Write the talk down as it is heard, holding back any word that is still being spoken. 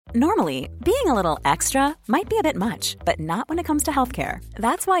Normally, being a little extra might be a bit much, but not when it comes to healthcare.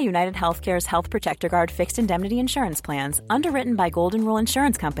 That's why United Healthcare's Health Protector Guard fixed indemnity insurance plans, underwritten by Golden Rule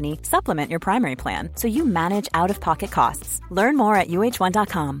Insurance Company, supplement your primary plan so you manage out-of-pocket costs. Learn more at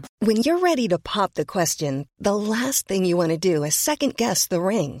uh1.com. When you're ready to pop the question, the last thing you want to do is second-guess the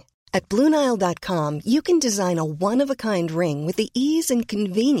ring. At BlueNile.com, you can design a one-of-a-kind ring with the ease and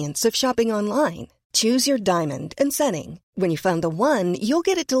convenience of shopping online. Choose your diamond and setting. When you find the one, you'll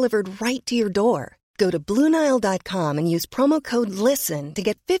get it delivered right to your door. Go to BlueNile.com and use promo code LISTEN to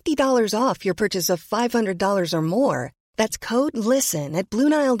get $50 off your purchase of $500 or more. That's code LISTEN at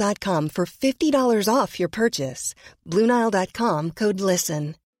BlueNile.com for $50 off your purchase. BlueNile.com, code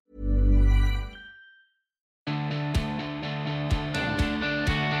LISTEN.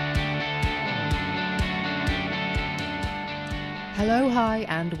 Hello, hi,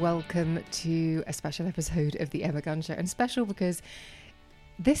 and welcome to a special episode of The Emma Gunn Show. And special because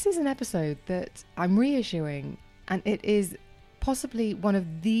this is an episode that I'm reissuing, and it is possibly one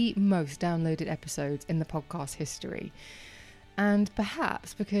of the most downloaded episodes in the podcast history. And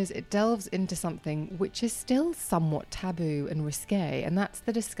perhaps because it delves into something which is still somewhat taboo and risque, and that's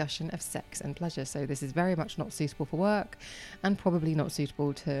the discussion of sex and pleasure. So this is very much not suitable for work, and probably not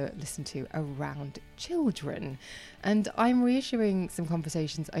suitable to listen to around children. And I'm reissuing some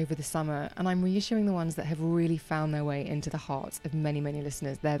conversations over the summer, and I'm reissuing the ones that have really found their way into the hearts of many, many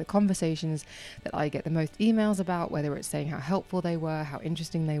listeners. They're the conversations that I get the most emails about, whether it's saying how helpful they were, how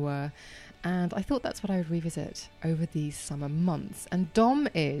interesting they were. And I thought that's what I would revisit over these summer months. And Dom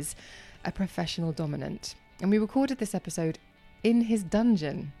is a professional dominant. And we recorded this episode in his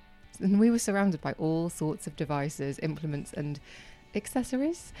dungeon. And we were surrounded by all sorts of devices, implements and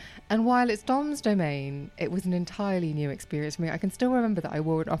accessories. And while it's Dom's domain, it was an entirely new experience for me. I can still remember that I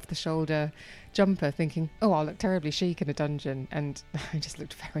wore an off-the-shoulder jumper thinking, oh, I'll look terribly chic in a dungeon. And I just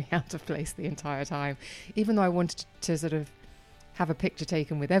looked very out of place the entire time. Even though I wanted to sort of have a picture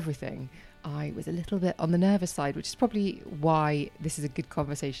taken with everything, I was a little bit on the nervous side, which is probably why this is a good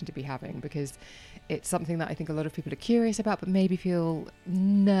conversation to be having, because it's something that I think a lot of people are curious about, but maybe feel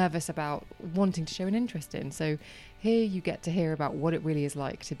nervous about wanting to show an interest in. So here you get to hear about what it really is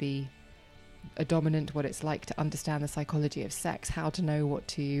like to be a dominant, what it's like to understand the psychology of sex, how to know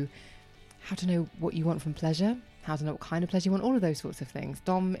what you want from pleasure, how to know what kind of pleasure you want, all of those sorts of things.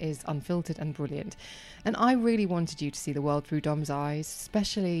 Dom is unfiltered and brilliant. And I really wanted you to see the world through Dom's eyes,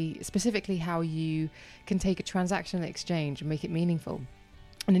 specifically how you can take a transactional exchange and make it meaningful.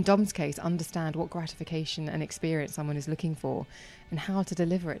 And in Dom's case, understand what gratification and experience someone is looking for and how to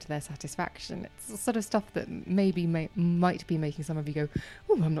deliver it to their satisfaction. It's the sort of stuff that maybe might be making some of you go,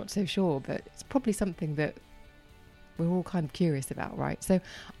 oh, I'm not so sure, but it's probably something that we're all kind of curious about, right? So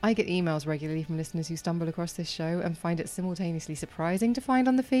I get emails regularly from listeners who stumble across this show and find it simultaneously surprising to find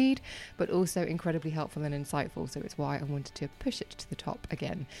on the feed, but also incredibly helpful and insightful. So it's why I wanted to push it to the top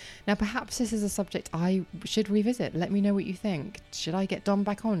again. Now, perhaps this is a subject I should revisit. Let me know what you think. Should I get Dom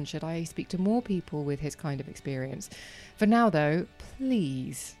back on? Should I speak to more people with his kind of experience? For now, though,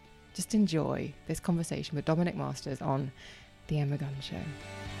 please just enjoy this conversation with Dominic Masters on The Emma Gunn Show.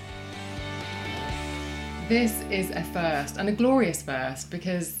 This is a first, and a glorious first,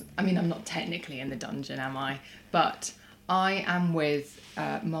 because, I mean, I'm not technically in the dungeon, am I? But I am with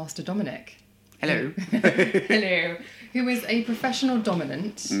Master Dominic. Hello. Hello. Who is a professional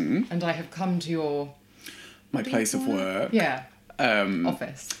dominant, and I have come to my place of work. Yeah.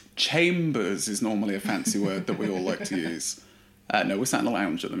 Office. Chambers is normally a fancy word that we all like to use. No, we're sat in the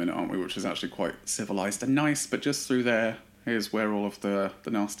lounge at the minute, aren't we? Which is actually quite civilised and nice, but just through there is where all of the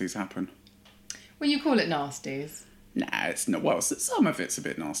nasties happen. Well, you call it nasties. Nah, it's not. Well, some of it's a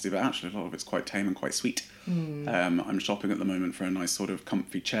bit nasty, but actually a lot of it's quite tame and quite sweet. I'm shopping at the moment for a nice sort of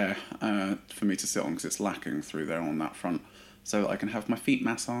comfy chair for me to sit on, because it's lacking through there on that front, so that I can have my feet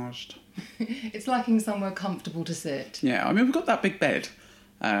massaged. It's lacking somewhere comfortable to sit. Yeah, I mean, we've got that big bed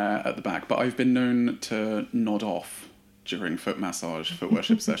at the back, but I've been known to nod off during foot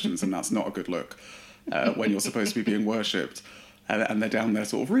worship sessions, and that's not a good look when you're supposed to be being worshipped. And they're down there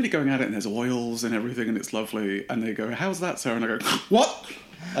sort of really going at it, and there's oils and everything, and it's lovely. And they go, how's that, sir? And I go, what?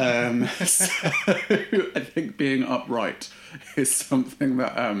 So I think being upright is something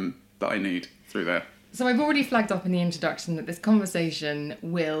that I need through there. So I've already flagged up in the introduction that this conversation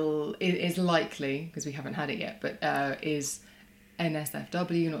is likely, because we haven't had it yet, but is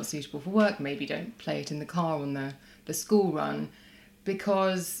NSFW, not suitable for work. Maybe don't play it in the car on the school run,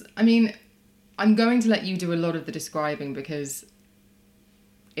 because, I mean, I'm going to let you do a lot of the describing because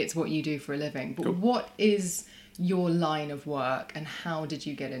it's what you do for a living. But cool. What is your line of work and how did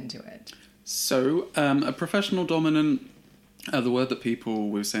you get into it? So, a professional dominant The word that people,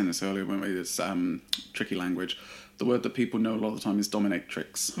 we were saying this earlier, when we this tricky language, the word that people know a lot of the time is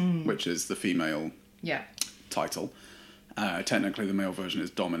dominatrix, which is the female title. Technically, the male version is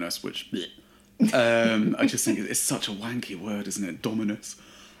dominus, which I just think it's such a wanky word, isn't it? Dominus.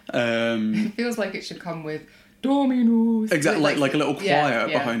 It feels like it should come with Dominus. Exactly, like a little choir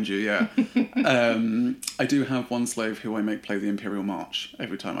behind you, yeah. I do have one slave who I make play the Imperial March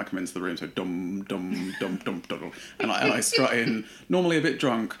every time I come into the room, so dum, dum, dum, dum, dum, and I strut in, normally a bit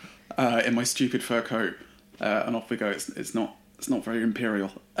drunk, in my stupid fur coat, and off we go. It's not very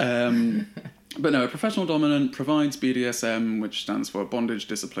imperial. But no, a professional dominant provides BDSM, which stands for bondage,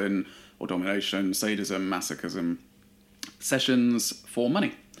 discipline, or domination, sadism, masochism, sessions for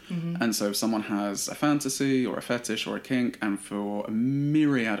money. And so if someone has a fantasy or a fetish or a kink, and for a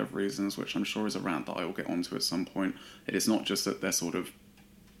myriad of reasons, which I'm sure is a rant that I will get onto at some point, it is not just that they're sort of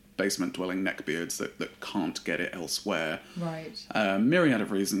basement-dwelling neckbeards that can't get it elsewhere. Right. Myriad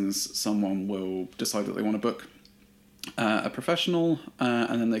of reasons, someone will decide that they want to book a professional,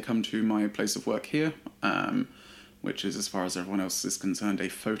 and then they come to my place of work here, which is, as far as everyone else is concerned, a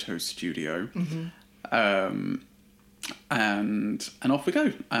photo studio. And off we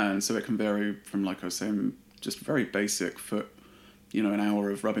go. And so it can vary from, like I was saying, just very basic foot, an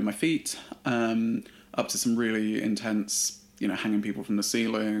hour of rubbing my feet, up to some really intense, hanging people from the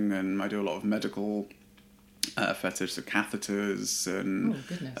ceiling. And I do a lot of medical fetish, so catheters and... Oh,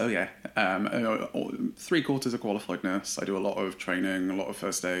 goodness. Oh, yeah. 3/4 a qualified nurse. I do a lot of training, a lot of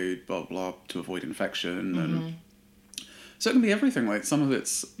first aid, blah, blah, to avoid infection. And so it can be everything. Like, some of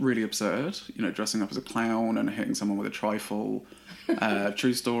it's really absurd, dressing up as a clown and hitting someone with a trifle,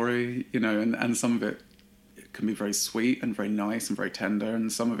 true story, and some of it can be very sweet and very nice and very tender,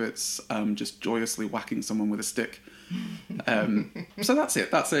 and some of it's just joyously whacking someone with a stick. So that's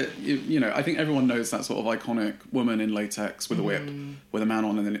it. I think everyone knows that sort of iconic woman in latex with a whip, with a man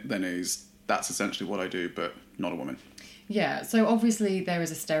on their knees. That's essentially what I do, but not a woman. Yeah, so obviously there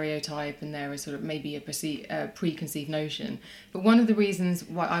is a stereotype and there is sort of maybe a preconceived notion. But one of the reasons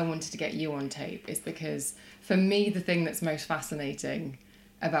why I wanted to get you on tape is because, for me, the thing that's most fascinating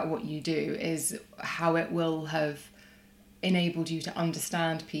about what you do is how it will have enabled you to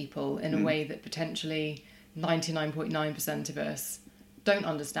understand people in a way that potentially 99.9% of us don't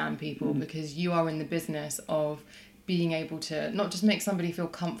understand people, because you are in the business of being able to not just make somebody feel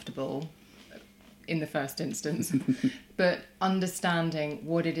comfortable in the first instance, but understanding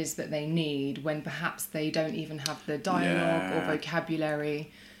what it is that they need when perhaps they don't even have the dialogue or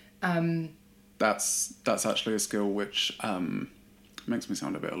vocabulary. That's actually a skill which makes me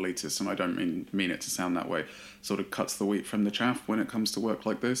sound a bit elitist, and I don't mean it to sound that way. Sort of cuts the wheat from the chaff when it comes to work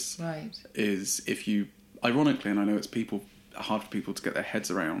like this. Right. Is if you, ironically, and I know it's hard for people to get their heads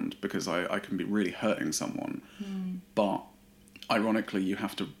around, because I can be really hurting someone, but ironically, you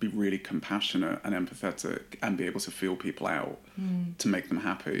have to be really compassionate and empathetic and be able to feel people out to make them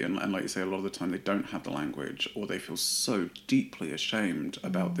happy. And like you say, a lot of the time they don't have the language, or they feel so deeply ashamed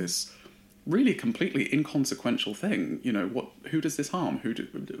about this really completely inconsequential thing. Who does this harm?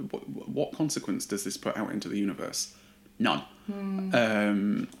 What consequence does this put out into the universe? None.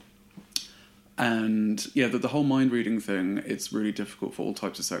 And yeah, the whole mind reading thing, it's really difficult for all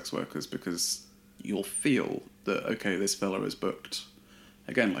types of sex workers, because you'll feel that, okay, this fella has booked,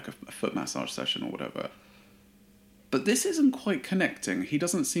 again, like a foot massage session or whatever, but this isn't quite connecting. He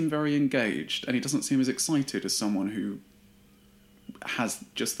doesn't seem very engaged, and he doesn't seem as excited as someone who has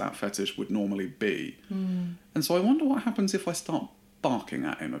just that fetish would normally be. And so I wonder what happens if I start barking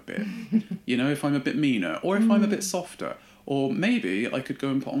at him a bit, if I'm a bit meaner, or if I'm a bit softer, or maybe I could go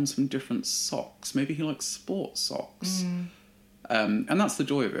and put on some different socks. Maybe he likes sports socks. And that's the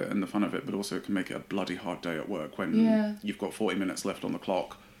joy of it and the fun of it, but also it can make it a bloody hard day at work when you've got 40 minutes left on the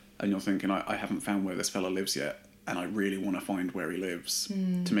clock and you're thinking, I haven't found where this fella lives yet, and I really want to find where he lives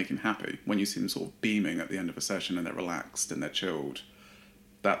to make him happy. When you see them sort of beaming at the end of a session and they're relaxed and they're chilled,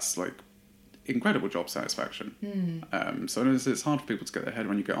 that's like incredible job satisfaction. So it's hard for people to get their head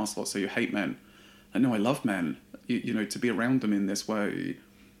when you get asked a lot, so you hate men. I know I love men. To be around them in this way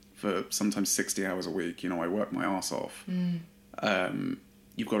for sometimes 60 hours a week, I work my arse off.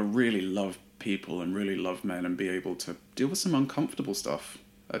 You've got to really love people and really love men and be able to deal with some uncomfortable stuff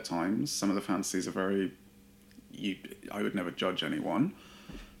at times. Some of the fantasies are very... I would never judge anyone,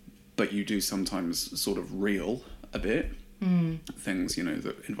 but you do sometimes sort of reel a bit. Things,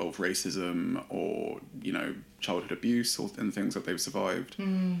 that involve racism or, childhood abuse and things that they've survived.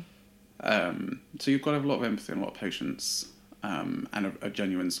 So you've got to have a lot of empathy and a lot of patience, and a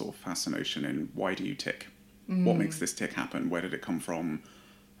genuine sort of fascination in why do you tick? What makes this tick happen? Where did it come from?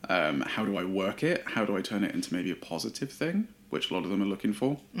 How do I work it? How do I turn it into maybe a positive thing, which a lot of them are looking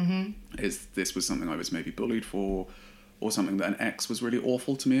for? Mm-hmm. Is this was something I was maybe bullied for, or something that an ex was really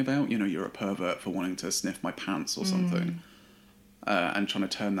awful to me about? You know, you're a pervert for wanting to sniff my pants or something. And trying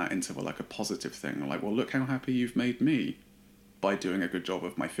to turn that into like a positive thing. Like, well, look how happy you've made me by doing a good job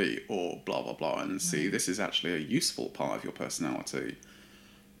of my feet, or blah, blah, blah. And see, this is actually a useful part of your personality.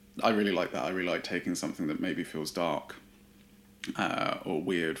 I really like that. I really like taking something that maybe feels dark or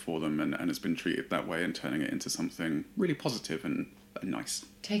weird for them and has been treated that way and turning it into something really positive and nice.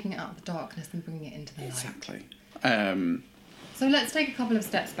 Taking it out of the darkness and bringing it into the light. Exactly. So let's take a couple of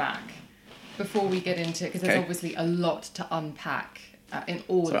steps back before we get into it, because there's obviously a lot to unpack in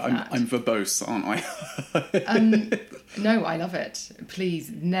all of that. I'm verbose, aren't I? No, I love it.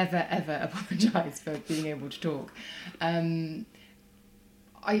 Please never ever apologise for being able to talk.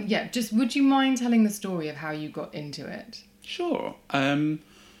 Would you mind telling the story of how you got into it? Sure.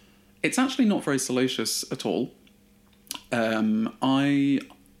 It's actually not very salacious at all. The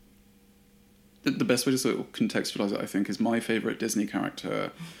best way to sort of contextualise it, I think, is my favourite Disney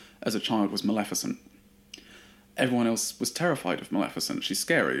character as a child was Maleficent. Everyone else was terrified of Maleficent. She's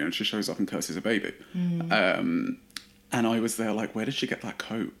scary and she shows up and curses a baby. And I was there like, where did she get that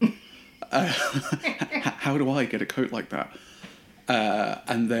coat? How do I get a coat like that?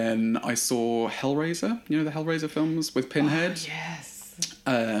 And then I saw Hellraiser, you know, the Hellraiser films with Pinhead. Oh, yes.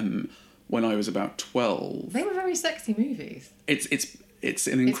 When I was about 12. They were very sexy movies. It's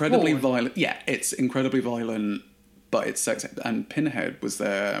an incredibly violent... Yeah, it's incredibly violent, but it's sexy. And Pinhead was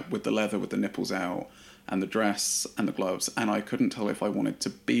there with the leather, with the nipples out, and the dress, and the gloves, and I couldn't tell if I wanted to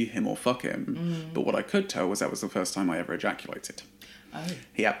be him or fuck him. But what I could tell was that was the first time I ever ejaculated. Oh.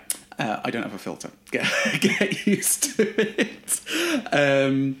 Yeah. I don't have a filter. Get used to it.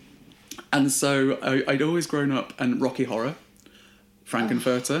 And so I'd always grown up, and Rocky Horror,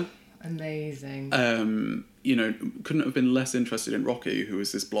 Frankenfurter. Amazing. You know, couldn't have been less interested in Rocky, who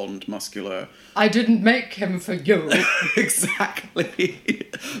was this blonde, muscular... I didn't make him for you.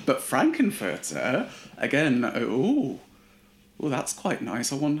 Exactly. But Frankenfurter, again, that's quite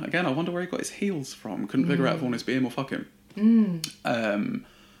nice. I wonder where he got his heels from. Couldn't figure out if I wanted to be him or fuck him. And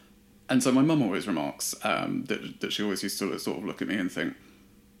so my mum always remarks that she always used to sort of look at me and think,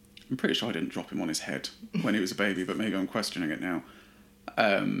 I'm pretty sure I didn't drop him on his head when he was a baby, but maybe I'm questioning it now.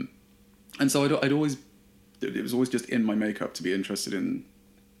 And so it was always just in my makeup to be interested in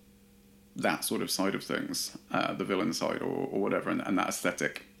that sort of side of things, the villain side or whatever, and that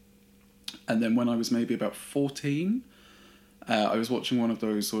aesthetic. And then when I was maybe about 14, I was watching one of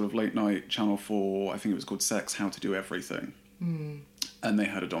those sort of late night Channel 4, I think it was called Sex, How to Do Everything. And they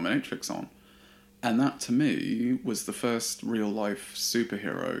had a dominatrix on. And that, to me, was the first real-life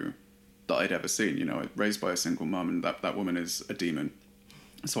superhero that I'd ever seen. You know, raised by a single mum, and that woman is a demon.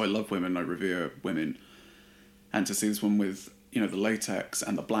 So I love women, I revere women. And to see this one with, you know, the latex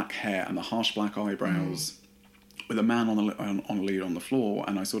and the black hair and the harsh black eyebrows, with a man on a lead on the floor,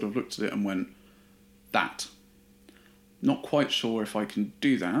 and I sort of looked at it and went, that. Not quite sure if I can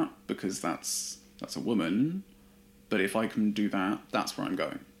do that, because that's a woman, but if I can do that, that's where I'm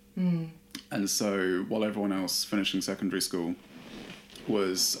going. And so while everyone else finishing secondary school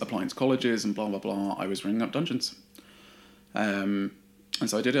was applying to colleges and blah, blah, blah, I was ringing up dungeons. And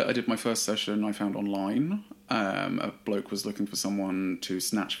so I did it. I did my first session I found online. A bloke was looking for someone to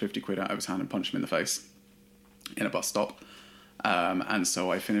snatch 50 quid out of his hand and punch him in the face in a bus stop. And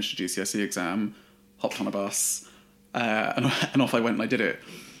so I finished a GCSE exam, hopped on a bus, and off I went and I did it.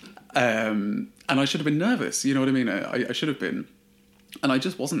 And I should have been nervous, you know what I mean? I should have been. And I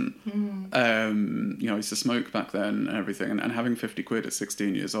just wasn't. You know, I used to smoke back then and everything. And having 50 quid at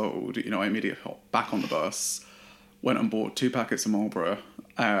 16 years old, you know, I immediately hopped back on the bus, went and bought 2 packets of Marlboro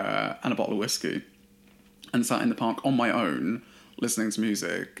and a bottle of whiskey, and sat in the park on my own, listening to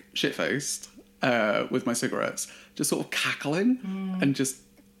music, shit-faced, with my cigarettes, just sort of cackling, and just,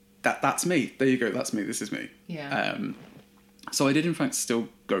 that's me. There you go, that's me, this is me. Yeah. So I did, in fact, still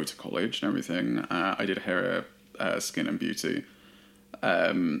go to college and everything. I did hair, skin and beauty.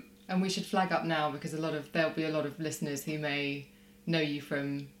 And we should flag up now, because there'll be a lot of listeners who may know you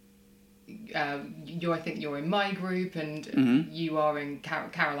from... I think you're in my group, and you are in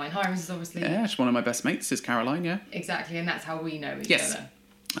Caroline Hirons, obviously. Yeah, she's one of my best mates, is Caroline, yeah. Exactly, and that's how we know each other.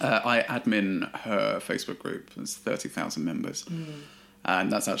 I admin her Facebook group. There's 30,000 members.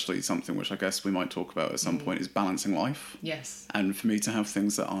 And that's actually something which I guess we might talk about at some point, is balancing life. Yes. And for me to have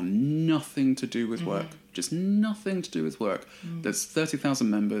things that are nothing to do with work, just nothing to do with work. There's 30,000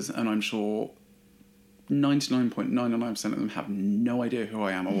 members, and I'm sure 99.99% of them have no idea who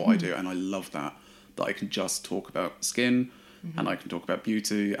I am or what I do, and I love that I can just talk about skin, and I can talk about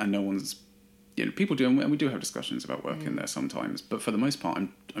beauty, and no one's, people do, and we do have discussions about work in there sometimes, but for the most part,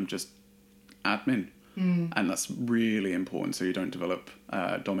 I'm just admin. And that's really important so you don't develop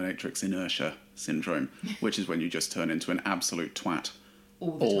dominatrix inertia syndrome, which is when you just turn into an absolute twat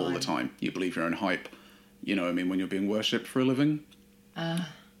all the time. You believe your own hype. When you're being worshipped for a living,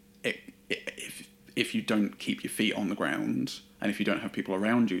 if you don't keep your feet on the ground, and if you don't have people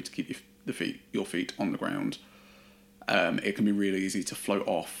around you to keep your feet on the ground, it can be really easy to float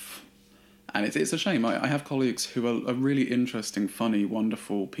off. And it's a shame. I have colleagues who are really interesting, funny,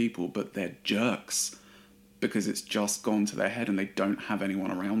 wonderful people, but they're jerks because it's just gone to their head and they don't have anyone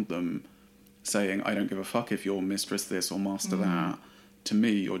around them saying, I don't give a fuck if you're mistress this or master that. To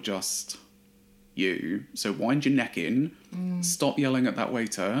me, you're just you. So wind your neck in, stop yelling at that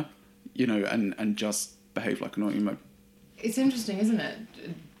waiter, and just behave like an automobile. It's interesting, isn't it?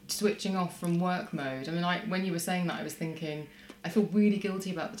 Switching off from work mode. I mean, when you were saying that, I was thinking, I feel really guilty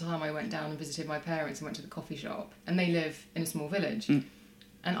about the time I went down and visited my parents and went to the coffee shop. And they live in a small village.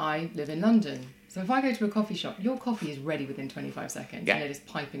 And I live in London. So if I go to a coffee shop, your coffee is ready within 25 seconds and it is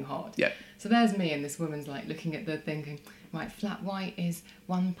piping hot. Yeah. So there's me and this woman's like looking at the thing going, right, flat white is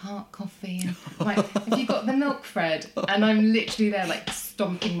 1 part coffee. And right, have you got the milk, Fred? And I'm literally there like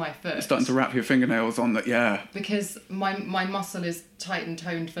stomping my foot. You're starting to wrap your fingernails on that, yeah. Because my muscle is tight and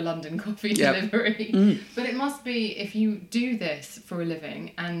toned for London coffee delivery. But it must be, if you do this for a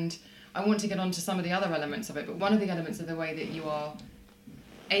living, and I want to get on to some of the other elements of it, but one of the elements of the way that you are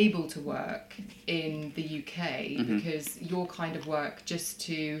able to work in the UK, because your kind of work, just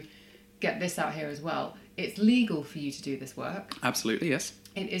to get this out here as well, it's legal for you to do this work. Absolutely, yes.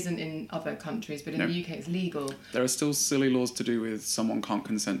 It isn't in other countries, but in the UK it's legal. There are still silly laws to do with someone can't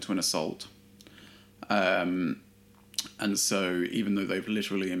consent to an assault. And so even though they've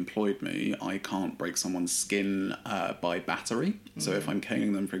literally employed me, I can't break someone's skin by battery. So if I'm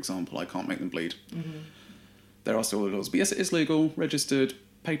caning them, for example, I can't make them bleed. There are still laws. But yes, it is legal, registered,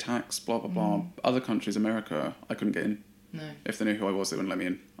 pay tax, blah, blah, blah. Other countries, America, I couldn't get in. No. If they knew who I was, they wouldn't let me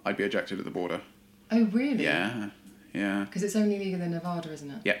in. I'd be ejected at the border. Oh, really? Yeah. Because it's only legal in Nevada,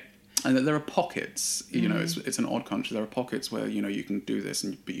 isn't it? Yeah. And there are pockets, it's an odd country. There are pockets where, you can do this,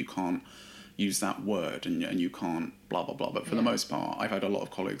 but you can't use that word and you can't blah, blah, blah. But for the most part, I've had a lot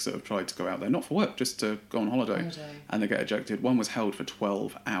of colleagues that have tried to go out there, not for work, just to go on holiday. And they get ejected. One was held for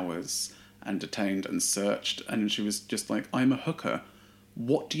 12 hours and detained and searched. And she was just like, I'm a hooker.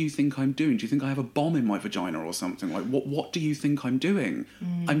 What do you think I'm doing? Do you think I have a bomb in my vagina or something? Like, what do you think I'm doing?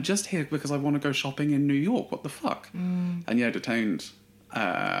 I'm just here because I want to go shopping in New York. What the fuck? And detained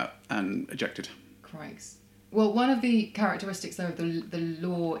and ejected. Christ. Well, one of the characteristics, though, of the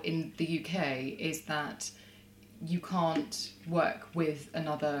law in the UK is that you can't work with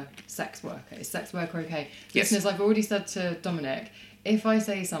another sex worker. Is sex worker okay? Yes. Listeners, I've already said to Dominic, if I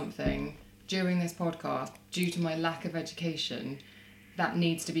say something during this podcast, due to my lack of education, that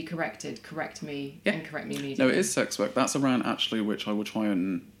needs to be corrected, correct me and correct me immediately. No, it is sex work. That's a rant, actually, which I will try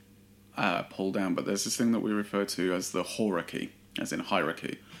and pull down. But there's this thing that we refer to as the hierarchy, as in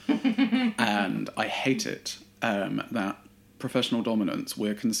hierarchy. And I hate it, that professional dominance,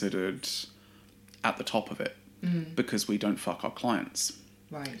 we're considered at the top of it because we don't fuck our clients.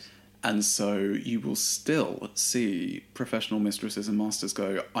 Right. And so you will still see professional mistresses and masters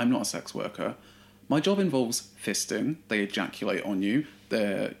go, I'm not a sex worker. My job involves fisting. They ejaculate on you.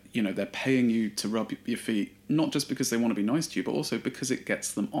 They're paying you to rub your feet, not just because they want to be nice to you, but also because it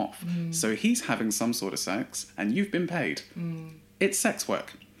gets them off. So he's having some sort of sex, and you've been paid. It's sex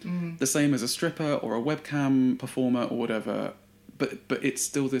work. The same as a stripper or a webcam performer or whatever. But it's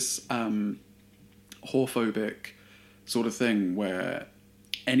still this whorephobic sort of thing where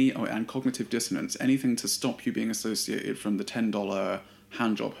and cognitive dissonance, anything to stop you being associated from the $10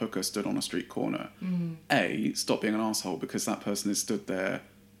 handjob hooker stood on a street corner. Stop being an asshole because that person is stood there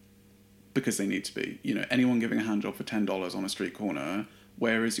because they need to be. Anyone giving a handjob for $10 on a street corner,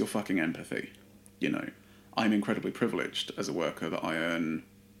 where is your fucking empathy? I'm incredibly privileged as a worker that I earn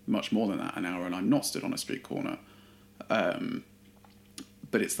much more than that an hour and I'm not stood on a street corner.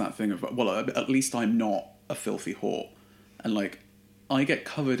 But it's that thing of, well, at least I'm not a filthy whore. And I get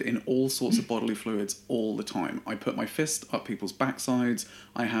covered in all sorts of bodily fluids all the time. I put my fist up people's backsides.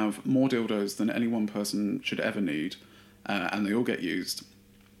 I have more dildos than any one person should ever need, and they all get used.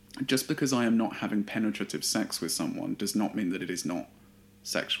 Just because I am not having penetrative sex with someone does not mean that it is not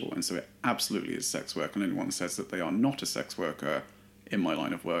sexual. And so it absolutely is sex work, and anyone says that they are not a sex worker in my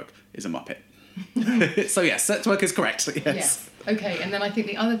line of work is a muppet. So yes, sex work is correct. Yes. Okay, and then I think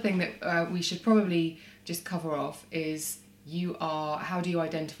the other thing that we should probably just cover off is how do you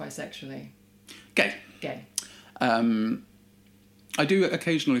identify sexually? Gay. I do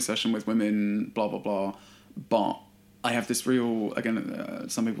occasionally session with women, blah, blah, blah, but I have this real, again,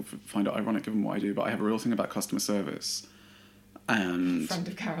 some people find it ironic given what I do, but I have a real thing about customer service. And Friend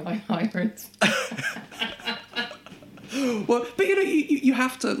of Caroline Hirons. Well, but you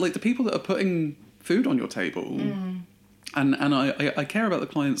have to, like, the people that are putting food on your table, and I care about the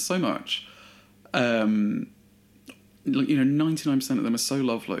clients so much. 99% of them are so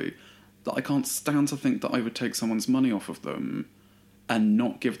lovely that I can't stand to think that I would take someone's money off of them and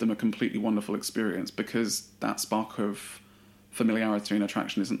not give them a completely wonderful experience because that spark of familiarity and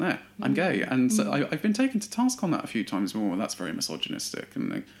attraction isn't there. I'm gay, and so I've been taken to task on that a few times more. That's very misogynistic,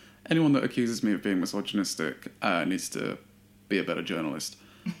 and anyone that accuses me of being misogynistic needs to be a better journalist.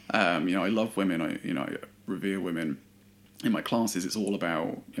 I love women. I revere women. In my classes, it's all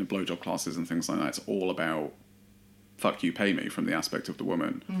about blowjob classes and things like that. It's all about fuck you, pay me from the aspect of the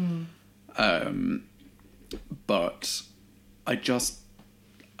woman. But I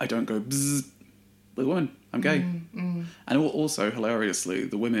don't go bzzz with a woman. I'm gay. And also, hilariously,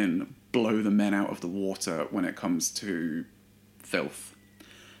 the women blow the men out of the water when it comes to filth.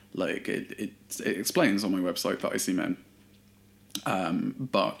 Like, it explains on my website that I see men.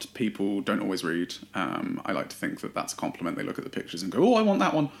 But people don't always read. I like to think that that's a compliment. They look at the pictures and go, oh, I want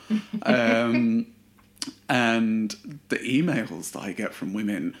that one. And the emails that I get from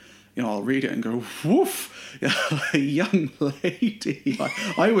women, I'll read it and go, woof, young lady,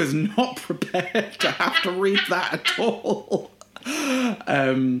 I was not prepared to have to read that at all.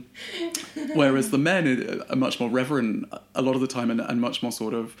 Whereas the men are much more reverent a lot of the time and much more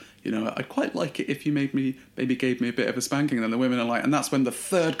sort of, I'd quite like it if you maybe gave me a bit of a spanking. And then the women are like, and that's when the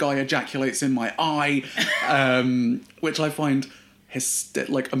third guy ejaculates in my eye, which I find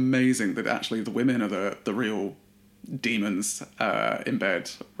amazing that actually the women are the real demons in bed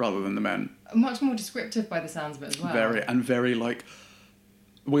rather than the men. Much more descriptive by the sounds of it as well. Very like,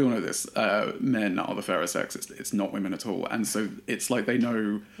 we all know this, men are the fairer sex, it's not women at all. And so it's like they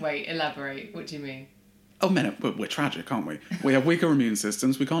know... Wait, elaborate, what do you mean? Oh, men, we're tragic, aren't we? We have weaker immune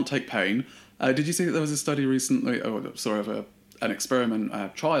systems, we can't take pain. Did you see that there was a study recently, an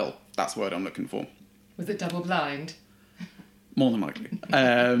experiment, trial, that's the word I'm looking for. Was it double blind? More than likely.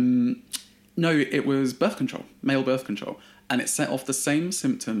 No, it was birth control, male birth control. And it set off the same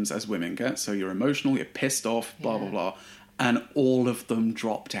symptoms as women get. So you're emotional, you're pissed off, blah, blah, blah. And all of them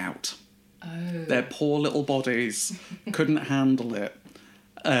dropped out. Oh. Their poor little bodies couldn't handle it.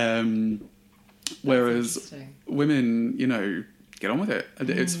 Whereas women, get on with it.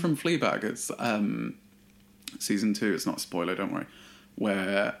 It's from Fleabag. It's season 2. It's not a spoiler, don't worry.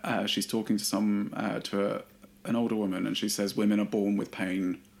 Where she's talking to an older woman, and she says women are born with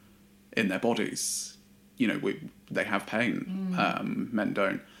pain in their bodies. They have pain. Men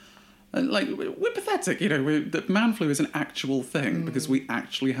don't. And we're pathetic. The man flu is an actual thing because we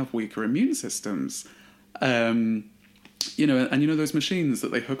actually have weaker immune systems. And those machines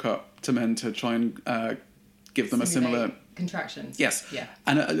that they hook up to men to try and give them a similar contractions. Yes. Yeah.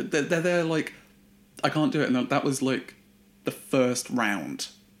 And they're like, I can't do it. And that was like the first round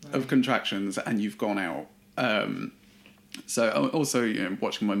of contractions, and you've gone out. So also,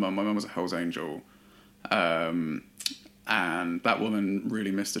 watching my mum was a Hell's Angel. And that woman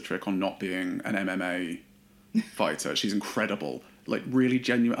really missed a trick on not being an MMA fighter. She's incredible. Really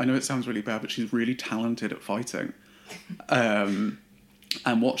genuine. I know it sounds really bad, but she's really talented at fighting. And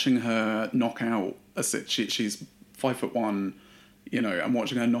watching her knock out she's 5'1", and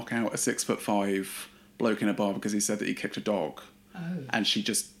watching her knock out a 6'5" bloke in a bar because he said that he kicked a dog. Oh. And she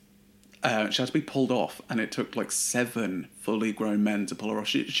just... she had to be pulled off, and it took 7 fully grown men to pull her off.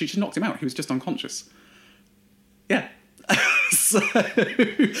 She just knocked him out. He was just unconscious. Yeah. So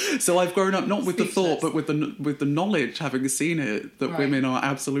I've grown up not with the thought, but with the knowledge, having seen it, that women are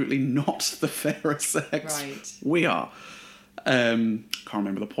absolutely not the fairer sex. Right. We are. Can't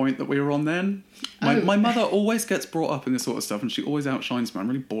remember the point that we were on then. My mother always gets brought up in this sort of stuff, and she always outshines me. I'm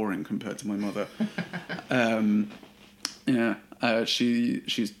really boring compared to my mother.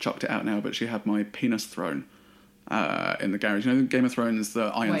 She's chucked it out now, but she had my penis thrown in the garage. Game of Thrones, the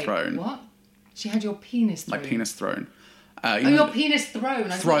Iron Throne. What? She had your penis thrown? My penis thrown. Your penis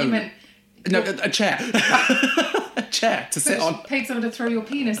thrown? I thought you meant... No, a chair. A chair to sit on. Paid someone to throw your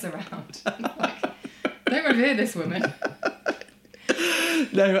penis around. Don't revere this woman.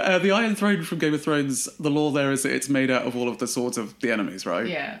 No, the Iron Throne from Game of Thrones, the lore there is that it's made out of all of the swords of the enemies, right?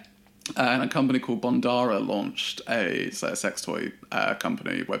 Yeah. And a company called Bondara launched a sex toy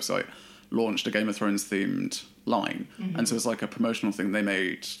company website, launched a Game of Thrones themed line. Mm-hmm. And so it's like a promotional thing. They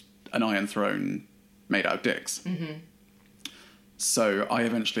made an Iron Throne made out of dicks. Mm-hmm. So I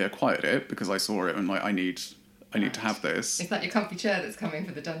eventually acquired it because I saw it and I need I need to have this. Is that your comfy chair that's coming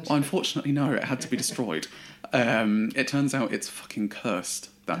for the dungeon? Well, unfortunately, no, it had to be destroyed. It turns out it's fucking cursed,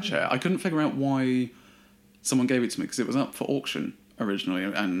 that chair. I couldn't figure out why someone gave it to me, because it was up for auction originally,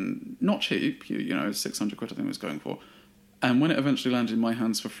 and not cheap, you know, 600 quid I think it was going for. And when it eventually landed in my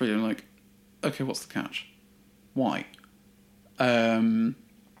hands for free, I'm like, okay, what's the catch? Why? And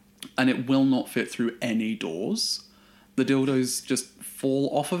it will not fit through any doors. The dildos just fall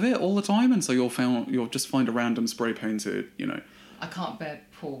off of it all the time, and so you'll just find a random spray painted, you know. I can't bear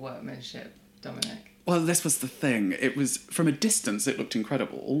poor workmanship, Dominic. Well, this was the thing. It was, from a distance, it looked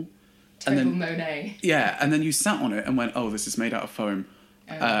incredible. Total Monet. Yeah, and then you sat on it and went, oh, this is made out of foam.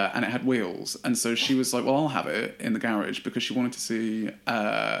 And it had wheels. And so she was like, well, I'll have it in the garage, because she wanted to see...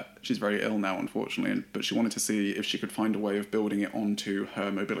 she's very ill now, unfortunately, but she wanted to see if she could find a way of building it onto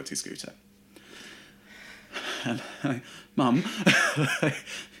her mobility scooter. And Mum,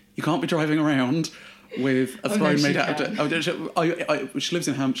 you can't be driving around with a throne made out of... She lives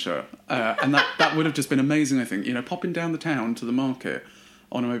in Hampshire, and that would have just been amazing, I think. You know, popping down the town to the market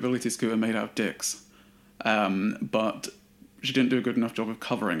on a mobility scooter made out of dicks. But she didn't do a good enough job of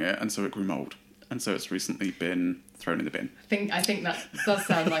covering it, and so it grew mould. And so it's recently been thrown in the bin. I think that does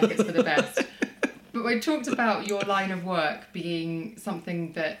sound like it's for the best. But we talked about your line of work being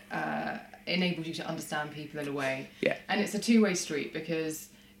something that enables you to understand people in a way. Yeah. And it's a two-way street, because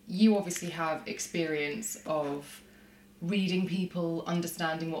you obviously have experience of reading people,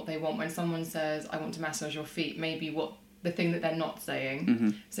 understanding what they want. When someone says, I want to massage your feet, maybe the thing that they're not saying. Mm-hmm.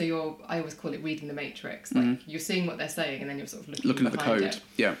 So I always call it reading the matrix. Like, you're seeing what they're saying, and then you're sort of looking at the code. it.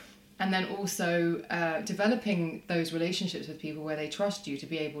 Yeah. And then also developing those relationships with people where they trust you to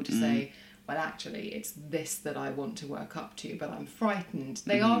be able to say, well, actually, it's this that I want to work up to, but I'm frightened.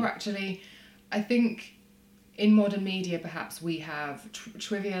 They are actually, I think, in modern media, perhaps we have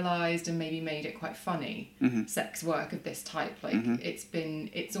trivialised and maybe made it quite funny, sex work of this type. Like,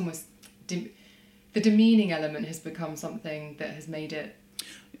 it's almost... the demeaning element has become something that has made it...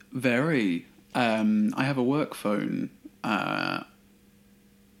 Very. I have a work phone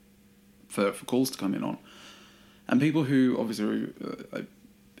for calls to come in on. And people who, obviously,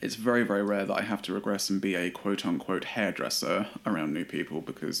 it's very, very rare that I have to regress and be a quote-unquote hairdresser around new people,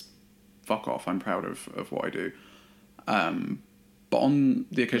 because fuck off, I'm proud of what I do. But on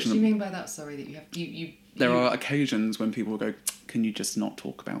the occasion... What do you mean by that? Sorry, that you have... There are occasions when people go, can you just not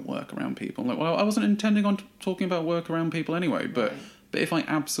talk about work around people? I'm like, well, I wasn't intending on talking about work around people anyway, but if I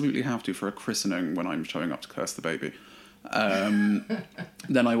absolutely have to for a christening when I'm showing up to curse the baby,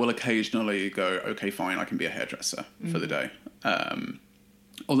 then I will occasionally go, okay, fine, I can be a hairdresser for the day.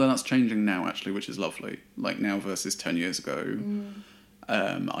 Although that's changing now, actually, which is lovely. Like, now versus 10 years ago,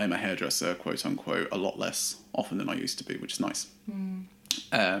 I'm a hairdresser, quote unquote, a lot less often than I used to be, which is nice.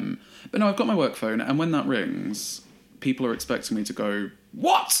 But no, I've got my work phone, and when that rings, people are expecting me to go,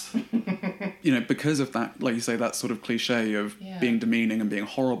 what? You know, because of that, like you say, that sort of cliche of being demeaning and being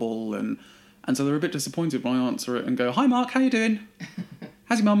horrible, and so they're a bit disappointed when I answer it and go, hi Mark, how you doing?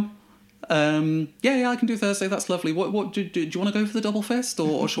 How's your mum? Yeah, I can do Thursday, that's lovely. What do you want to go for the double fist,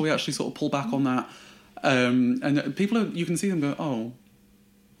 or shall we actually sort of pull back on that? And people you can see them go, oh,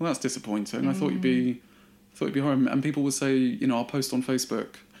 well, that's disappointing. I thought you'd be home. And people will say, you know, I'll post on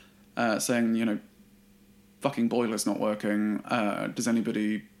Facebook saying, you know, fucking boiler's not working. Does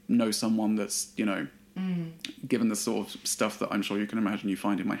anybody know someone that's, you know, given the sort of stuff that I'm sure you can imagine you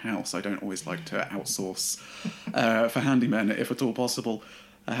find in my house? I don't always like to outsource for handymen, if at all possible.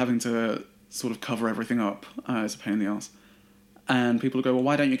 Having to sort of cover everything up is a pain in the arse. And people will go, well,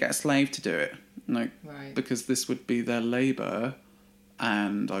 why don't you get a slave to do it? Like, because this would be their labour,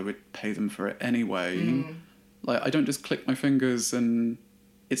 and I would pay them for it anyway. Like, I don't just click my fingers, and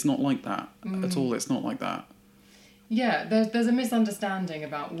it's not like that at all. It's not like that. Yeah, there's a misunderstanding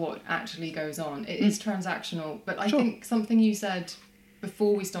about what actually goes on. It is transactional, but I think something you said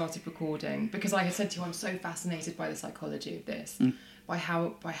before we started recording, because I had said to you, I'm so fascinated by the psychology of this, by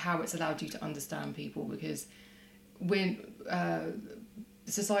how it's allowed you to understand people, because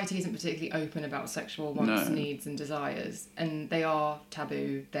society isn't particularly open about sexual wants, needs and desires, and they are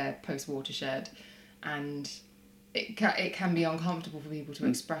taboo, they're post-watershed, and it can be uncomfortable for people to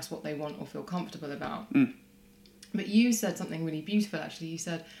express what they want or feel comfortable about. But you said something really beautiful, actually. You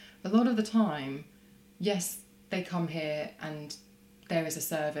said, a lot of the time, yes, they come here and there is a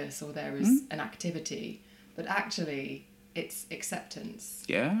service or there is an activity, but actually it's acceptance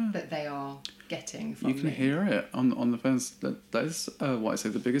that they are getting from you can hear it on the fence. That is what I say.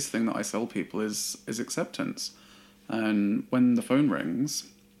 The biggest thing that I sell people is acceptance. And when the phone rings,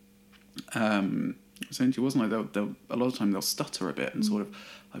 saying to you, wasn't I? They'll a lot of time they'll stutter a bit and sort of.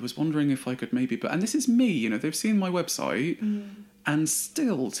 I was wondering if I could maybe, and this is me. You know, they've seen my website, and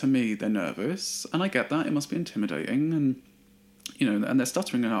still to me they're nervous, and I get that. It must be intimidating, and you know, and they're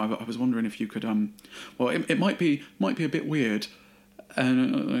stuttering. And I was wondering if you could, well, it might be a bit weird.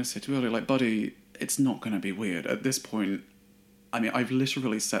 And I said to earlier, like, buddy, it's not going to be weird at this point. I mean, I've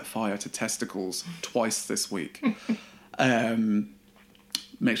literally set fire to testicles twice this week.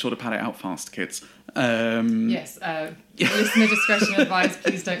 Make sure to pad it out fast, kids. Yes, listener discretion advised.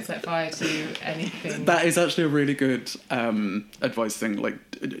 Please don't set fire to anything. That is actually a really good advice thing.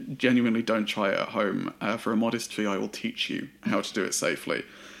 Like, genuinely don't try it at home. For a modest fee, I will teach you how to do it safely.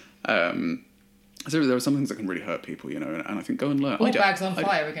 So there are some things that can really hurt people, you know, and I think go and learn. All bags on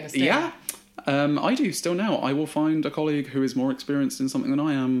fire are going to stay. Yeah. I do still now. I will find a colleague who is more experienced in something than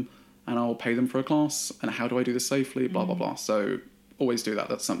I am, and I'll pay them for a class, and how do I do this safely, blah, blah, blah. So always do that.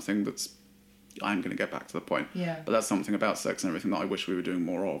 That's something I'm going to get back to the point. Yeah. But that's something about sex and everything that I wish we were doing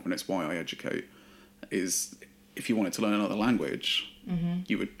more of, and it's why I educate, is if you wanted to learn another language,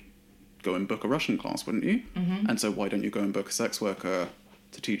 you would go and book a Russian class, wouldn't you? And so why don't you go and book a sex worker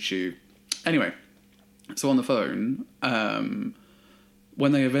to teach you? Anyway, so on the phone,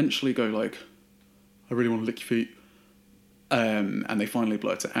 when they eventually go like, I really want to lick your feet, and they finally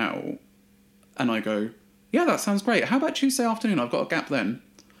blurt it out, and I go, yeah, that sounds great. How about Tuesday afternoon? I've got a gap then.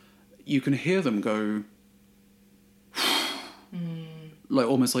 You can hear them go, like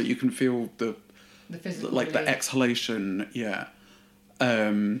almost like you can feel the physical, like the exhalation, yeah.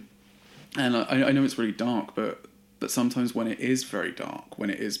 And I know it's really dark, but sometimes when it is very dark, when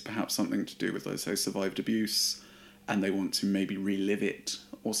it is perhaps something to do with, let's say, survived abuse, and they want to maybe relive it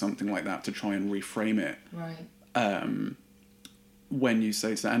or something like that to try and reframe it. Right. When you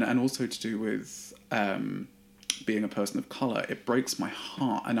say to that, and also to do with being a person of colour, it breaks my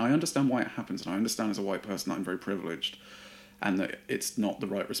heart. And I understand why it happens, and I understand as a white person that I'm very privileged, and that it's not the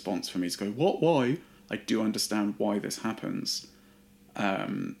right response for me to go, what, why? I do understand why this happens.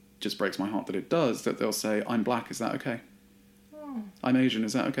 Just breaks my heart that it does, that they'll say, I'm black, is that okay? Oh. I'm Asian,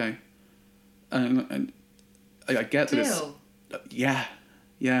 is that okay? And I get that it's... Yeah.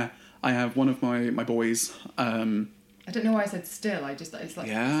 I have one of my boys... I don't know why I said still, it's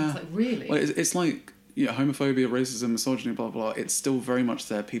like really? Well, it's like, you know, homophobia, racism, misogyny, blah, blah, blah. It's still very much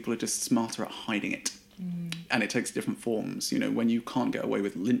there. People are just smarter at hiding it. And it takes different forms. You know, when you can't get away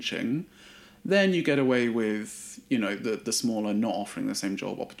with lynching... then you get away with, you know, the smaller not offering the same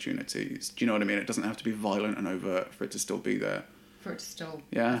job opportunities. Do you know what I mean? It doesn't have to be violent and overt for it to still be there. For it to still...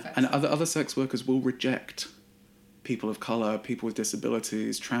 Yeah, and other sex workers will reject people of colour, people with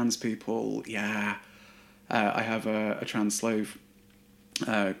disabilities, trans people, yeah. I have a trans slave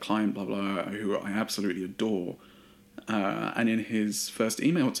client, blah, blah, who I absolutely adore. And in his first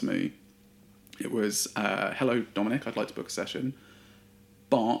email to me, it was, hello, Dominic, I'd like to book a session.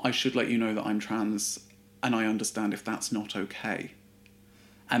 But I should let you know that I'm trans, and I understand if that's not okay.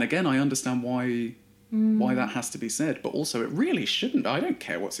 And again, I understand why that has to be said, but also it really shouldn't. I don't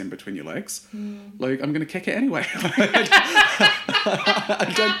care what's in between your legs. Like, I'm going to kick it anyway.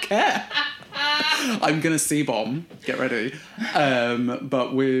 I don't care. I'm going to C-bomb. Get ready.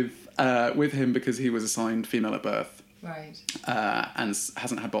 But with him, because he was assigned female at birth, right, and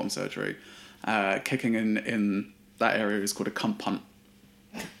hasn't had bottom surgery, kicking in that area is called a cum punt.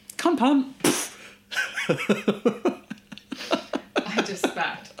 Cum punt. I just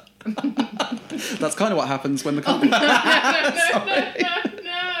spat. That's kind of what happens when the cum. No.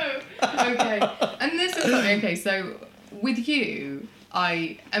 Okay, and this is something. Okay, so with you,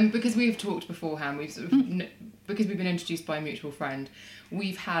 and because we've talked beforehand, we've sort of because we've been introduced by a mutual friend,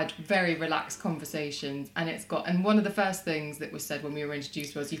 we've had very relaxed conversations, and one of the first things that was said when we were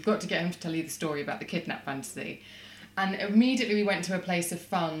introduced was, you've got to get him to tell you the story about the kidnap fantasy. And immediately we went to a place of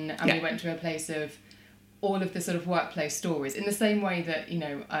fun, and we went to a place of all of the sort of workplace stories, in the same way that, you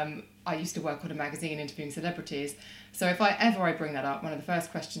know, I used to work on a magazine interviewing celebrities. So if I bring that up, one of the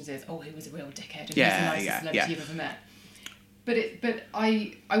first questions is, who was a real dickhead, and who's the nicest celebrity you've ever met? But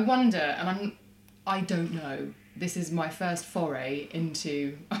I wonder, and I don't know, this is my first foray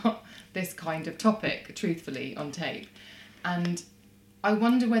into this kind of topic, truthfully, on tape. And I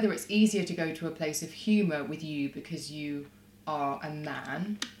wonder whether it's easier to go to a place of humour with you because you are a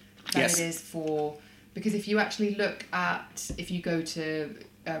man than it is because if you actually look at, if you go to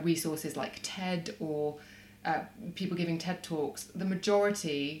resources like TED or people giving TED Talks, the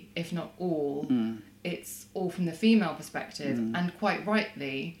majority, if not all, it's all from the female perspective, and quite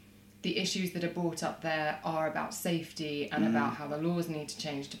rightly, the issues that are brought up there are about safety and about how the laws need to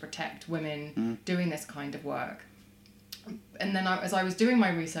change to protect women doing this kind of work. And then as I was doing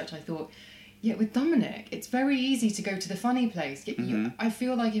my research, I thought, Yeah, with Dominic, it's very easy to go to the funny place. I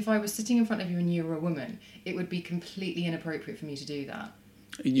feel like if I was sitting in front of you and you were a woman, it would be completely inappropriate for me to do that.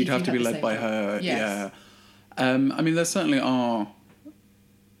 You'd have to be led by her. Yes. Yeah. I mean, there certainly are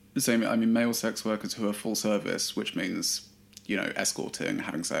the same. I mean, male sex workers who are full service, which means, you know, escorting,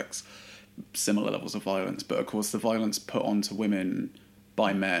 having sex, similar levels of violence. But of course, the violence put onto women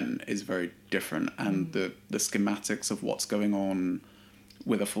by men is very different, and the schematics of what's going on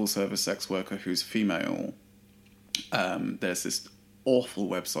with a full service sex worker who's female. There's this awful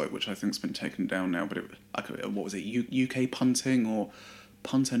website which I think's been taken down now, but what was it? UK Punting or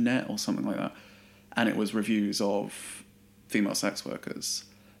Punternet or something like that, and it was reviews of female sex workers,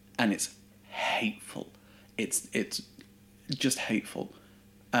 and it's hateful. It's just hateful.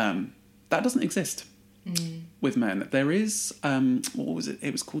 That doesn't exist with men. There is what was it?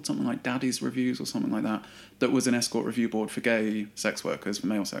 It was called something like Daddy's Reviews or something like that. That was an escort review board for gay sex workers, for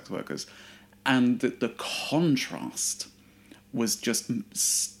male sex workers, and the contrast was just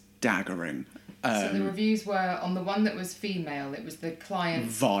staggering. So the reviews were, on the one that was female, it was the client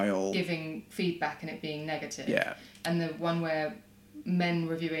vile giving feedback and it being negative. Yeah. And the one where men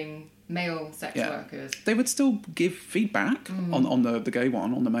reviewing male sex workers. They would still give feedback on the gay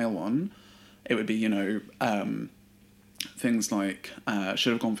one, on the male one. It would be, you know, things like,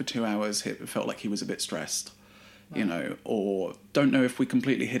 should have gone for 2 hours, it felt like he was a bit stressed, you know, or don't know if we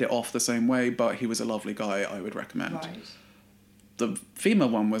completely hit it off the same way, but he was a lovely guy, I would recommend. Right. The female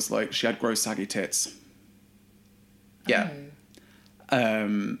one was like, she had gross saggy tits. Yeah.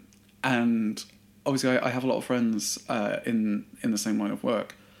 Oh. And obviously I have a lot of friends in the same line of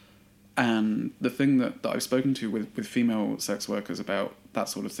work. And the thing that I've spoken to with female sex workers about that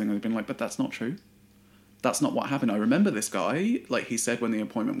sort of thing, they've been like, but that's not true. That's not what happened. I remember this guy, like he said when the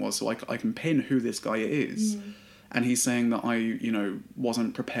appointment was, so I can pin who this guy is. And he's saying that I, you know,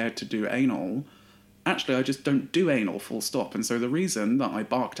 wasn't prepared to do anal. Actually, I just don't do anal, full stop. And so the reason that I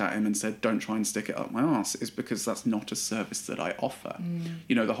barked at him and said, don't try and stick it up my arse, is because that's not a service that I offer.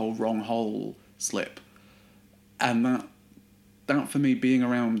 You know, the whole wrong hole slip. And that for me, being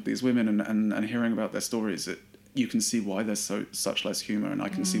around these women and hearing about their stories, you can see why there's such less humour, and I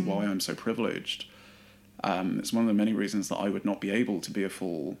can see why I'm so privileged. It's one of the many reasons that I would not be able to be a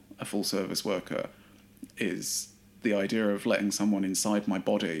full service worker, is the idea of letting someone inside my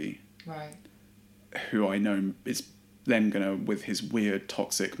body, right, who I know is then gonna, with his weird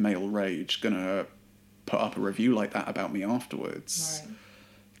toxic male rage, gonna put up a review like that about me afterwards. Right.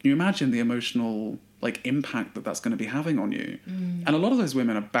 Can you imagine the emotional impact that's going to be having on you? And a lot of those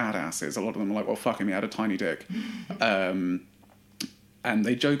women are badasses. A lot of them are like, well, fucking me, I had a tiny dick. And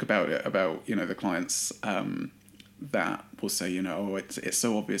they joke about it, about, you know, the clients that will say, you know, oh, it's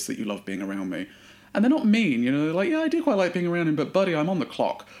so obvious that you love being around me. And they're not mean, you know, they're like, yeah, I do quite like being around him, but buddy, I'm on the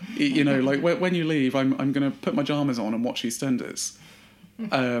clock. You know, like when you leave, I'm going to put my pajamas on and watch EastEnders.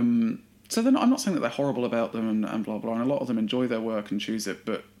 So I'm not saying that they're horrible about them and blah, blah, and a lot of them enjoy their work and choose it,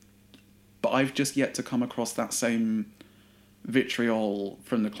 but I've just yet to come across that same vitriol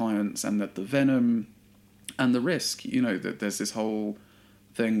from the clients, and that the venom and the risk, you know, that there's this whole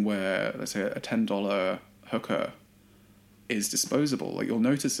thing where, let's say, a $10 hooker is disposable. Like, you'll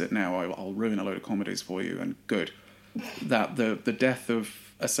notice it now. I'll ruin a load of comedies for you, and good. That the death of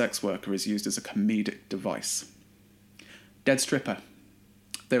a sex worker is used as a comedic device. Dead stripper.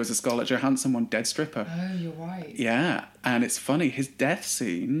 There was a Scarlett Johansson one, Dead Stripper. Oh, you're right. Yeah, and it's funny, his death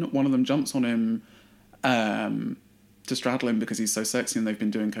scene, one of them jumps on him to straddle him because he's so sexy and they've been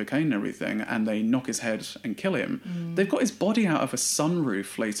doing cocaine and everything, and they knock his head and kill him. They've got his body out of a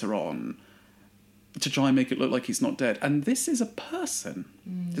sunroof later on to try and make it look like he's not dead. And this is a person.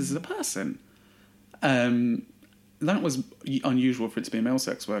 This is a person. That was unusual for it to be a male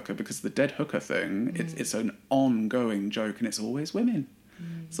sex worker, because the dead hooker thing, it's an ongoing joke, and it's always women.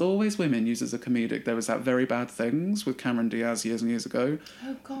 It's always women used as a comedic. There was that Very Bad Things with Cameron Diaz years and years ago.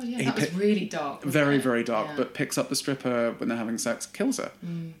 Oh, God, yeah, that was really dark. Very, very dark, yeah. But picks up the stripper when they're having sex, kills her.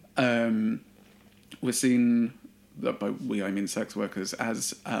 We're seen, by we I mean sex workers,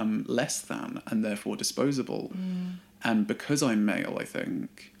 as less than and therefore disposable. And because I'm male, I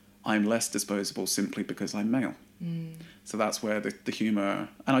think, I'm less disposable simply because I'm male. So that's where the humour...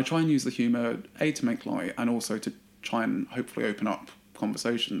 And I try and use the humour, A, to make light, and also to try and hopefully open up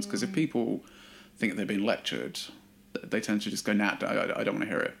conversations, because if people think they're being lectured, they tend to just go, nah, I don't want to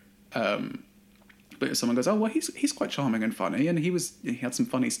hear it. But if someone goes, oh, well, he's quite charming and funny, and he had some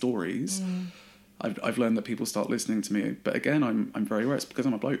funny stories, I've learned that people start listening to me. But again, I'm very aware it's because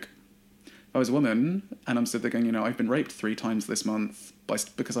I'm a bloke. If I was a woman and I'm stood there going, you know, I've been raped 3 times this month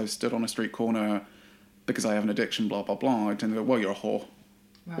because I've stood on a street corner because I have an addiction, blah, blah, blah, I tend to go, well, you're a whore.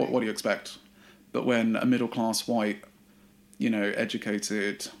 Right. What do you expect? But when a middle-class, white,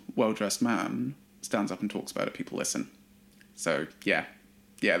 educated, well-dressed man stands up and talks about it, people listen. So, yeah,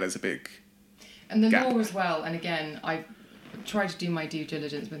 there's a big And the gap. law as well, and again, I tried to do my due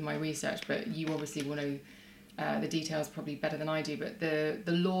diligence with my research, but you obviously will know the details probably better than I do, but the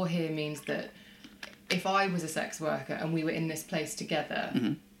law here means that if I was a sex worker and we were in this place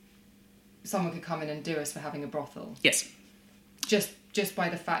together, someone could come in and do us for having a brothel. Yes. Just by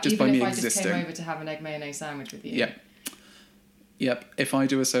the fact, Just even by if me I just existing. came over to have an egg mayonnaise sandwich with you. Yep. If I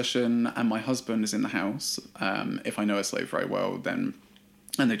do a session and my husband is in the house, if I know a slave very well, then,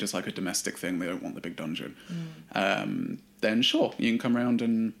 and they just like a domestic thing, they don't want the big dungeon, then sure, you can come around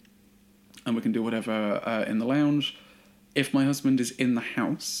and we can do whatever in the lounge. If my husband is in the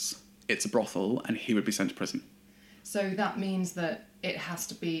house, it's a brothel and he would be sent to prison. So that means that it has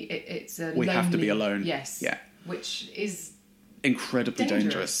to be, it's a We have to be alone. Yes. Yeah. Which is incredibly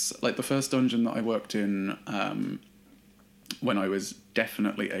dangerous. Like the first dungeon that I worked in when I was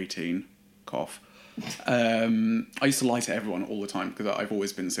definitely 18, cough, I used to lie to everyone all the time because I've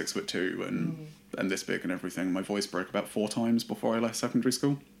always been 6'2" and this big and everything. My voice broke about 4 times before I left secondary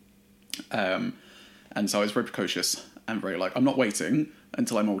school. And so I was very precocious and very like, I'm not waiting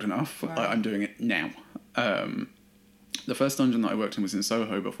until I'm old enough. Right. I'm doing it now. The first dungeon that I worked in was in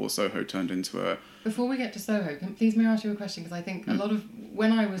Soho before Soho turned into a... Before we get to Soho, please may I ask you a question? Because I think a lot of,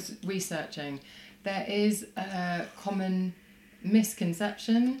 when I was researching, there is a common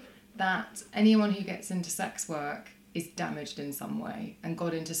misconception that anyone who gets into sex work is damaged in some way and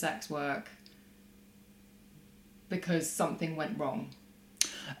got into sex work because something went wrong.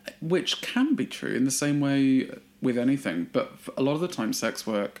 Which can be true in the same way with anything, but a lot of the time sex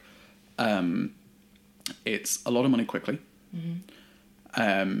work, it's a lot of money quickly.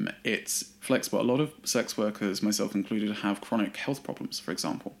 It's flexible. A lot of sex workers, myself included, have chronic health problems, for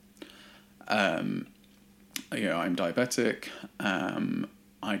example. I'm diabetic.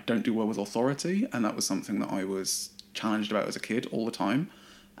 I don't do well with authority, and that was something that I was challenged about as a kid all the time.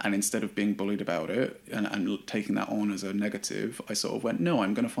 And instead of being bullied about it and taking that on as a negative, I sort of went, no,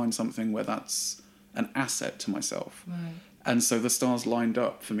 I'm going to find something where that's an asset to myself. Right. And so the stars lined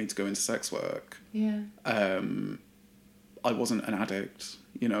up for me to go into sex work. Yeah. I wasn't an addict,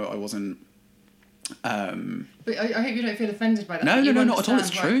 I wasn't... But I hope you don't feel offended by that. No, You not at all. It's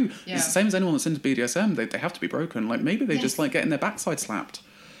understand, true. right? Yeah. It's the same as anyone that's into BDSM. They have to be broken. Like, maybe they just like getting their backside slapped.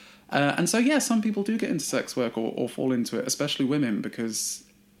 And so, yeah, some people do get into sex work or fall into it, especially women, because...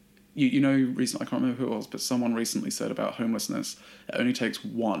 recently, I can't remember who it was, but someone recently said about homelessness, it only takes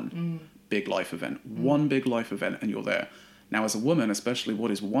one big life event. One big life event and you're there. Now, as a woman, especially,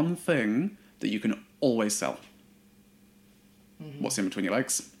 what is one thing that you can always sell? What's in between your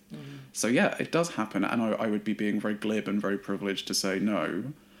legs? So, yeah, it does happen, and I would be being very glib and very privileged to say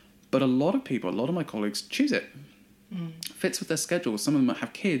no. But a lot of my colleagues choose it. Fits with their schedule. Some of them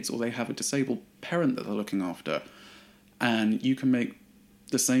have kids or they have a disabled parent that they're looking after. And you can make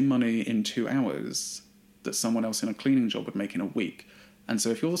the same money in 2 hours that someone else in a cleaning job would make in a week. And so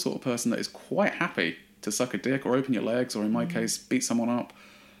if you're the sort of person that is quite happy to suck a dick or open your legs or in my case beat someone up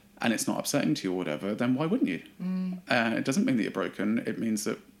and it's not upsetting to you or whatever, then why wouldn't you? It doesn't mean that you're broken. It means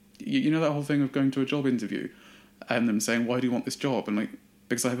that, you know that whole thing of going to a job interview and them saying, why do you want this job? And like,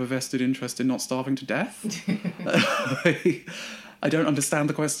 because I have a vested interest in not starving to death. I don't understand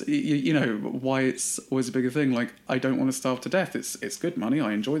the question, why it's always a bigger thing. Like, I don't want to starve to death. It's good money.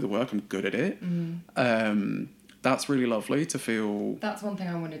 I enjoy the work. I'm good at it. That's really lovely to feel. That's one thing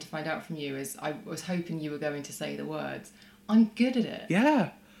I wanted to find out from you is I was hoping you were going to say the words, I'm good at it. Yeah,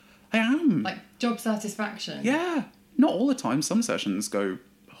 I am. Like job satisfaction. Yeah. Not all the time. Some sessions go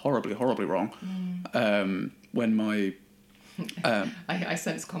horribly, horribly wrong. When my... I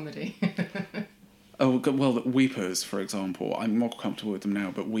sense comedy. Oh, well, weepers, for example, I'm more comfortable with them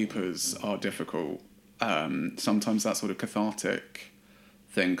now, but weepers are difficult. Sometimes that sort of cathartic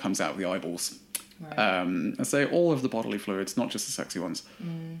thing comes out of the eyeballs. Right. I say all of the bodily fluids, not just the sexy ones.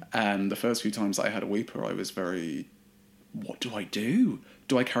 And the first few times I had a weeper, I was very, what do I do?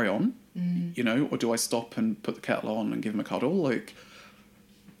 Do I carry on? Or do I stop and put the kettle on and give him a cuddle? Like,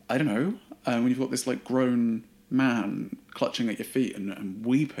 I don't know. When you've got this, like, grown man clutching at your feet and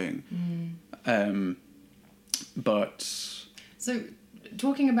weeping. But so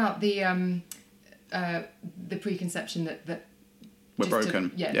talking about the preconception that we're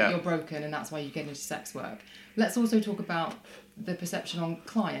broken. You're broken and that's why you get into sex work. Let's also talk about the perception on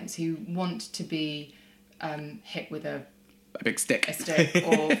clients who want to be hit with a big stick,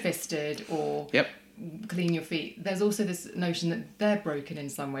 or fisted or yep. clean your feet. There's also this notion that they're broken in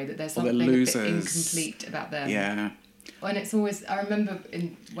some way, that there's something a bit incomplete about them. Yeah. And it's always, I remember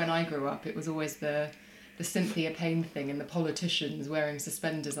when I grew up, it was always the Cynthia Payne thing and the politicians wearing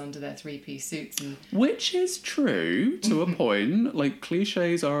suspenders under their three-piece suits. Which is true to a point. Like,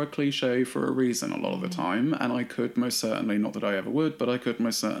 cliches are a cliche for a reason a lot of the time, and I could most certainly, not that I ever would, but I could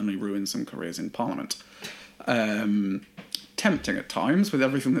most certainly ruin some careers in Parliament. Tempting at times with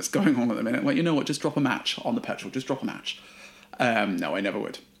everything that's going on at the minute. Like, you know what, just drop a match on the petrol, just drop a match. No, I never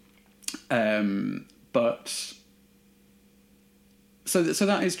would. But... So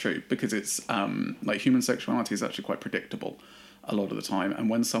that is true, because it's, like, human sexuality is actually quite predictable a lot of the time. And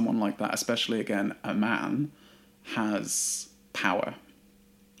when someone like that, especially, again, a man, has power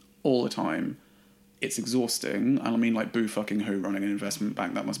all the time, it's exhausting. And I mean, like, boo fucking who running an investment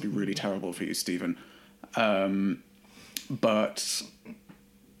bank, that must be really terrible for you, Stephen. But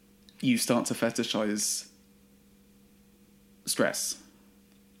you start to fetishize stress.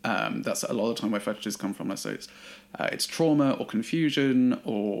 That's a lot of the time where fetishes come from. Let's say it's trauma or confusion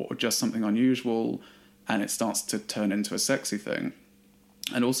or just something unusual, and it starts to turn into a sexy thing.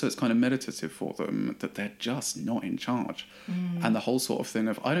 And also it's kind of meditative for them that they're just not in charge. And the whole sort of thing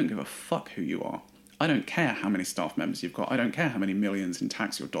of, I don't give a fuck who you are. I don't care how many staff members you've got. I don't care how many millions in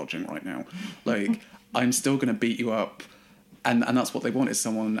tax you're dodging right now. Like, I'm still going to beat you up. And that's what they want, is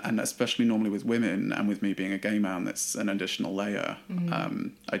someone, and especially normally with women, and with me being a gay man, that's an additional layer.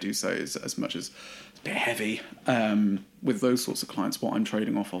 I do say, is as much as it's a bit heavy. With those sorts of clients, what I'm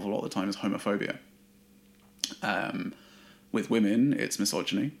trading off of a lot of the time is homophobia. With women, it's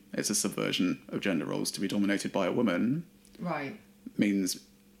misogyny. It's a subversion of gender roles. To be dominated by a woman, right, is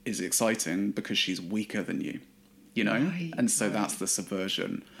exciting because she's weaker than you, you know? Right, and so that's the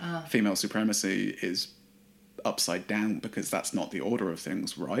subversion. Female supremacy is upside down because that's not the order of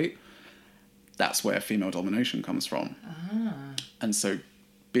things, right? That's where female domination comes from. And so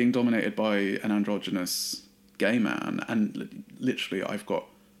being dominated by an androgynous gay man, and literally I've got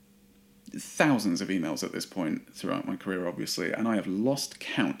thousands of emails at this point throughout my career, obviously, and I have lost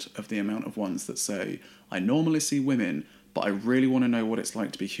count of the amount of ones that say, I normally see women, but I really want to know what it's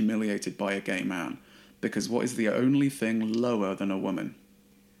like to be humiliated by a gay man, because what is the only thing lower than a woman?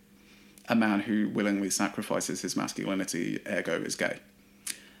 A man who willingly sacrifices his masculinity, ergo is gay.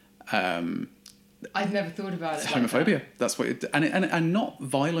 I've never thought about it. It's like homophobia. that. That's what it, and not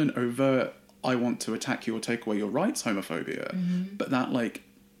violent, overt, I want to attack you or take away your rights homophobia, but that, like,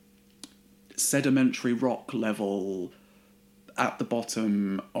 sedimentary rock level at the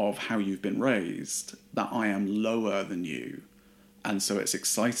bottom of how you've been raised, that I am lower than you. And so it's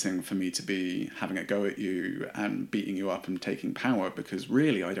exciting for me to be having a go at you and beating you up and taking power, because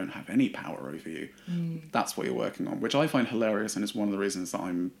really I don't have any power over you. That's what you're working on, which I find hilarious, and is one of the reasons that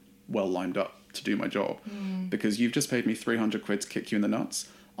I'm well lined up to do my job. Because you've just paid me 300 quid to kick you in the nuts.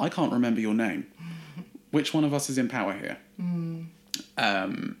 I can't remember your name. Which one of us is in power here?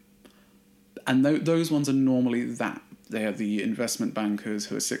 And those ones are normally that. They are the investment bankers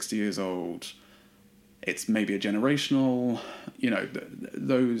who are 60 years old. It's maybe a generational, you know,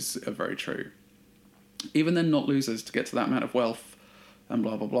 those are very true. Even then, not losers. To get to that amount of wealth and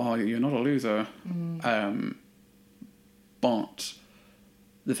blah, blah, blah, you're not a loser. But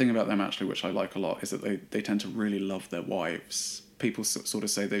the thing about them, actually, which I like a lot, is that they tend to really love their wives. People sort of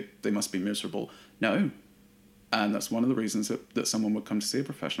say they must be miserable. No. And that's one of the reasons that someone would come to see a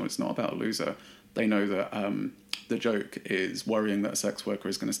professional. It's not about a loser. They know that the joke is worrying that a sex worker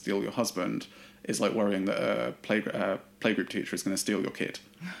is going to steal your husband is like worrying that a playgroup teacher is going to steal your kid.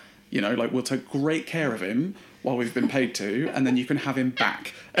 You know, like, we'll take great care of him while we've been paid to, and then you can have him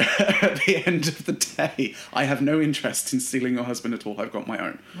back at the end of the day. I have no interest in stealing your husband at all. I've got my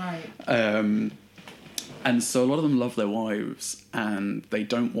own. Right. And so a lot of them love their wives, and they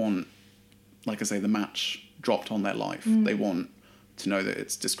don't want, like I say, the match dropped on their life. They want to know that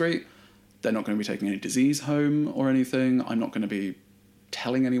it's discreet. They're not going to be taking any disease home or anything. I'm not going to be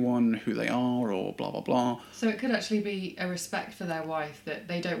telling anyone who they are or blah, blah, blah. So it could actually be a respect for their wife, that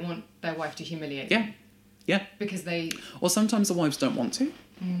they don't want their wife to humiliate them. Yeah. Because they... Or sometimes the wives don't want to,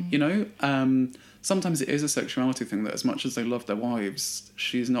 you know. Sometimes it is a sexuality thing, that as much as they love their wives,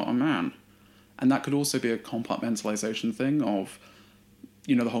 she's not a man. And that could also be a compartmentalization thing of,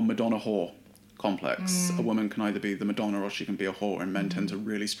 you know, the whole Madonna whore complex. A woman can either be the Madonna or she can be a whore, and men tend to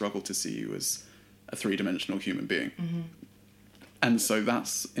really struggle to see you as a three-dimensional human being. And so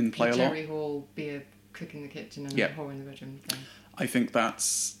that's in play a lot. Jerry Hall, be a cook in the kitchen and a whore in the bedroom thing. I think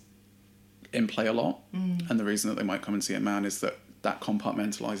that's in play a lot. And the reason that they might come and see a man is that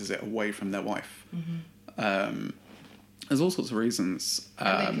compartmentalizes it away from their wife. There's all sorts of reasons.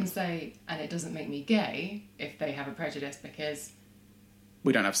 And they can say, and it doesn't make me gay if they have a prejudice, because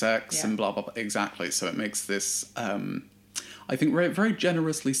we don't have sex and blah, blah, blah. Exactly. So it makes this, I think, very, very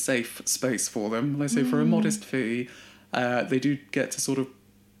generously safe space for them. Let's say for a modest fee, they do get to sort of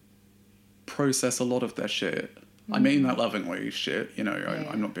process a lot of their shit. I mean that lovingly, shit, you know,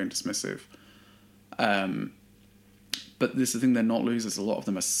 I'm not being dismissive. But this is the thing, they're not losers. A lot of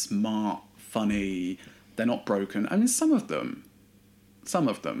them are smart, funny, they're not broken. I mean, some of them,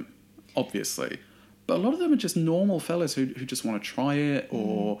 obviously. But a lot of them are just normal fellas who just want to try it,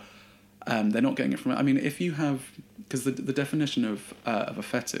 or they're not getting it from it. I mean, if you have... Because the definition of a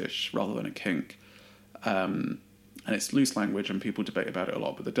fetish, rather than a kink, and it's loose language and people debate about it a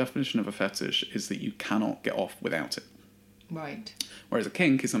lot, but the definition of a fetish is that you cannot get off without it. Right. Whereas a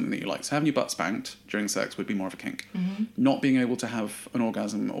kink is something that you like. So having your butt spanked during sex would be more of a kink. Not being able to have an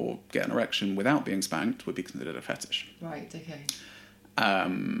orgasm or get an erection without being spanked would be considered a fetish. Right, okay.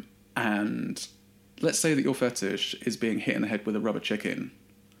 And let's say that your fetish is being hit in the head with a rubber chicken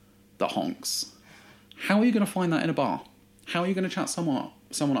that honks. How are you going to find that in a bar? How are you going to chat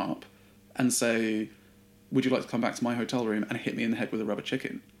someone up and say, would you like to come back to my hotel room and hit me in the head with a rubber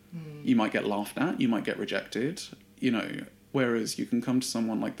chicken? You might get laughed at, you might get rejected, you know, whereas you can come to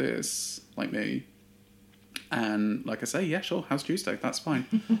someone like this, like me, and like I say, yeah, sure, how's Tuesday? That's fine.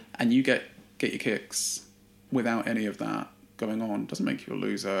 And you get your kicks without any of that going on. Doesn't make you a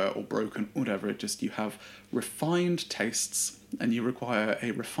loser or broken, whatever. It just, you have refined tastes and you require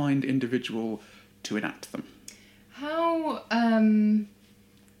a refined individual to enact them. How, I mean,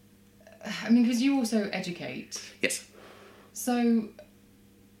 because you also educate. Yes. So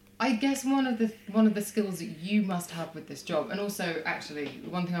I guess one of the skills that you must have with this job, and also actually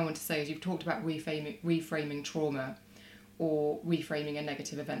one thing I want to say is you've talked about reframing trauma or reframing a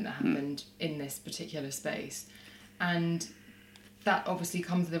negative event that happened in this particular space, and that obviously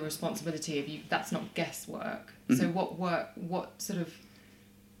comes with the responsibility of you. That's not guesswork. So what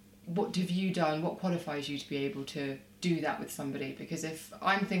have you done? What qualifies you to be able to do that with somebody? Because if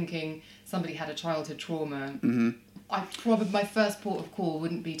I'm thinking somebody had a childhood trauma, my first port of call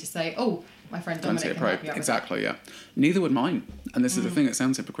wouldn't be to say, "Oh, my friend Dominic can help you out." Exactly, yeah. Neither would mine, and this is the thing. It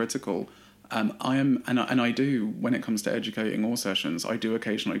sounds hypocritical. I am, and I do, when it comes to educating all sessions, I do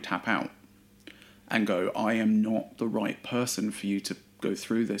occasionally tap out and go, I am not the right person for you to go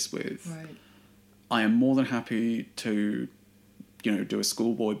through this with. Right. I am more than happy to, you know, do a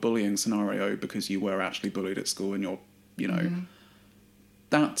schoolboy bullying scenario because you were actually bullied at school and you're, you know,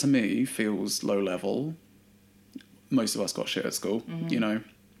 that to me feels low level. Most of us got shit at school, you know,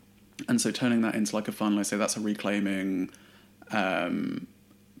 and so turning that into like a fun, let's say that's a reclaiming.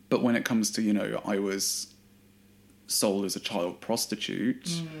 But when it comes to, you know, I was sold as a child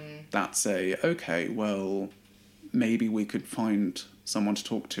prostitute, that's okay, well, maybe we could find someone to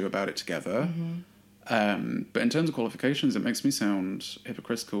talk to about it together. But in terms of qualifications, it makes me sound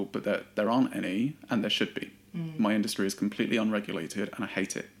hypocritical, but there aren't any, and there should be. My industry is completely unregulated, and I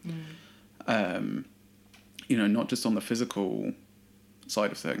hate it. You know, not just on the physical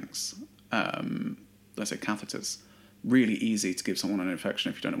side of things. Let's say catheters. Really easy to give someone an infection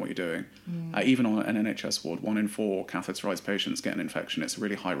if you don't know what you're doing. Even on an NHS ward, 1 in 4 catheterized patients get an infection. It's a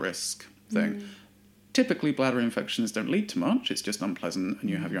really high risk thing. Typically, bladder infections don't lead to much. It's just unpleasant, and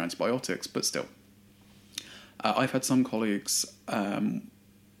you have your antibiotics, but still. I've had some colleagues, and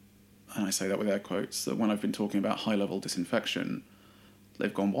I say that with air quotes, that when I've been talking about high-level disinfection,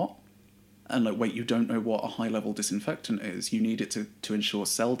 they've gone, what? And like, wait, you don't know what a high-level disinfectant is. You need it to ensure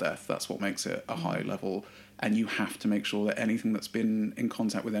cell death. That's what makes it a high level. And you have to make sure that anything that's been in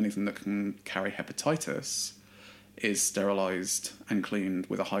contact with anything that can carry hepatitis is sterilised and cleaned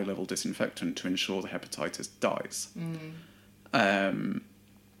with a high-level disinfectant to ensure the hepatitis dies. And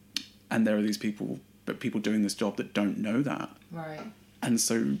there are these people doing this job that don't know that. Right. And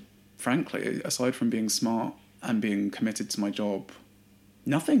so, frankly, aside from being smart and being committed to my job,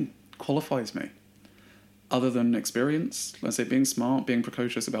 nothing qualifies me other than experience. Let's say being smart, being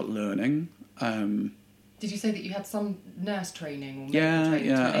precocious about learning. Did you say that you had some nurse training? Or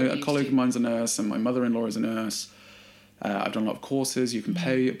training a colleague of mine's a nurse, and my mother-in-law is a nurse. I've done a lot of courses. You can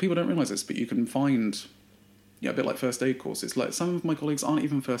pay. People don't realise this, but you can find, a bit like first aid courses. Like, some of my colleagues aren't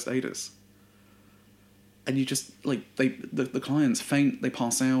even first aiders, and you just the clients faint, they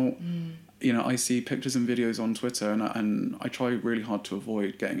pass out. You know, I see pictures and videos on Twitter, and I try really hard to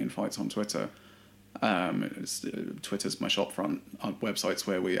avoid getting in fights on Twitter. Twitter's my shopfront. Our websites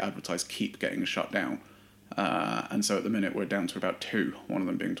where we advertise keep getting shut down. And so at the minute we're down to about 2, one of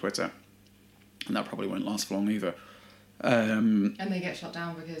them being Twitter. And that probably won't last for long either. And they get shut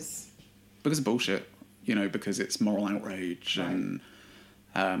down because of bullshit, you know, because it's moral outrage. Right. And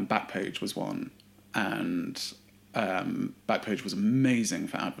Backpage was one. And Backpage was amazing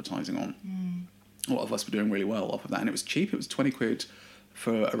for advertising on. A lot of us were doing really well off of that, and it was cheap. It was 20 quid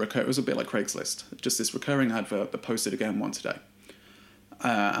for a it was a bit like Craigslist, just this recurring advert that posted again once a day.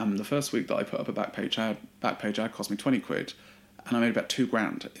 And the first week that I put up a Backpage ad cost me 20 quid, and I made about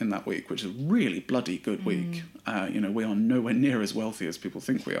 $2,000 in that week, which is a really bloody good week. We are nowhere near as wealthy as people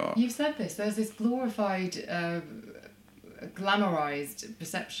think we are. You've said this. There's this glorified, glamorized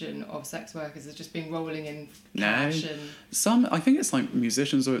perception of sex workers as just being rolling in cash. And Some, I think it's like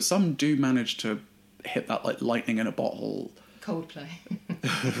musicians, or some do manage to hit that like lightning in a bottle. Coldplay.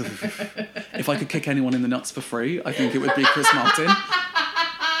 If I could kick anyone in the nuts for free, I think it would be Chris Martin.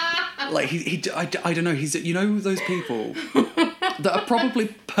 Like I don't know. He's, you know, those people that are probably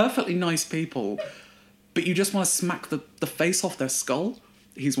perfectly nice people, but you just want to smack the face off their skull.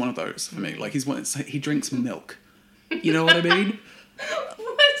 He's one of those for me. Like he drinks milk. You know what I mean?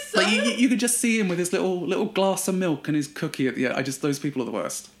 Like you could just see him with his little glass of milk and his cookie at the end. Those people are the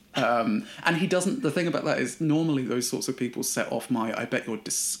worst. And he doesn't. The thing about that is normally those sorts of people set off I bet you're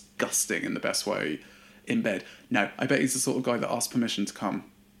disgusting in the best way in bed. No, I bet he's the sort of guy that asks permission to come.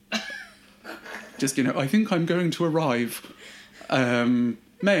 Just, I think I'm going to arrive.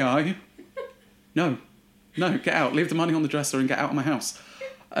 May I? No, get out. Leave the money on the dresser and get out of my house.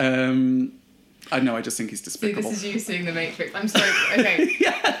 I know, I just think he's despicable. See, this is you seeing The Matrix. I'm sorry. Okay.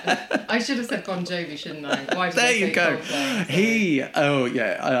 Yeah. I should have said Bon Jovi, shouldn't I? Why did I say Coldplay?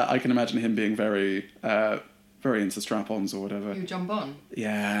 I can imagine him being very, very into strap-ons or whatever. You John Bon?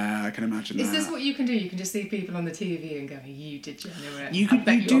 Yeah, I can imagine that. Is this what you can do? You can just see people on the TV and go, you degenerate. You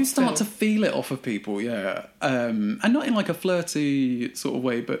do start to feel it off of people, yeah. And not in like a flirty sort of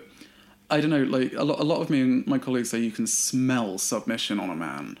way, but I don't know, like a lot of me and my colleagues say you can smell submission on a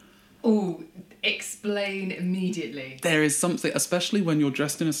man. Oh, explain immediately. There is something, especially when you're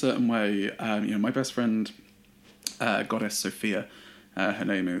dressed in a certain way. My best friend, Goddess Sophia, her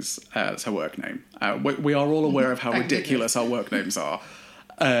name is, it's her work name. We are all aware of how ridiculous our work names are.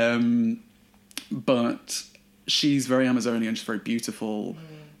 But she's very Amazonian, she's very beautiful.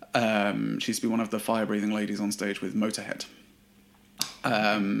 She used to be one of the fire-breathing ladies on stage with Motorhead.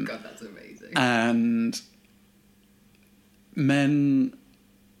 God, that's amazing. And men,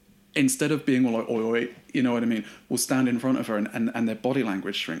 instead of being all like, oi, you know what I mean, will stand in front of her and their body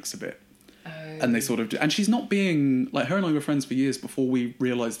language shrinks a bit. And they sort of do. And she's not being, like, her and I were friends for years before we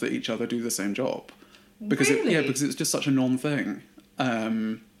realised that each other do the same job. Because really? Because it's just such a non-thing.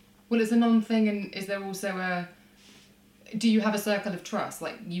 Well, it's a non-thing, and is there also do you have a circle of trust?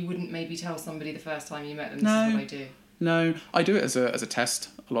 Like, you wouldn't maybe tell somebody the first time you met them, this is what I do? No, I do it as a test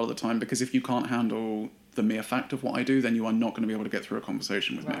a lot of the time, because if you can't handle the mere fact of what I do, then you are not going to be able to get through a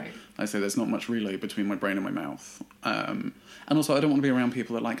conversation with me. I say there's not much relay between my brain and my mouth. And also, I don't want to be around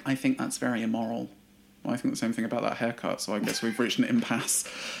people that are like, I think that's very immoral. Well, I think the same thing about that haircut, so I guess we've reached an impasse.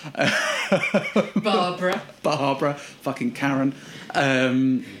 Barbara, fucking Karen.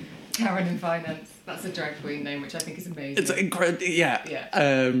 Karen in finance. That's a drag queen name, which I think is amazing. It's incredible, yeah.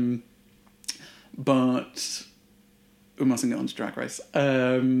 But we mustn't get onto Drag Race.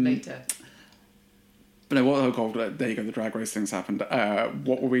 Later. But no, there you go, the Drag Race things happened.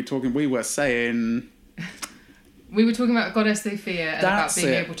 What were we talking? We were saying... We were talking about Goddess Sophia and about being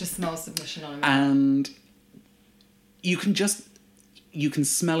able to smell submission on a man. And you can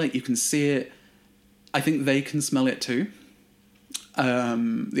smell it, you can see it. I think they can smell it too.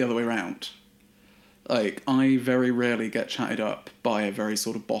 The other way around. Like, I very rarely get chatted up by a very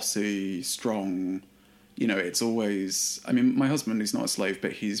sort of bossy, strong, it's always... I mean, my husband is not a slave,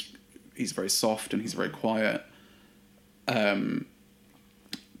 but he's very soft and he's very quiet.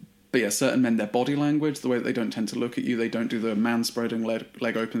 But yeah, certain men, their body language, the way that they don't tend to look at you, they don't do the man-spreading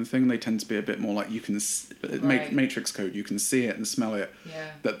leg open thing. They tend to be a bit more like, you can... Matrix code, you can see it and smell it.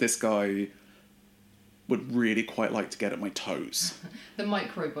 Yeah. That this guy would really quite like to get at my toes. The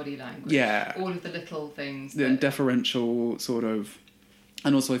micro body language. Yeah. All of the little things. The deferential sort of...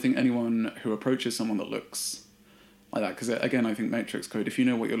 And also I think anyone who approaches someone that looks like that, because again, I think Matrix code, if you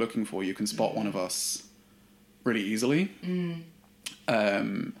know what you're looking for, you can spot one of us really easily.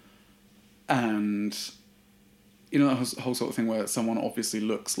 And that whole sort of thing where someone obviously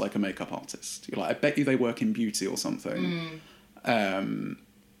looks like a makeup artist. You're like, I bet you they work in beauty or something. When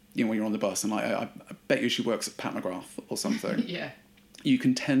you're on the bus and like, I bet you she works at Pat McGrath or something. Yeah. You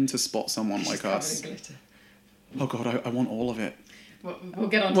can tend to spot someone like us. Glitter. Oh God, I want all of it. We'll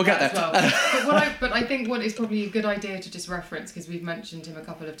get on to that as well. But I think what is probably a good idea to just reference, because we've mentioned him a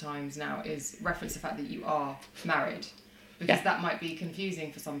couple of times now, is reference the fact that you are married. Because that might be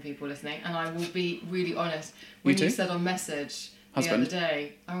confusing for some people listening. And I will be really honest. When you said on message the other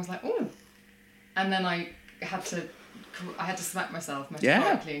day, I was like, oh. And then I had to smack myself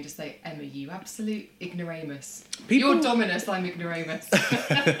metaphorically and just say, Emma, you absolute ignoramus. You're Dominus, I'm ignoramus.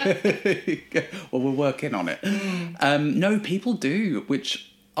 Well, we're working on it. No, people do,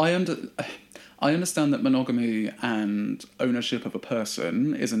 which I understand that monogamy and ownership of a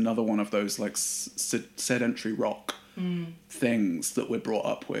person is another one of those like sedentary rock things that we're brought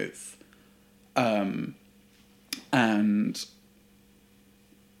up with. And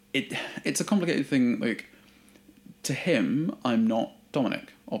it's a complicated thing. Like, to him, I'm not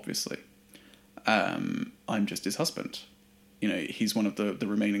Dominic, obviously. I'm just his husband. You know, he's one of the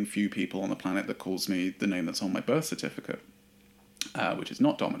remaining few people on the planet that calls me the name that's on my birth certificate, which is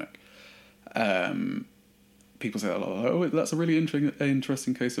not Dominic. People say, oh, that's a really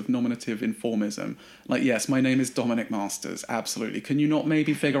interesting case of nominative informism. Like, yes, my name is Dominic Masters, absolutely. Can you not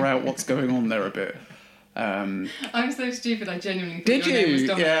maybe figure out what's going on there a bit? I'm so stupid, I genuinely Did think your name was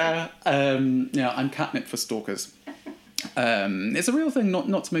Dominic. Yeah, I'm catnip for stalkers. It's a real thing,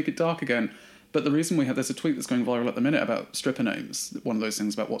 not to make it dark again, but the reason there's a tweet that's going viral at the minute about stripper names, one of those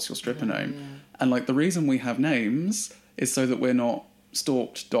things about what's your stripper name, and like the reason we have names is so that we're not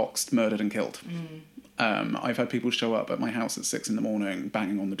stalked, doxed, murdered and killed. I've had people show up at my house at 6 a.m,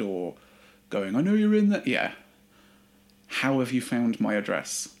 banging on the door, going, I know you're in there. Yeah. How have you found my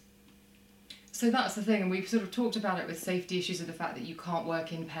address? So that's the thing, and we've sort of talked about it with safety issues of the fact that you can't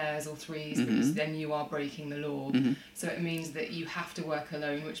work in pairs or threes because then you are breaking the law. So it means that you have to work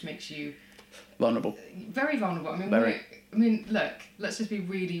alone, which makes you vulnerable. Very vulnerable. I mean, look, let's just be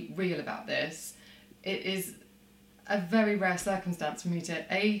really real about this. It is a very rare circumstance for me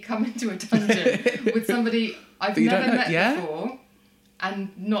to come into a dungeon with somebody I've never met before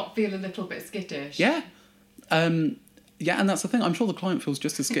and not feel a little bit skittish. Yeah. Yeah, and that's the thing. I'm sure the client feels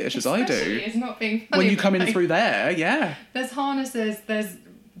just as skittish as I do. It's not being funny. When you come in through there, yeah. There's harnesses, there's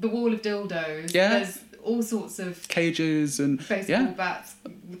the wall of dildos, there's all sorts of cages and baseball bats,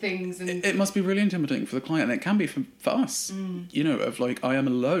 things. And it must be really intimidating for the client, and it can be for us. You know, of like, I am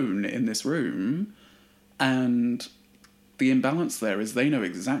alone in this room, and the imbalance there is they know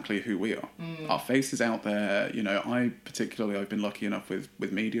exactly who we are. Our face is out there. You know, I've been lucky enough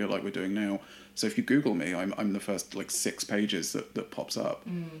with media like we're doing now. So if you Google me, I'm the first like 6 pages that pops up.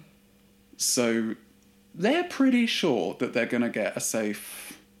 So they're pretty sure that they're going to get a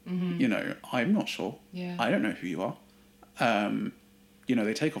safe, you know, I'm not sure. Yeah. I don't know who you are. You know,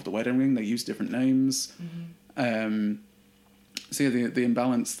 they take off the wedding ring, they use different names. So yeah, the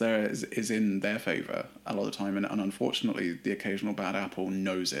imbalance there is in their favour a lot of the time. And unfortunately, the occasional bad apple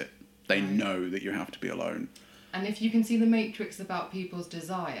knows it. They know that you have to be alone. And if you can see the matrix about people's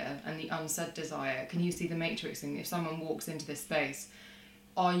desire and the unsaid desire, can you see the matrixing? If someone walks into this space,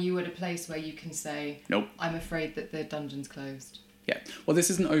 are you at a place where you can say, nope, I'm afraid that the dungeon's closed? Yeah. Well, this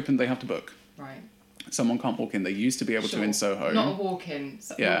isn't open, they have to book. Right. Someone can't walk in. They used to be able to in Soho. Not a walk-in.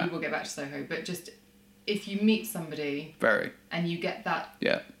 So we will get back to Soho. But just, if you meet somebody... And you get that...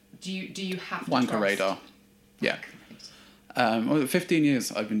 Yeah. Do you have to Wanker trust? radar. Yeah. Well, 15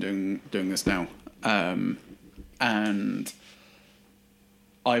 years I've been doing this now. And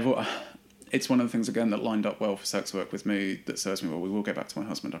it's one of the things, again, that lined up well for sex work with me that serves me well. We will get back to my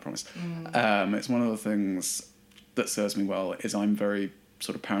husband, I promise. It's one of the things that serves me well is I'm very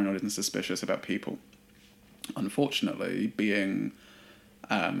sort of paranoid and suspicious about people. Unfortunately, being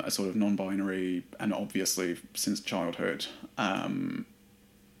a sort of non-binary and obviously since childhood, I've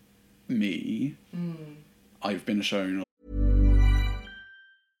been shown...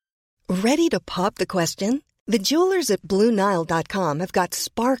 Ready to pop the question? The jewelers at BlueNile.com have got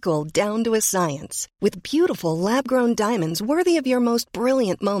sparkle down to a science with beautiful lab-grown diamonds worthy of your most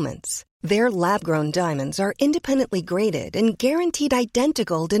brilliant moments. Their lab-grown diamonds are independently graded and guaranteed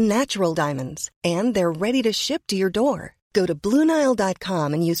identical to natural diamonds, and they're ready to ship to your door. Go to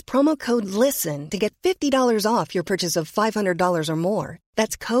BlueNile.com and use promo code LISTEN to get $50 off your purchase of $500 or more.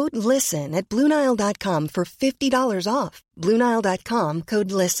 That's code LISTEN at BlueNile.com for $50 off. BlueNile.com,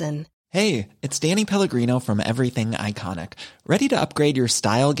 code LISTEN. Hey, it's Danny Pellegrino from Everything Iconic. Ready to upgrade your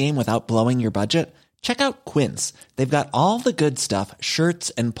style game without blowing your budget? Check out Quince. They've got all the good stuff, shirts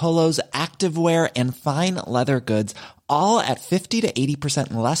and polos, activewear, and fine leather goods, all at 50 to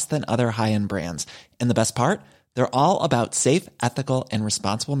 80% less than other high-end brands. And the best part? They're all about safe, ethical, and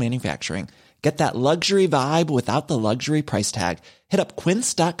responsible manufacturing. Get that luxury vibe without the luxury price tag. Hit up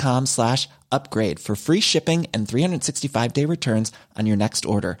quince.com/upgrade for free shipping and 365-day returns on your next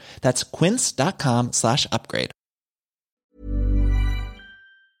order. That's quince.com/upgrade.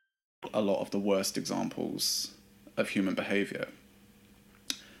 A lot of the worst examples of human behaviour.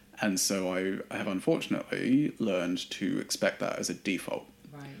 And so I have unfortunately learned to expect that as a default.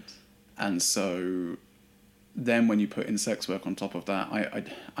 Right. And so then when you put in sex work on top of that,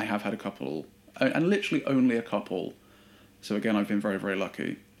 I have had a couple, and literally only a couple. So again, I've been very, very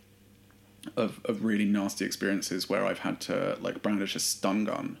lucky of really nasty experiences where I've had to like brandish a stun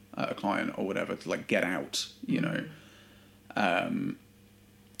gun at a client or whatever to like get out, you know.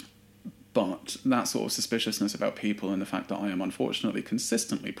 But that sort of suspiciousness about people and the fact that I am unfortunately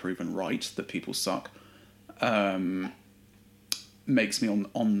consistently proven right that people suck makes me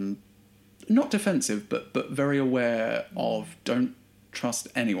on not defensive, but very aware of don't trust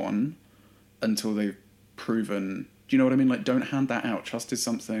anyone until they've proven. Do you know what I mean? Like, don't hand that out. Trust is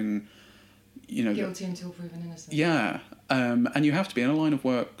something, you know. Guilty until proven innocent. Yeah. And you have to be in a line of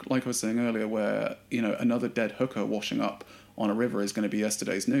work, like I was saying earlier, where, you know, another dead hooker washing up on a river is going to be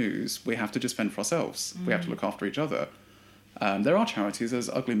yesterday's news. We have to just fend for ourselves. We have to look after each other. There are charities. There's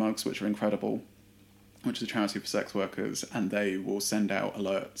Ugly Mugs, which are incredible, which is a charity for sex workers, and they will send out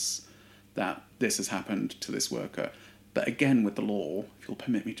alerts that this has happened to this worker. But again, with the law, if you'll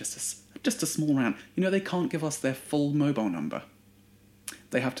permit me just a small rant, you know, they can't give us their full mobile number.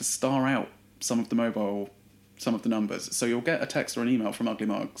 They have to star out some of the numbers. So you'll get a text or an email from Ugly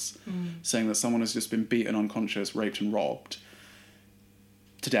Mugs saying that someone has just been beaten unconscious, raped and robbed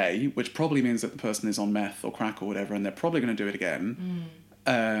today, which probably means that the person is on meth or crack or whatever, and they're probably going to do it again.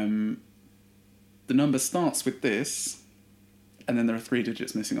 The number starts with this, and then there are 3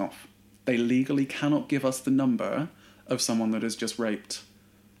 digits missing off. They legally cannot give us the number of someone that has just raped,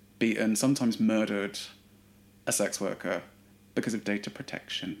 beaten, sometimes murdered a sex worker because of data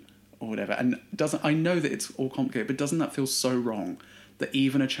protection or whatever. And I know that it's all complicated, but doesn't that feel so wrong that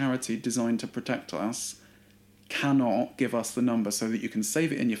even a charity designed to protect us cannot give us the number so that you can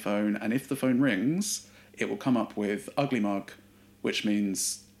save it in your phone, and if the phone rings, it will come up with Ugly Mug, which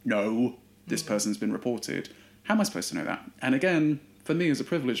means, no, this person's been reported. How am I supposed to know that? And again, for me as a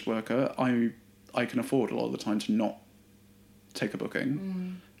privileged worker, I can afford a lot of the time to not take a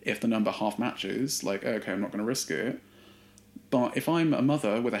booking. If the number half matches, like, okay, I'm not going to risk it. But if I'm a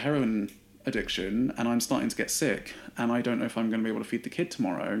mother with a heroin addiction and I'm starting to get sick and I don't know if I'm going to be able to feed the kid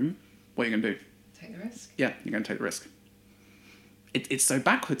tomorrow, what are you going to do? Take the risk. Yeah, you're going to take the risk. It's so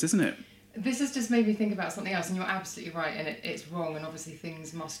backwards, isn't it? This has just made me think about something else, and you're absolutely right, and it's wrong, and obviously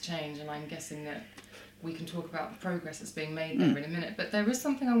things must change, and I'm guessing that we can talk about the progress that's being made there in a minute. But there is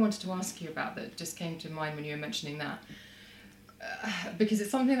something I wanted to ask you about that just came to mind when you were mentioning that. Because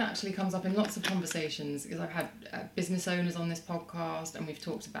it's something that actually comes up in lots of conversations, because I've had business owners on this podcast, and we've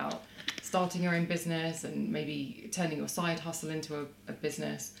talked about starting your own business and maybe turning your side hustle into a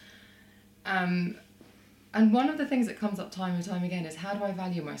business. And one of the things that comes up time and time again is, how do I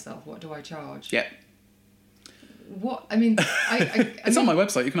value myself? What do I charge? Yeah. What, I mean... It's on my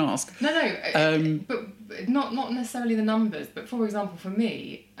website, you can ask. No, but not necessarily the numbers, but for example, for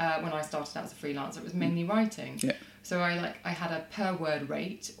me, when I started out as a freelancer, it was mainly writing. Yeah. So I had a per word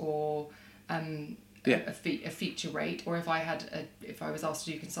rate, or a feature rate, or if I was asked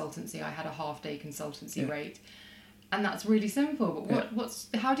to do consultancy, I had a half day consultancy rate. And that's really simple, but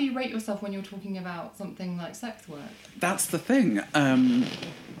how do you rate yourself when you're talking about something like sex work? That's the thing.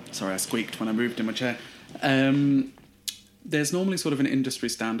 Sorry, I squeaked when I moved in my chair. There's normally sort of an industry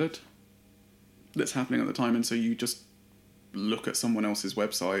standard that's happening at the time, and so you just look at someone else's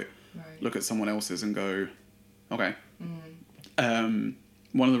website, look at someone else's and go, okay. One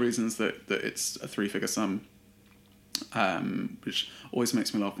of the reasons that it's a 3-figure sum, which always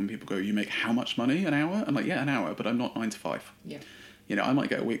makes me laugh when people go, you make how much money an hour? I'm like, yeah, an hour, but I'm not 9 to 5. Yeah. You know, I might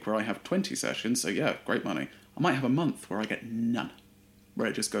get a week where I have 20 sessions, so yeah, great money. I might have a month where I get none, where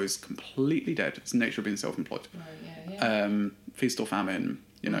it just goes completely dead. It's the nature of being self-employed. Right, yeah. Feast or famine,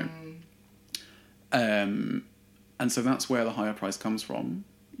 you know. And so that's where the higher price comes from,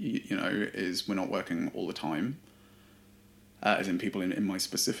 you know, is we're not working all the time, as in people in my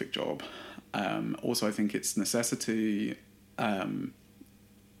specific job. Also, I think it's necessity.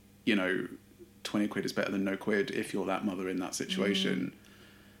 You know, 20 quid is better than no quid if you're that mother in that situation.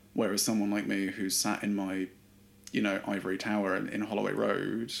 Whereas someone like me who's sat in my, you know, ivory tower in Holloway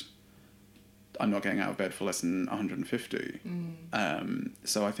Road, I'm not getting out of bed for less than 150.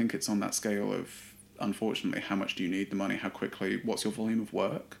 So I think it's on that scale of, unfortunately, how much do you need the money? How quickly? What's your volume of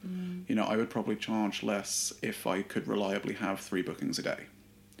work? You know, I would probably charge less if I could reliably have 3 bookings a day.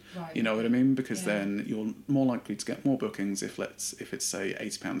 Right. You know what I mean? Because then you're more likely to get more bookings if it's say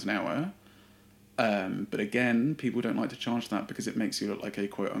 £80 an hour. But again, people don't like to charge that because it makes you look like a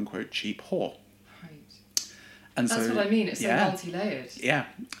quote unquote cheap whore. Right. And that's what I mean. It's so multi-layered. Yeah.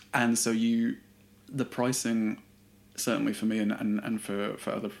 And so the pricing, certainly for me and for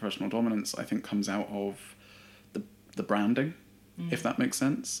other professional dominants, I think comes out of the branding, if that makes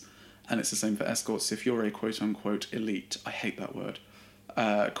sense. and it's the same for escorts. If you're a quote-unquote elite, I hate that word,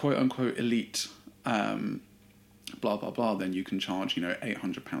 quote-unquote elite, blah, blah, blah, then you can charge,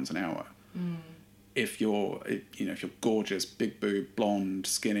 £800 an hour. If you're gorgeous, big boob, blonde,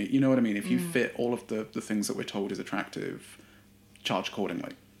 skinny, you know what I mean? If you fit all of the things that we're told is attractive, charge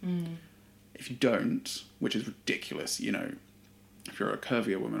accordingly. If you don't, which is ridiculous, if you're a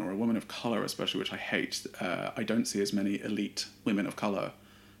curvier woman or a woman of colour especially, which I hate, I don't see as many elite women of colour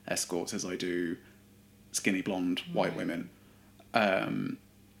escorts as I do skinny, blonde, white women.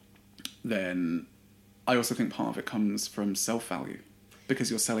 Then I also think part of it comes from self-value, because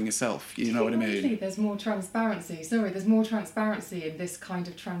you're selling yourself, you know what I mean? There's more transparency. There's more transparency in this kind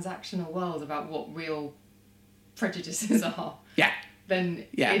of transactional world about what real prejudices are. Yeah. Than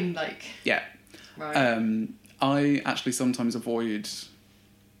in like... Yeah. Right. I actually sometimes avoid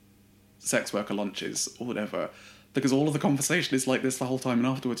sex worker lunches or whatever, because all of the conversation is like this the whole time, and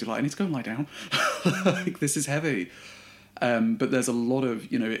afterwards you're like, I need to go and lie down. Like, this is heavy. But there's a lot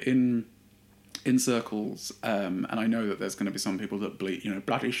of, in circles, and I know that there's going to be some people that bleat,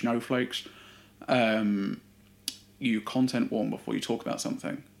 bloody snowflakes. You content warn before you talk about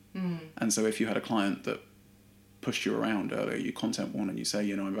something. And so if you had a client that pushed you around earlier, you content warn and you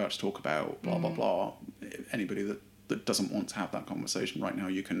say, I'm about to talk about blah, blah, blah. Anybody that doesn't want to have that conversation right now,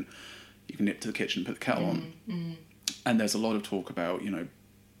 you can nip to the kitchen, put the kettle on. And there's a lot of talk about,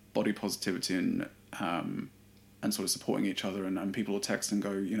 body positivity and sort of supporting each other, and people will text and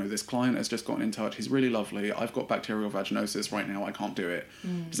go, this client has just gotten in touch, he's really lovely, I've got bacterial vaginosis right now, I can't do it.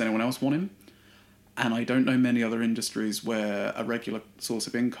 Does anyone else want him? And I don't know many other industries where a regular source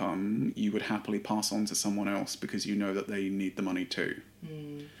of income you would happily pass on to someone else because you know that they need the money too.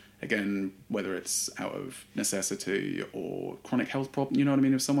 Again, whether it's out of necessity or chronic health problem, you know what I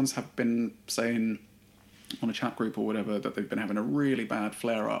mean? If someone's been saying on a chat group or whatever that they've been having a really bad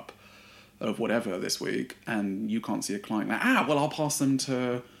flare-up of whatever this week, and you can't see a client now, I'll pass them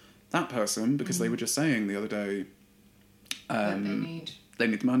to that person because they were just saying the other day they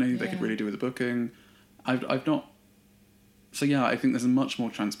need the money, they could really do with the booking. I've not... So yeah, I think there's a much more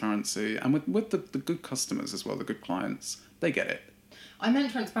transparency, and with the good customers as well, the good clients, they get it. I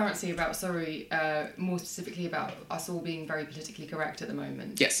meant transparency about, more specifically about us all being very politically correct at the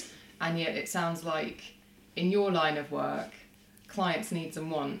moment. Yes. And yet it sounds like in your line of work, clients' needs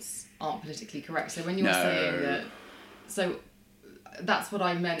and wants aren't politically correct. So when you're saying that... So that's what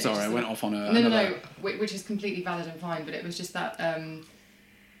I meant. Sorry, I went off on a... No, which is completely valid and fine, but it was just that...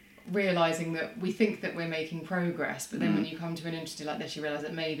 realising that we think that we're making progress, but then when you come to an industry like this, you realise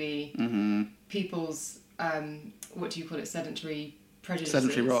that maybe people's what do you call it, sedentary prejudices,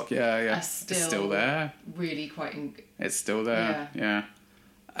 sedentary rock, yeah, are still there, really quite it's still there, yeah.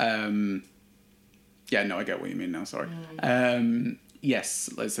 No, I get what you mean now, sorry. Yes,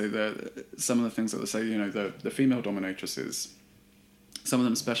 let's say some of the things that they say, the female dominatrices, some of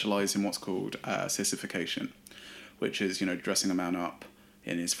them specialise in what's called sissification, which is, dressing a man up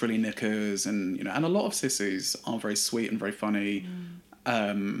in his frilly knickers, and and a lot of sissies are very sweet and very funny.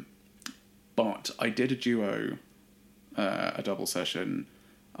 But I did a duo, a double session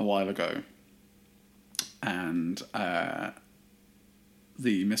a while ago, and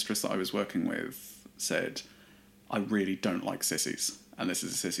the mistress that I was working with said, I really don't like sissies, and this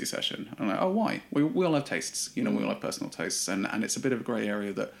is a sissy session. And I'm like, oh, why? We all have tastes, we all have personal tastes, and it's a bit of a grey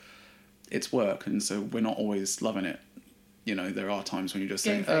area that it's work, and so we're not always loving it. There are times when you just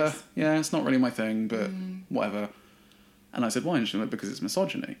say, it's not really my thing, but whatever. And I said, why? And she went, because it's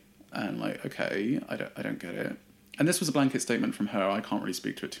misogyny. And like, okay, I don't get it. And this was a blanket statement from her. I can't really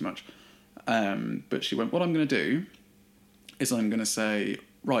speak to it too much. But she went, what I'm going to do is I'm going to say,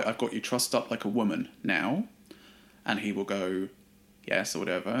 right, I've got you trussed up like a woman now. And he will go, yes, or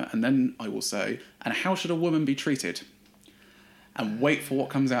whatever. And then I will say, and how should a woman be treated? And wait for what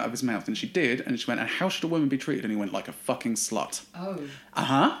comes out of his mouth. And she did, and she went, and how should a woman be treated? And he went, like a fucking slut. Oh.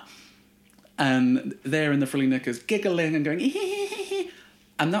 Uh-huh. And they're in the frilly knickers, giggling and going,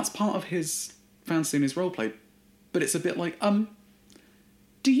 and that's part of his fancy and his role play. But it's a bit like,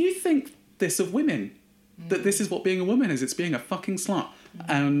 do you think this of women? That this is what being a woman is? It's being a fucking slut.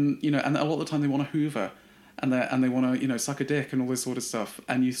 And, and a lot of the time they want to hoover, and they want to, suck a dick and all this sort of stuff.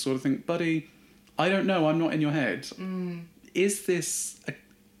 And you sort of think, buddy, I don't know, I'm not in your head. Is this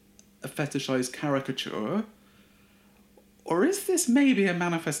a fetishized caricature, or is this maybe a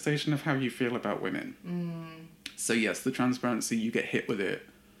manifestation of how you feel about women? So yes, the transparency, you get hit with it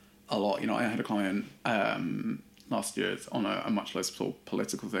a lot. I had a client last year on a much less sort of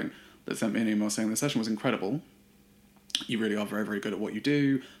political thing that sent me an email saying the session was incredible. You really are very, very good at what you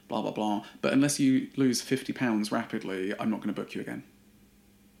do, blah, blah, blah. But unless you lose £50 rapidly, I'm not going to book you again.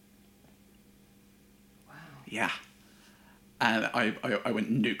 yeah. And I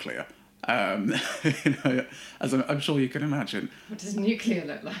went nuclear. As I'm sure you can imagine. What does nuclear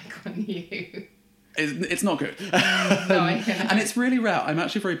look like on you? It's not good. And it's really rare. I'm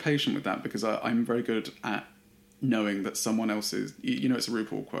actually very patient with that because I'm very good at knowing that someone else's, it's a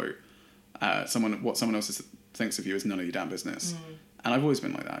RuPaul quote, what someone else thinks of you is none of your damn business. And I've always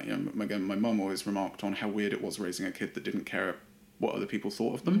been like that. Again, my mum always remarked on how weird it was raising a kid that didn't care what other people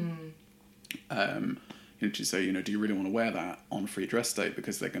thought of them. To say, do you really want to wear that on free dress day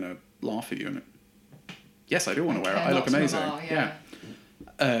because they're going to laugh at you? And yes, I do want to wear it. I look amazing. Yeah.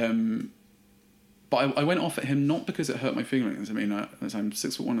 But I went off at him not because it hurt my feelings. I mean, as I'm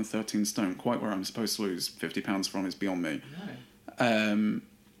 6'1" and 13 stone, quite where I'm supposed to lose 50 pounds from is beyond me. No.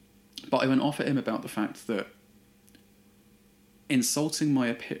 But I went off at him about the fact that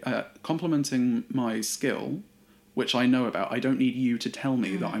complimenting my skill, which I know about, I don't need you to tell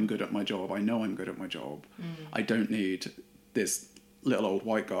me that I'm good at my job. I know I'm good at my job. I don't need this little old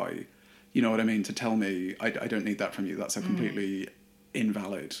white guy, you know what I mean, to tell me. I don't need that from you. That's a completely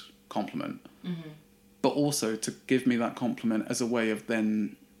invalid compliment. But also to give me that compliment as a way of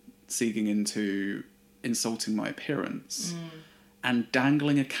then seeking into insulting my appearance and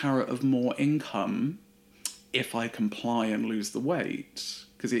dangling a carrot of more income if I comply and lose the weight.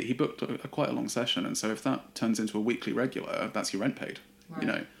 Because he booked quite a long session, and so if that turns into a weekly regular, that's your rent paid.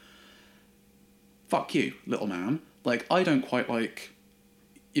 Right. Fuck you, little man. Like, I don't quite like,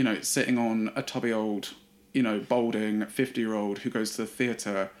 sitting on a tubby old, balding 50-year-old who goes to the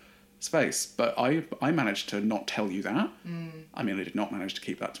theatre space. But I managed to not tell you that. I mean, I did not manage to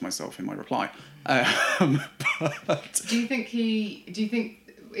keep that to myself in my reply. But Do you think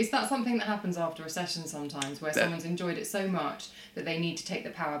is that something that happens after a session sometimes, where someone's enjoyed it so much that they need to take the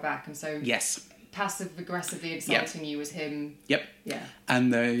power back, and so yes, passive-aggressively insulting you as him? Yep. Yeah.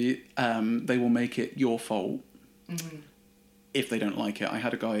 And they will make it your fault if they don't like it. I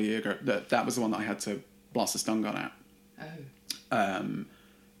had a guy a year ago that was the one that I had to blast a stun gun at.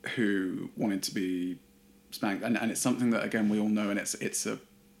 Who wanted to be spanked, and it's something that again we all know, and it's a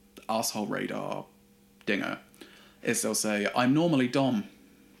arsehole radar dinger. Is they'll say, "I'm normally Dom."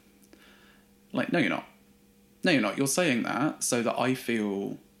 Like, no, you're not. No, you're not. You're saying that so that I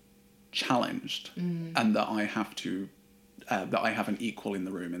feel challenged and that I have to, that I have an equal in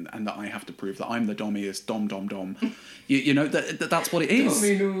the room and that I have to prove that I'm the dommiest dom. That's what it is.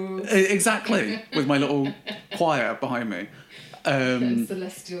 Exactly. With my little choir behind me. The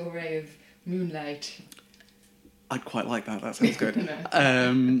celestial ray of moonlight. I'd quite like that. That sounds good.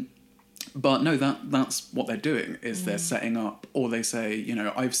 But no, that's what they're doing, is they're setting up, or they say,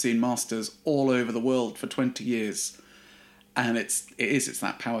 I've seen masters all over the world for 20 years. And it's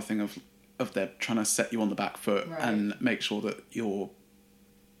that power thing of they're trying to set you on the back foot and make sure that you're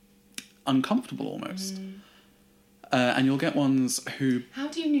uncomfortable almost. And you'll get ones who... How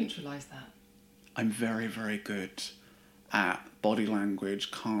do you neutralise that? I'm very, very good at body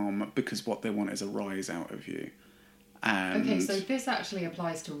language, calm, because what they want is a rise out of you. And okay, so this actually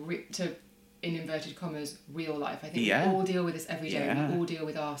applies to in inverted commas, real life. I think we all deal with this every day. We all deal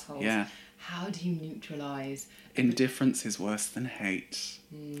with arseholes. Yeah. How do you neutralise? Indifference is worse than hate.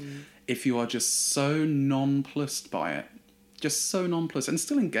 If you are just so nonplussed by it, just so nonplussed and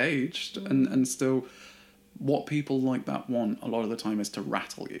still engaged and still... What people like that want a lot of the time is to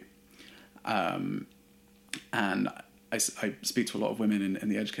rattle you. And I speak to a lot of women in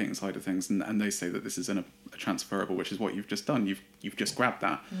the educating side of things, and they say that this is a transferable, which is what you've just done. You've just grabbed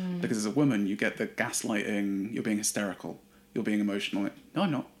that. Because as a woman, you get the gaslighting, you're being hysterical, you're being emotional. No,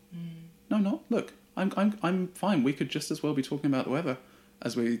 I'm not. No, I'm not. Look, I'm fine. We could just as well be talking about the weather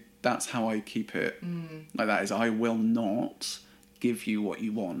that's how I keep it like that, is I will not give you what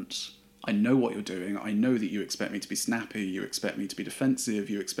you want. I know what you're doing. I know that you expect me to be snappy, you expect me to be defensive,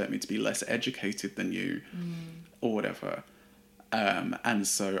 you expect me to be less educated than you, or whatever. And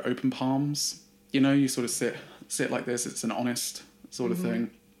so open palms, you sort of sit like this. It's an honest sort of thing.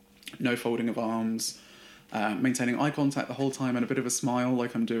 No folding of arms. Maintaining eye contact the whole time and a bit of a smile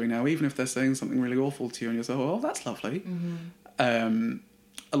like I'm doing now, even if they're saying something really awful to you and you're saying, oh, that's lovely.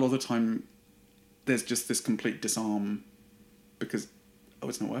 A lot of the time there's just this complete disarm because,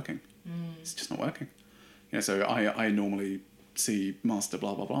 it's not working. It's just not working. So I normally see Master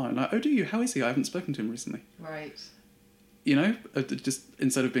blah, blah, blah. And like, oh, do you? How is he? I haven't spoken to him recently. Right. Just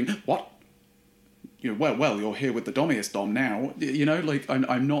instead of being, what? Well, you're here with the dommiest dom now.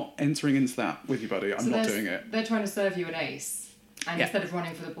 I'm not entering into that with you, buddy. I'm not doing it. They're trying to serve you an ace. And instead of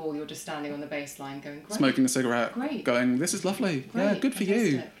running for the ball, you're just standing on the baseline going, great. Smoking a cigarette. Great. Going, this is lovely. Great. Yeah, good for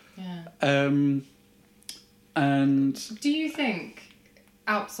you. Yeah. And... Do you think...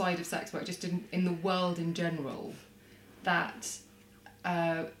 outside of sex work, just in the world in general, that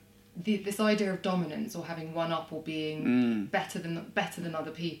this idea of dominance or having one up or being better than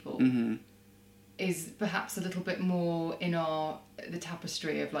other people is perhaps a little bit more in the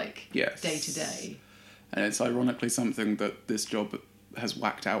tapestry of like day to day. And it's ironically something that this job has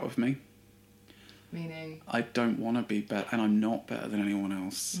whacked out of me. Meaning? I don't want to be better, and I'm not better than anyone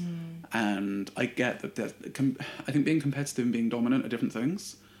else. And I get that I think being competitive and being dominant are different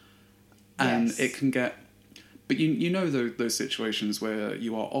things. And it can get... But you know those situations where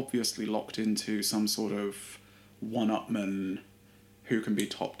you are obviously locked into some sort of one-upman who can be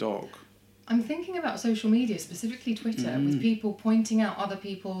top dog. I'm thinking about social media, specifically Twitter, with people pointing out other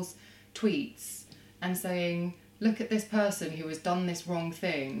people's tweets and saying, look at this person who has done this wrong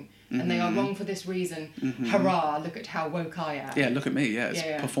thing, and they are wrong for this reason. Hurrah, look at how woke I am. Yeah, look at me. Yeah, it's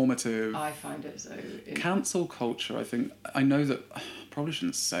performative. I find it so... Cancel culture, I think... I know that... I probably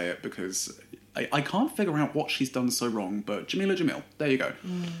shouldn't say it because I can't figure out what she's done so wrong, but Jamila Jamil, there you go.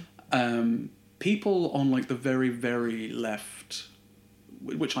 People on like the very, very left...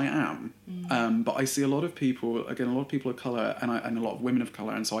 which I am, but I see a lot of people, again, a lot of people of colour and a lot of women of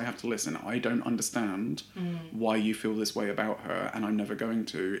colour, and so I have to listen. I don't understand why you feel this way about her, and I'm never going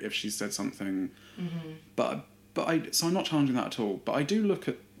to if she said something. So I'm not challenging that at all, but I do look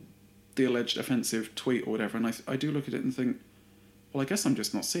at the alleged offensive tweet or whatever, and I do look at it and think, well, I guess I'm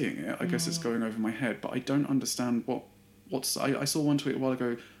just not seeing it. I guess it's going over my head, but I don't understand I saw one tweet a while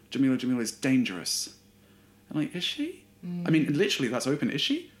ago, Jamila Jamil is dangerous. And like, is she? I mean, literally, that's open. Is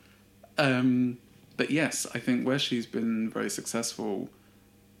she? But yes, I think where she's been very successful,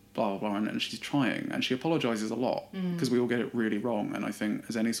 blah, blah, blah, and she's trying, and she apologises a lot, because we all get it really wrong, and I think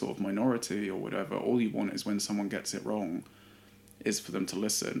as any sort of minority or whatever, all you want is when someone gets it wrong, is for them to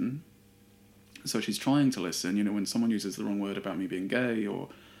listen. So she's trying to listen, you know, when someone uses the wrong word about me being gay, or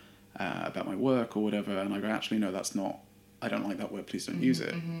about my work, or whatever, and I go, actually, no, that's not, I don't like that word, please don't use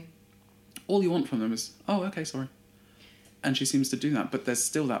it. All you want from them is, oh, okay, sorry. And she seems to do that, but there's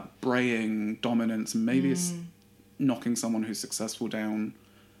still that braying dominance, and maybe it's knocking someone who's successful down,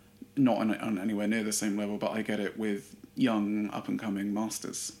 not on anywhere near the same level, but I get it with young, up-and-coming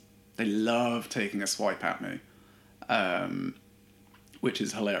masters. They love taking a swipe at me, which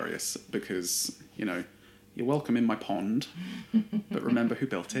is hilarious, because, you know, you're welcome in my pond, but remember who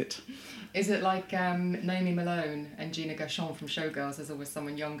built it. Is it like Naomi Malone and Gina Gershon from Showgirls? There's always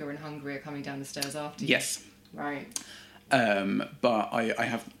someone younger and hungrier coming down the stairs after you. Yes. Right. But I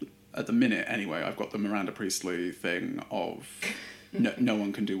have, at the minute anyway, I've got the Miranda Priestley thing of no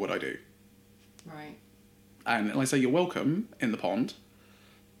one can do what I do. Right. And I say, you're welcome in the pond.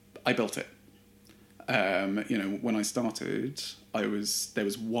 I built it. You know, when I started, there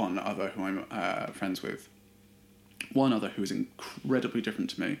was one other who I'm friends with. One other who was incredibly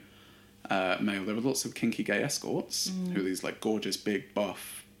different to me. Male. There were lots of kinky gay escorts who are these like gorgeous, big,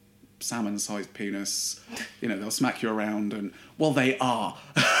 buff, salmon-sized penis, you know, they'll smack you around, and, well, they are.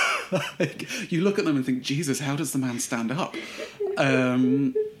 Like, you look at them and think, Jesus, how does the man stand up?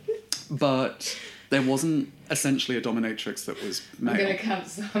 But there wasn't essentially a dominatrix that was male.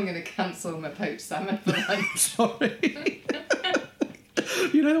 I'm gonna cancel my poached salmon for lunch. Sorry.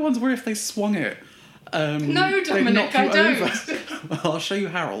 You know the ones where if they swung it, no, Dominic, I don't. Well, I'll show you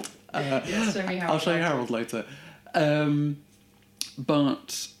Harold. Yes, show me Harold. I'll show you Harold later.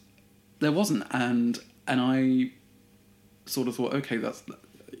 But there wasn't, and I sort of thought, okay,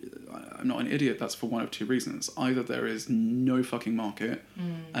 I'm not an idiot, that's for one of two reasons. Either there is no fucking market,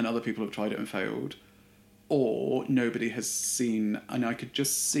 and other people have tried it and failed, or nobody has seen, and I could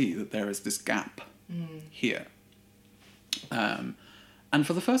just see that there is this gap here. And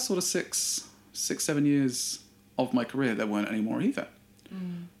for the first sort of 6-7 years of my career, there weren't any more either.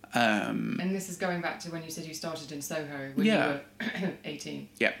 And this is going back to when you said you started in Soho when you were 18.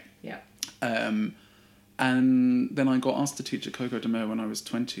 Yeah. Yeah. And then I got asked to teach at Coco de Mer when I was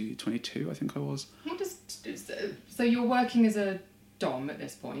 22, I think I was. So you're working as a dom at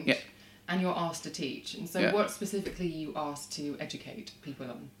this point? Yeah. And you're asked to teach. And so what specifically are you asked to educate people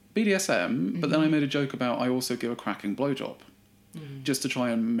on? BDSM, but then I made a joke about I also give a cracking blowjob. Just to try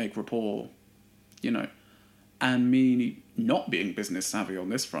and make rapport, you know. And me not being business savvy on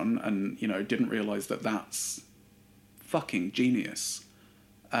this front, and, you know, didn't realise that that's fucking genius.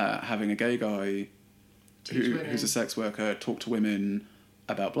 Having a gay guy who's a sex worker talk to women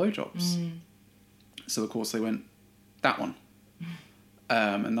about blowjobs. So, of course, they went, that one.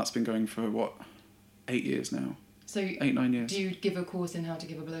 And that's been going for, 8 years now? So 8-9 years. Do you give a course in how to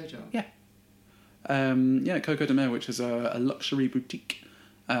give a blowjob? Yeah. Coco de Mer, which is a luxury boutique,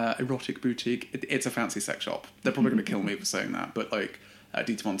 erotic boutique. It's a fancy sex shop. They're probably going to kill me for saying that, but like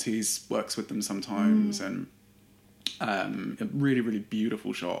Dita Von Teese works with them sometimes, and a really, really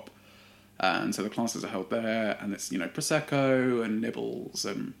beautiful shop. And so the classes are held there, and it's, Prosecco and nibbles,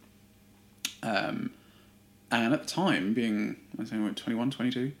 and at the time, being, I think, 21,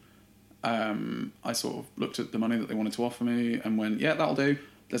 22, I sort of looked at the money that they wanted to offer me and went, yeah, that'll do.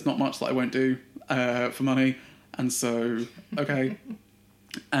 There's not much that I won't do for money. And so, okay.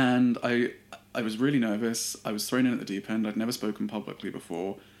 And I was really nervous. I was thrown in at the deep end. I'd never spoken publicly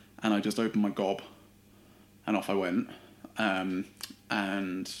before. And I just opened my gob and off I went.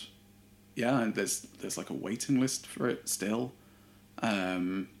 And yeah, and there's like a waiting list for it still.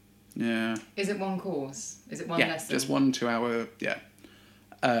 Yeah. Is it one course? Is it one lesson? Yeah, just 1 2 hour, yeah.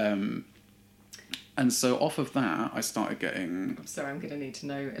 And so off of that, I started getting... Sorry, I'm going to need to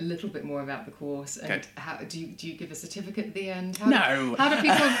know a little bit more about the course. And okay. how do you give a certificate at the end? No. How do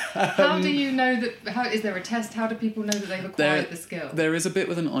people... How do you know that... Is there a test? How do people know that they've acquired the skill? There is a bit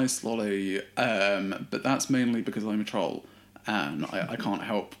with an ice lolly, but that's mainly because I'm a troll. And I can't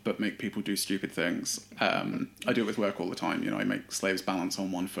help but make people do stupid things. I do it with work all the time. I make slaves balance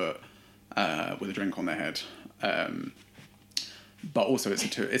on one foot with a drink on their head. But also it's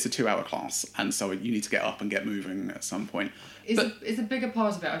a 2 hour class, and so you need to get up and get moving at some point. Is a bigger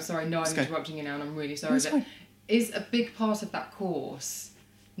part of it... I'm sorry, I'm interrupting you now, and I'm really sorry. But is a big part of that course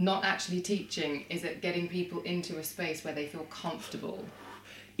not actually teaching? Is it getting people into a space where they feel comfortable?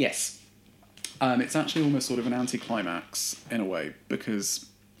 Yes. It's actually almost sort of an anticlimax in a way, because,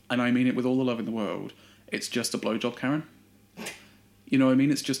 and I mean it with all the love in the world, it's just a blowjob, Karen. You know what I mean?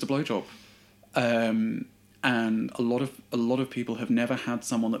 It's just a blowjob. And a lot of people have never had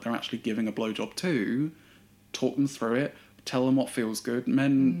someone that they're actually giving a blowjob to talk them through it, tell them what feels good.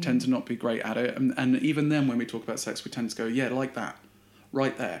 Men tend to not be great at it, and even then, when we talk about sex, we tend to go, yeah, like that,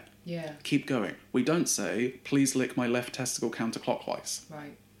 right there. Yeah. Keep going. We don't say, please lick my left testicle counterclockwise.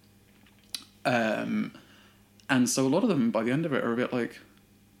 Right. And so a lot of them, by the end of it, are a bit like,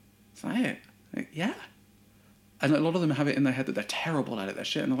 is that it? Like, yeah. And a lot of them have it in their head that they're terrible at it, they're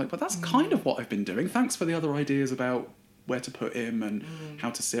shit. And they're like, but that's kind of what I've been doing. Thanks for the other ideas about where to put him and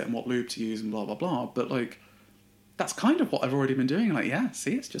how to sit and what lube to use and blah, blah, blah. But, like, that's kind of what I've already been doing. Like, yeah,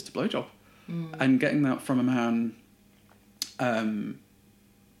 see, it's just a blowjob. And getting that from a man,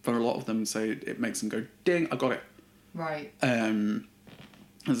 for a lot of them, say it makes them go, ding, I got it. Right. And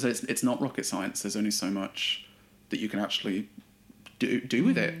so it's not rocket science. There's only so much that you can actually do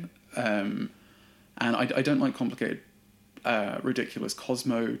with it. And I don't like complicated, ridiculous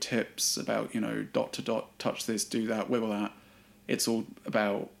Cosmo tips about, dot to dot, touch this, do that, wiggle that. It's all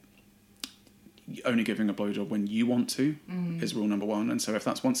about only giving a blowjob when you want to, is rule number one. And so if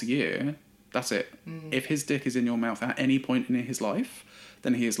that's once a year, that's it. If his dick is in your mouth at any point in his life,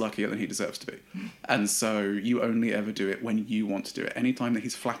 then he is luckier than he deserves to be. And so you only ever do it when you want to do it. Anytime that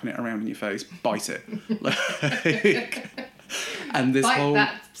he's flapping it around in your face, bite it. And this bite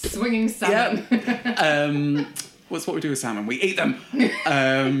that swinging salmon. Yeah. What's what we do with salmon? We eat them.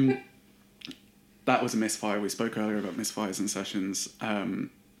 That was a misfire. We spoke earlier about misfires in sessions.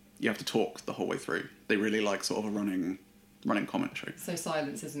 You have to talk the whole way through. They really like sort of a running commentary. So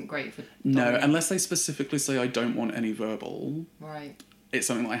silence isn't great for... No, unless they specifically say, I don't want any verbal. Right. It's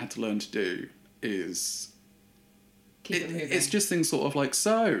something that I had to learn to do, is... Keep it moving. It's just things sort of like,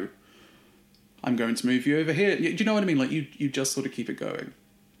 so... I'm going to move you over here. Do you know what I mean? Like, you just sort of keep it going.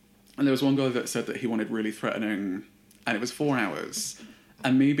 And there was one guy that said that he wanted really threatening, and it was 4 hours.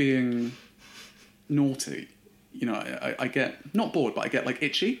 And me being naughty, I get, not bored, but I get, like,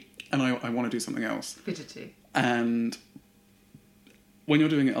 itchy, and I want to do something else. Fidgety. And when you're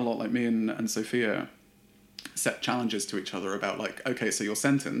doing it a lot, like me and Sophia set challenges to each other about, like, okay, so your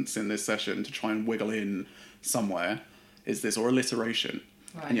sentence in this session to try and wiggle in somewhere is this, or alliteration.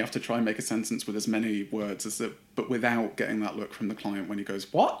 Right. And you have to try and make a sentence with as many words as it, but without getting that look from the client when he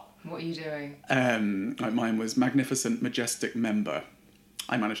goes, what? What are you doing? Like mine was magnificent, majestic member.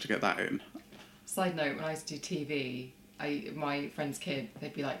 I managed to get that in. Side note, when I used to do TV, my friend's kid,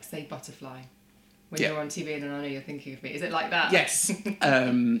 they'd be like, say butterfly. When you're on TV and I know you're thinking of me. Is it like that? Yes.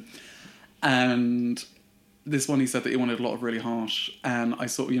 And this one, he said that he wanted a lot of really harsh, and I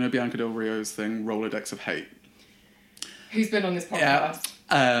sort of, Bianca Del Rio's thing, Rolodex of hate. Who's been on this podcast?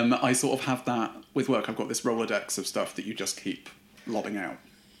 Yeah. I sort of have that with work. I've got this Rolodex of stuff that you just keep lobbing out.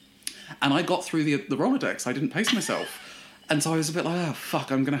 And I got through the Rolodex. I didn't pace myself. And so I was a bit like, oh,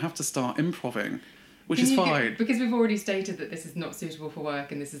 fuck, I'm going to have to start improving, which is fine. Because we've already stated that this is not suitable for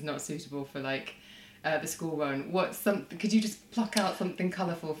work and this is not suitable for, like, the school run. Could you just pluck out something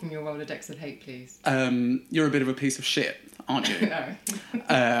colourful from your Rolodex of hate, please? You're a bit of a piece of shit, aren't you? No.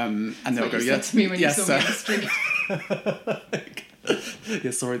 And they'll go, yeah. Said to me when you saw me on the street.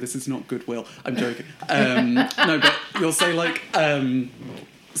 Yeah, sorry, this is not goodwill. I'm joking. No, but you'll say like,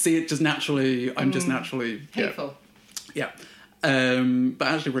 see, it just naturally, I'm just naturally... Hateful. Yeah. But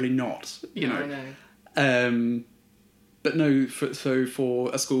actually really not, you know. I know. But no, so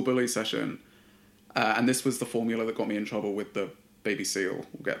for a school bully session, and this was the formula that got me in trouble with the baby seal,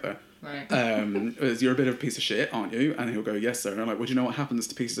 we'll get there. Right. Is you're a bit of a piece of shit, aren't you? And he'll go, yes, sir. And I'm like, well, do you know what happens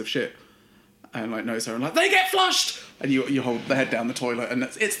to pieces of shit? And I'm like, no, sir. And I'm like, they get flushed! And you hold the head down the toilet, and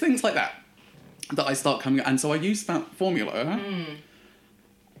it's things like that I start coming... And so I used that formula,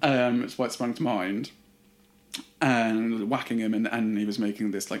 it's why it sprung to mind, and whacking him, and he was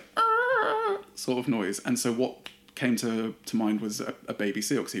making this, like, sort of noise. And so what came to mind was a baby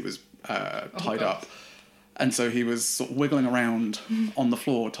seal, because he was tied up. And so he was sort of wiggling around on the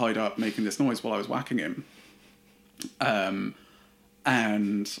floor, tied up, making this noise while I was whacking him. And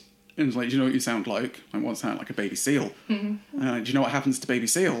it was like, do you know what you sound like? I want to sound like a baby seal. Do you know what happens to baby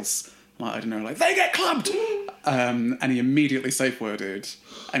seals? Like, I don't know, like, they get clubbed! And he immediately safe-worded,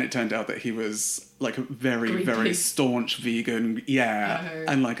 and it turned out that he was, like, a very, very staunch vegan,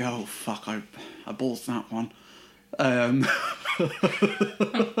 and like, oh, fuck, I balls that one.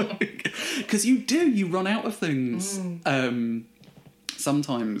 Because you run out of things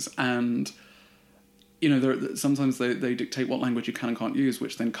sometimes, and you know, sometimes they dictate what language you can and can't use,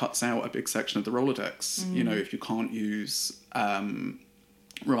 which then cuts out a big section of the Rolodex. You know, if you can't use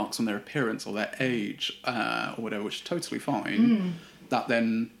remarks on their appearance or their age or whatever, which is totally fine, that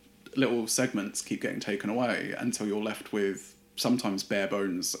then little segments keep getting taken away until you're left with sometimes bare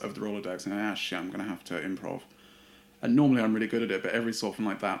bones of the Rolodex, and shit, I'm going to have to improv. And normally I'm really good at it, but every so often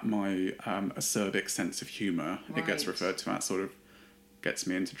like that, my acerbic sense of humour, it gets referred to as, sort of gets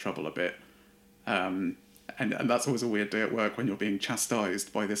me into trouble a bit. And that's always a weird day at work when you're being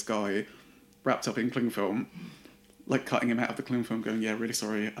chastised by this guy wrapped up in cling film, like cutting him out of the cling film, going, yeah, really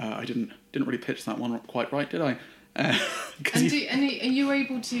sorry, I didn't really pitch that one quite right, did I? And are you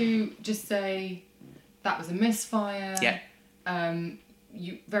able to just say, that was a misfire? Yeah.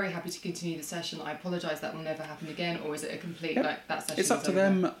 You very happy to continue the session. I apologise, that will never happen again, or is it a complete like that session? It's up to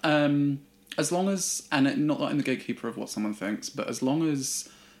them. As long as, and not that I'm the gatekeeper of what someone thinks, but as long as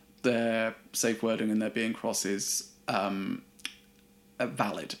their safe wording and their being cross is valid,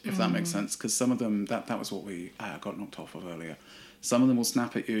 if that makes sense. Because some of them, that was what we got knocked off of earlier. Some of them will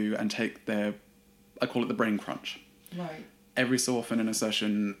snap at you and take their, I call it the brain crunch. Right. Every so often in a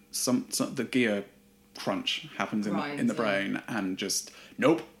session, some the gear crunch happens in the brain, and just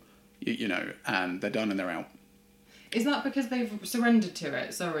nope, you know, and they're done and they're out. Is that because they've surrendered to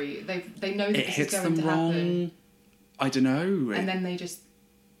it? Sorry, they know that it this hits is going them to wrong. happen. I don't know. And then they just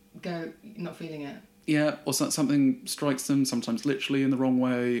go not feeling it. Yeah, or something strikes them, sometimes literally in the wrong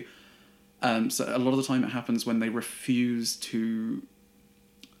way. So a lot of the time it happens when they refuse to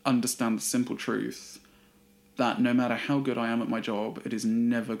understand the simple truth that no matter how good I am at my job, it is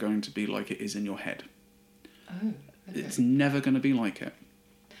never going to be like it is in your head. Oh, okay. It's never going to be like it.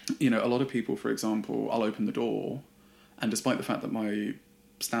 You know, a lot of people, for example, I'll open the door, and despite the fact that my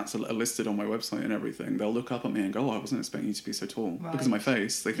stats are listed on my website and everything, they'll look up at me and go, oh, I wasn't expecting you to be so tall. Right. Because of my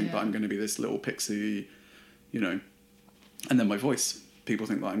face, they think that I'm going to be this little pixie, you know. And then my voice, people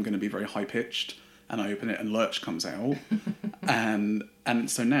think that I'm going to be very high-pitched, and I open it and lurch comes out. and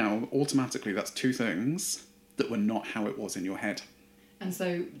so now, automatically, that's two things that were not how it was in your head. And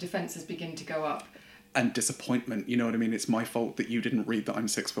so defences begin to go up. And disappointment, you know what I mean? It's my fault that you didn't read that I'm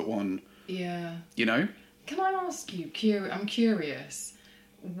 6'1". Yeah. You know? Can I ask you, I'm curious,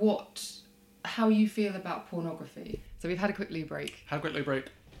 how you feel about pornography? So we've had a quick loo break.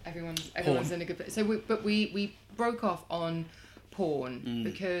 Everyone's in a good place. So we broke off on porn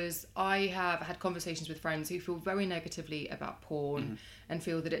because I have had conversations with friends who feel very negatively about porn and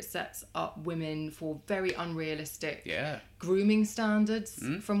feel that it sets up women for very unrealistic grooming standards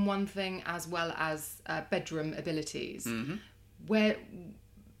from one thing, as well as bedroom abilities. Where,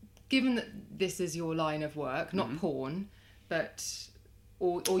 given that this is your line of work, not porn, but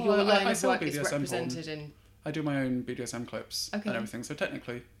or your line of work is represented porn. In. I do my own BDSM clips and everything, so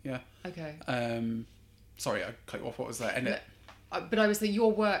technically, yeah. Okay. Sorry, I cut you off. What was that? But I was saying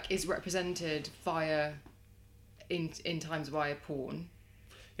your work is represented in times via porn.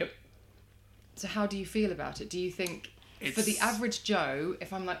 Yep. So how do you feel about it? Do you think for the average Joe,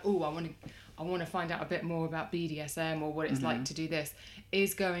 if I'm like, oh, I want to find out a bit more about BDSM or what it's like to do this,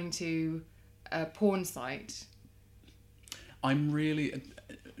 is going to a porn site?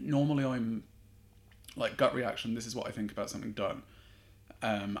 Normally I'm like gut reaction, this is what I think about something done.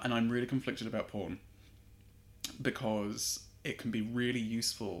 And I'm really conflicted about porn because it can be really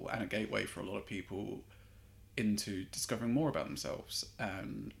useful and a gateway for a lot of people into discovering more about themselves.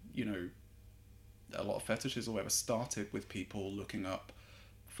 And, you know, a lot of fetishes or whatever started with people looking up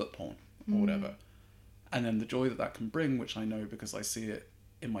foot porn or whatever. And then the joy that can bring, which I know because I see it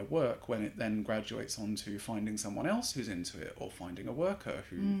in my work, when it then graduates onto finding someone else who's into it, or finding a worker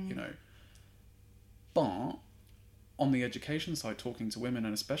who, you know. But on the education side, talking to women,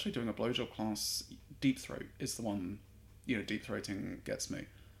 and especially doing a blowjob class, deep throat is the one, you know, deep throating gets me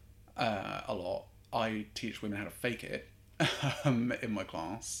a lot. I teach women how to fake it in my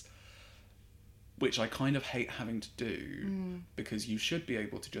class, which I kind of hate having to do, because you should be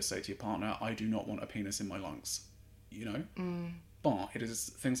able to just say to your partner, I do not want a penis in my lungs, you know? But it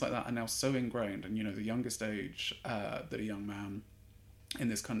is, things like that are now so ingrained. And, you know, the youngest age that a young man in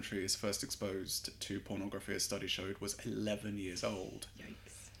this country is first exposed to pornography, as study showed, was 11 years old.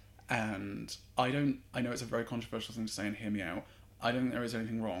 Yikes. And I know it's a very controversial thing to say, and hear me out, I don't think there is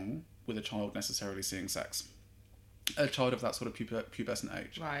anything wrong with a child necessarily seeing sex. A child of that sort of pubescent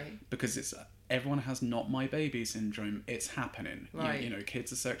age. Right. Because everyone has not my baby syndrome. It's happening. Right. You know,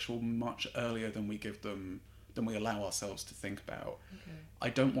 kids are sexual much earlier than than we allow ourselves to think about.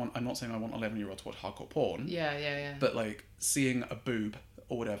 Okay. I'm not saying I want 11-year-olds to watch hardcore porn. Yeah. But, like, seeing a boob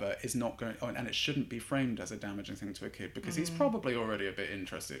or whatever is not going, and it shouldn't be framed as a damaging thing to a kid, because he's probably already a bit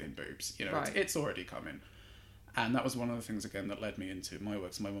interested in boobs. You know, right. it's already coming. And that was one of the things, again, that led me into my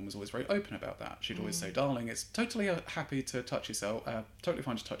work. So my mum was always very open about that. She'd always say, darling, it's totally happy to touch yourself, totally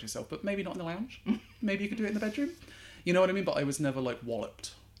fine to touch yourself, but maybe not in the lounge. Maybe you could do it in the bedroom. You know what I mean? But I was never, like,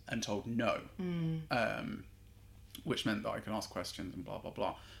 walloped and told no. Which meant that I could ask questions and blah, blah,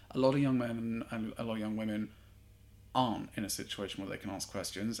 blah. A lot of young men and a lot of young women aren't in a situation where they can ask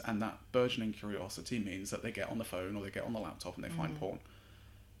questions, and that burgeoning curiosity means that they get on the phone or they get on the laptop and they find porn.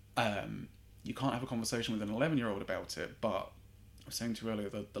 You can't have a conversation with an 11-year-old about it, but I was saying to you earlier,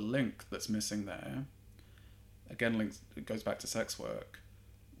 the link that's missing there, again, it goes back to sex work.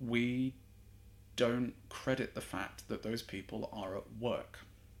 We don't credit the fact that those people are at work.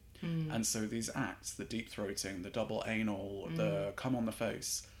 And so these acts, the deep throating, the double anal, the come on the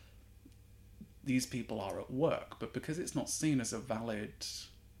face, these people are at work. But because it's not seen as a valid,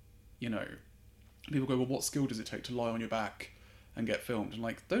 you know, people go, well, what skill does it take to lie on your back and get filmed? And,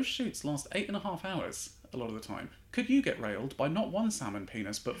 like, those shoots last 8.5 hours a lot of the time. Could you get railed by not one salmon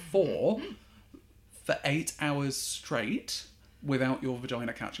penis, but 4 for 8 hours straight without your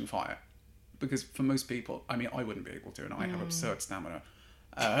vagina catching fire? Because for most people, I mean, I wouldn't be able to, and I have absurd stamina.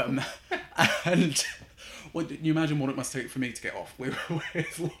 And well, you imagine what it must take for me to get off with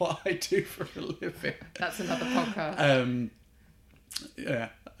what I do for a living. That's another podcast. Yeah,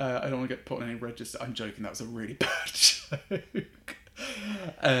 I don't want to get put on any register. I'm joking, that was a really bad joke.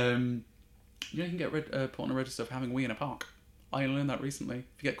 You can get put on a register for having a wee in a park. I learned that recently.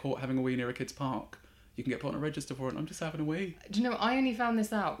 If you get caught having a wee near a kid's park, you can get put on a register for it, and I'm just having a wee. Do you know, I only found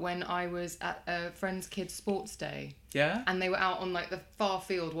this out when I was at a friend's kids' sports day. Yeah? And they were out on, like, the far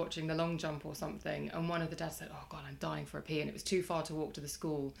field watching the long jump or something, and one of the dads said, oh, God, I'm dying for a pee, and it was too far to walk to the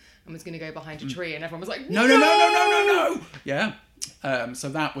school, and was going to go behind a tree, and everyone was like, no! Yeah. So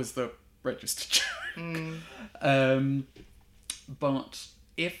that was the register joke. But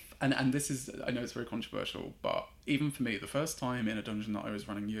if, and this is, I know it's very controversial, but even for me, the first time in a dungeon that I was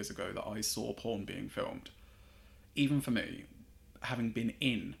running years ago that I saw porn being filmed, even for me, having been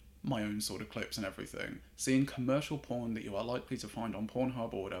in my own sort of clips and everything, seeing commercial porn that you are likely to find on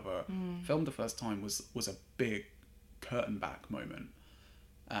Pornhub or whatever, filmed the first time was a big curtain back moment.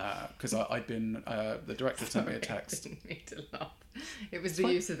 Because I'd been, the director sent me a text. I didn't mean to laugh. It was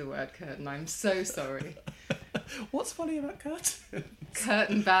the use of the word curtain. I'm so sorry. What's funny about curtain?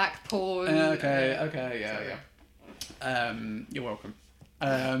 Curtain back, porn. Okay, yeah. You're welcome.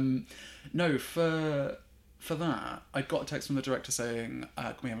 No, for that, I got a text from the director saying,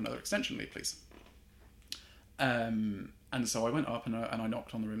 can we have another extension lead, please? And so I went up and I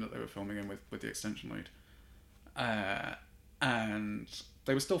knocked on the room that they were filming in with the extension lead. And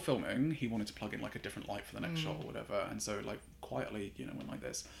they were still filming. He wanted to plug in, like, a different light for the next shot or whatever. And so, like, quietly, went like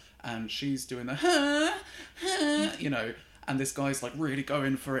this. And she's doing the, and this guy's, like, really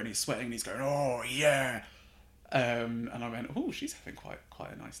going for it, and he's sweating, and he's going, oh, yeah. And I went, oh, she's having quite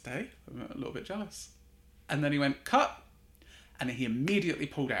a nice day. I'm a little bit jealous. And then he went, cut. And he immediately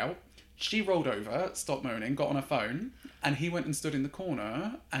pulled out. She rolled over, stopped moaning, got on her phone, and he went and stood in the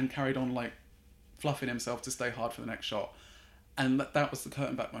corner and carried on, like, fluffing himself to stay hard for the next shot. And that was the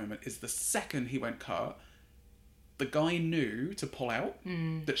curtain back moment, is the second he went cut, the guy knew to pull out,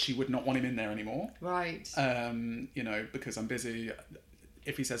 that she would not want him in there anymore. Right. Because I'm busy.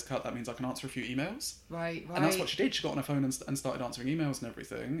 if he says cut, that means I can answer a few emails. Right. And that's what she did. She got on her phone and started answering emails and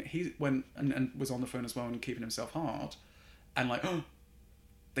everything. He went and was on the phone as well and keeping himself hard. And like, oh,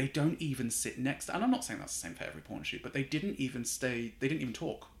 they don't even sit next. And I'm not saying that's the same for every porn shoot, but they didn't even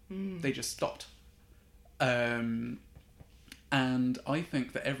talk. They just stopped. And I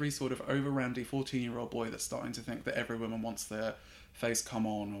think that every sort of over-randy 14-year-old boy that's starting to think that every woman wants their face come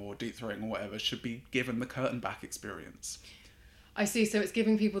on or deep throating or whatever should be given the curtain back experience. I see. So it's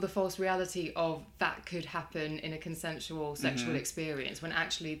giving people the false reality of that could happen in a consensual sexual experience, when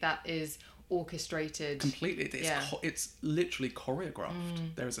actually that is orchestrated completely. It's literally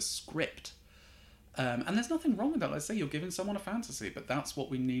choreographed. There is a script, and there's nothing wrong with that. Let's say you're giving someone a fantasy, but that's what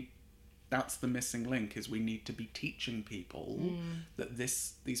we need. That's the missing link, is we need to be teaching people that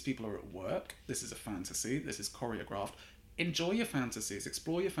these people are at work. This is a fantasy. This is choreographed. Enjoy your fantasies,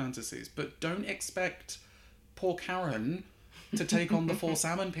 explore your fantasies, but don't expect poor Karen to take on the 4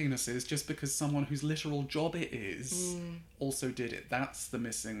 salmon penises just because someone whose literal job it is also did it. That's the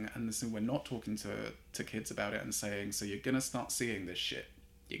missing. And listen, we're not talking to kids about it and saying, so you're going to start seeing this shit.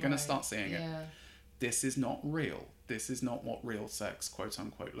 You're going to start seeing it. This is not real. This is not what real sex, quote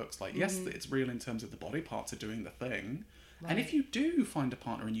unquote, looks like. Yes, it's real in terms of the body parts are doing the thing. And if you do find a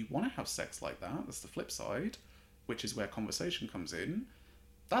partner and you want to have sex like that, that's the flip side, which is where conversation comes in.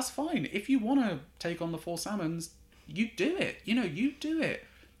 That's fine. If you want to take on the 4 salmons, you do it. You do it.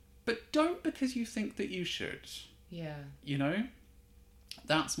 But don't because you think that you should. Yeah.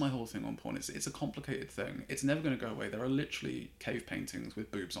 That's my whole thing on porn. It's a complicated thing. It's never going to go away. There are literally cave paintings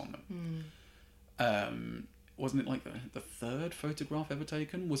with boobs on them. Wasn't it like the third photograph ever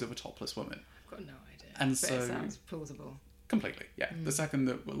taken was of a topless woman? I've got no idea. And but so it sounds plausible. Completely, yeah. The second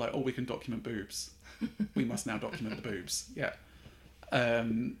that we're like, oh, we can document boobs, we must now document the boobs. Yeah.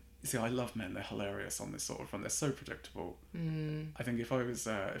 See, I love men. They're hilarious on this sort of front. They're so predictable. I think if I was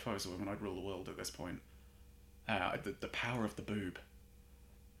a woman, I'd rule the world at this point. The power of the boob.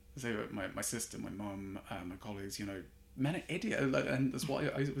 So my sister, my mum, my colleagues, men are idiots. And that's why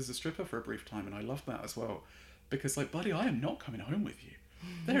I was a stripper for a brief time, and I loved that as well. Because, like, buddy, I am not coming home with you.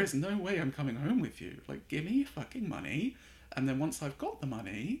 There is no way I'm coming home with you. Like, give me your fucking money, and then once I've got the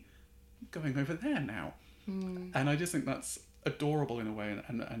money, I'm going over there now. And I just think that's adorable in a way,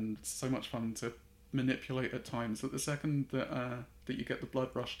 and so much fun to manipulate at times. That the second that you get the blood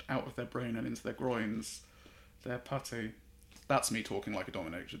rushed out of their brain and into their groins, they're putty. That's me talking like a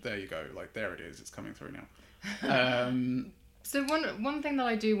dominatrix. There you go. Like, there it is. It's coming through now. So one thing that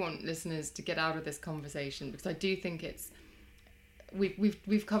I do want listeners to get out of this conversation, because I do think it's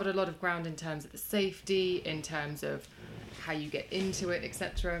we've covered a lot of ground in terms of the safety, in terms of how you get into it,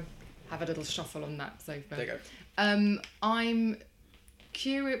 etc. Have a little shuffle on that sofa. There you go. I'm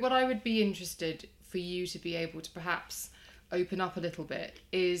curious. What I would be interested for you to be able to perhaps open up a little bit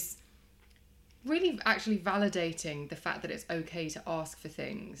is really actually validating the fact that it's okay to ask for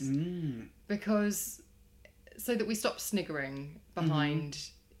things, because so that we stop sniggering behind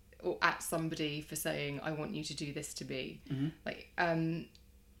or at somebody for saying, I want you to do this to me. And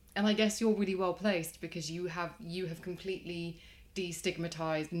I guess you're really well placed because you have completely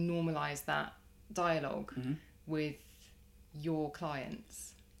destigmatized, normalized that dialogue with your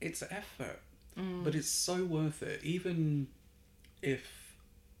clients. It's effort, but it's so worth it. Even if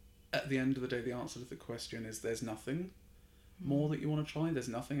at the end of the day the answer to the question is there's nothing more that you want to try, there's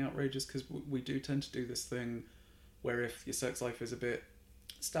nothing outrageous, because we do tend to do this thing where if your sex life is a bit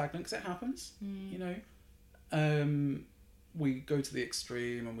stagnant, because it happens, we go to the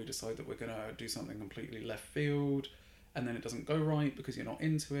extreme and we decide that we're going to do something completely left field, and then it doesn't go right because you're not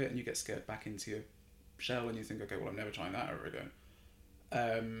into it, and you get scared back into your shell and you think, okay, well, I'm never trying that ever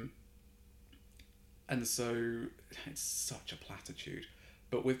again. And so it's such a platitude.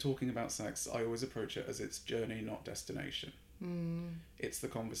 But with talking about sex, I always approach it as it's journey, not destination. It's the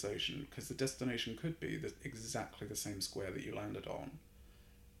conversation, because the destination could be exactly the same square that you landed on.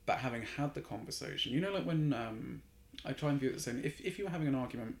 But having had the conversation, like when I try and view it the same, if you were having an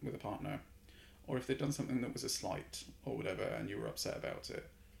argument with a partner, or if they'd done something that was a slight or whatever and you were upset about it,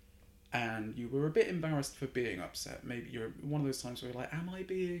 and you were a bit embarrassed for being upset, maybe you're one of those times where you're like, am I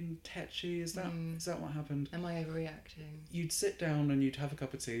being tetchy? Is that what happened? Am I overreacting? You'd sit down and you'd have a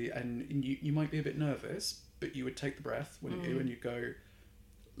cup of tea, and you might be a bit nervous, but you would take the breath, wouldn't you? And you'd go,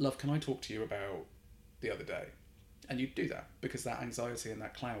 love, can I talk to you about the other day? And you'd do that, because that anxiety and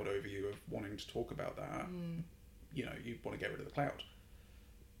that cloud over you of wanting to talk about that, you want to get rid of the cloud.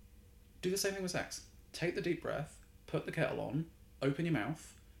 Do the same thing with sex. Take the deep breath, put the kettle on, open your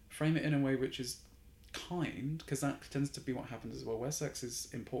mouth, frame it in a way which is kind, because that tends to be what happens as well, where sex is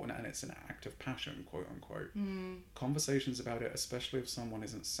important and it's an act of passion, quote unquote. Conversations about it, especially if someone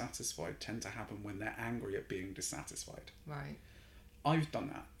isn't satisfied, tend to happen when they're angry at being dissatisfied. Right. I've done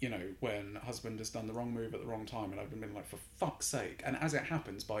that, you know, when husband has done the wrong move at the wrong time, and I've been like, for fuck's sake. And as it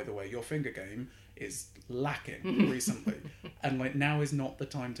happens, by the way, your finger game is lacking recently. And like, now is not the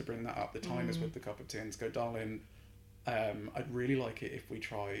time to bring that up. The time is with the cup of tea and to go, darling, I'd really like it if we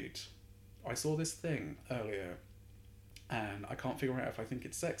tried. I saw this thing earlier and I can't figure out if I think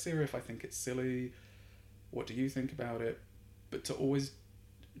it's sexy or if I think it's silly. What do you think about it? But to always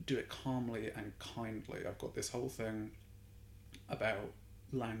do it calmly and kindly. I've got this whole thing about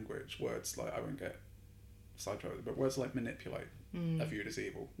language, words like, I won't get sidetracked, but words like manipulate are viewed as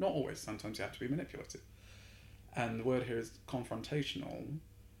evil. Not always, sometimes you have to be manipulative. And the word here is confrontational,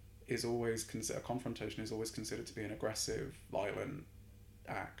 is always confrontation is always considered to be an aggressive, violent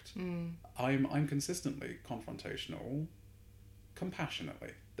act. I'm consistently confrontational,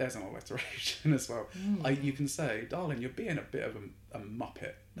 compassionately. There's an alliteration as well. You can say, darling, you're being a bit of a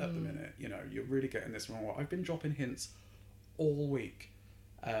muppet at the minute. You know, you're really getting this wrong. I've been dropping hints all week.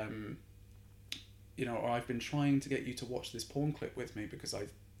 You know, or I've been trying to get you to watch this porn clip with me because I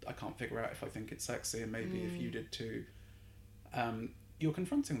can't figure out if I think it's sexy, and maybe if you did too. You're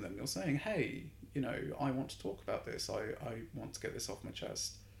confronting them. You're saying, hey, you know, I want to talk about this. I want to get this off my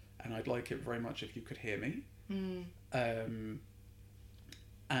chest, and I'd like it very much if you could hear me.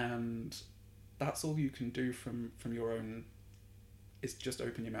 And that's all you can do from your own, is just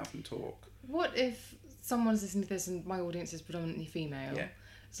open your mouth and talk. What if someone's listening to this and my audience is predominantly female? Yeah.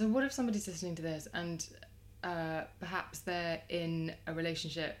 So what if somebody's listening to this and perhaps they're in a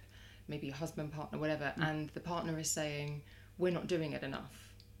relationship, maybe a husband, partner, whatever, and the partner is saying, we're not doing it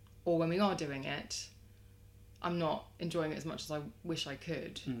enough. Or when we are doing it, I'm not enjoying it as much as I wish I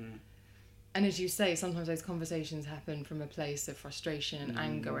could. And as you say, sometimes those conversations happen from a place of frustration,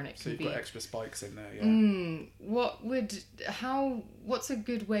 anger, and it can be... So you've got extra spikes in there, yeah. What's a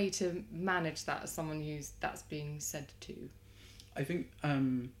good way to manage that as someone that's being said to? I think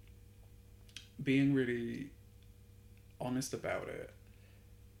being really honest about it,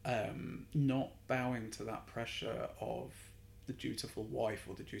 not bowing to that pressure of the dutiful wife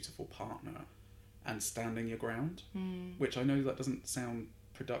or the dutiful partner, and standing your ground, which I know that doesn't sound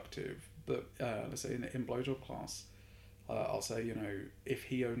productive, but let's say in blowjob class, I'll say, you know, if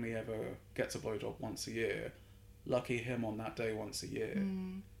he only ever gets a blowjob once a year, lucky him on that day once a year.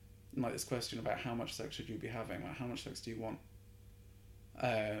 And like this question about how much sex should you be having, like how much sex do you want?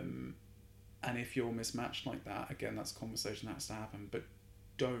 And if you're mismatched like that, again, that's a conversation that has to happen, but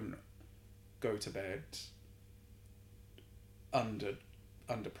don't go to bed under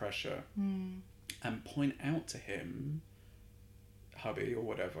pressure, and point out to him, hubby or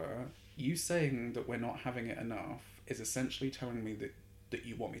whatever, you saying that we're not having it enough is essentially telling me that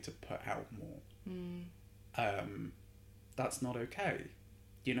you want me to put out more. That's not okay.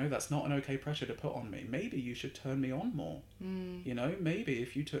 You know, that's not an okay pressure to put on me. Maybe you should turn me on more. You know, maybe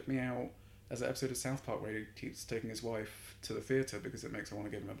if you took me out, as an episode of South Park where he keeps taking his wife to the theatre because it makes her want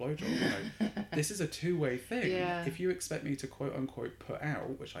to give him a blowjob. You know, this is a two-way thing. Yeah. If you expect me to quote unquote put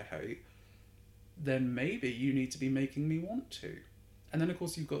out, which I hate, then maybe you need to be making me want to. And then of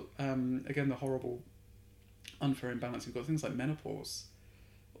course you've got again the horrible unfair imbalance. You've got things like menopause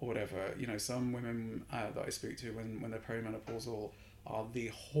or whatever. You know, some women that I speak to when they're perimenopausal are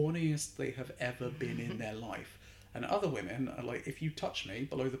the horniest they have ever been in their life. And other women are like, if you touch me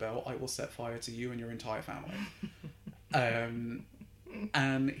below the belt, I will set fire to you and your entire family.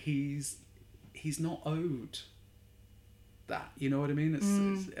 And he's not owed that. You know what I mean?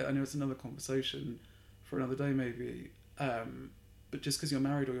 It's, I know it's another conversation for another day maybe. But just because you're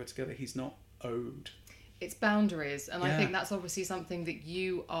married or you're together, he's not owed. It's boundaries. And I think that's obviously something that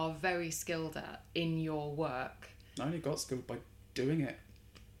you are very skilled at in your work. I only got skilled by doing it.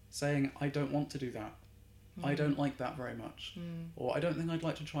 Saying, I don't want to do that. I don't like that very much. Or I don't think I'd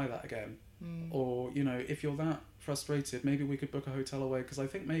like to try that again. Or, you know, if you're that frustrated, maybe we could book a hotel away because I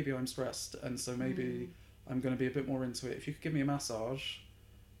think maybe I'm stressed and so maybe I'm going to be a bit more into it. If you could give me a massage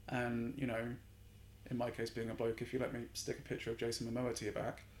and, you know, in my case being a bloke, if you let me stick a picture of Jason Momoa to your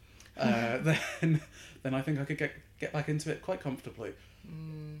back, then I think I could get back into it quite comfortably.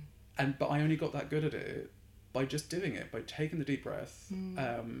 But I only got that good at it by just doing it, by taking the deep breath.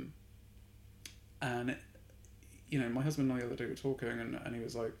 And you know, my husband and I the other day were talking, and he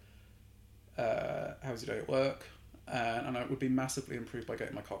was like, "How was your day at work?" And I would be massively improved by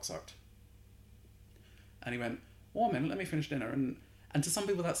getting my cock sucked. And he went, "Oh, a minute, let me finish dinner." And to some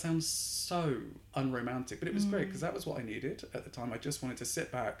people that sounds so unromantic, but it was great because that was what I needed at the time. I just wanted to sit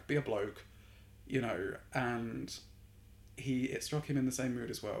back, be a bloke, you know, and it struck him in the same mood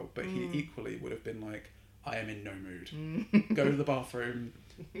as well, but he equally would have been like, I am in no mood. Go to the bathroom.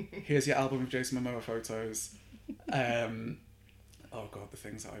 Here's your album of Jason Momoa photos. Oh God, the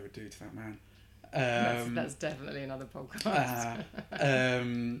things that I would do to that man. That's definitely another podcast.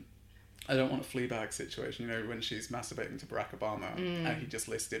 I don't want a Fleabag situation, you know, when she's masturbating to Barack Obama and he just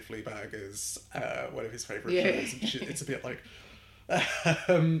listed Fleabag as one of his favourite shows. And it's a bit like,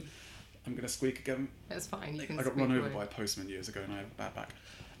 I'm going to squeak again. That's fine. You can I got run over by a postman years ago and I have a bad back.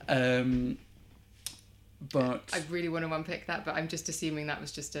 But I really want to unpick that, but I'm just assuming that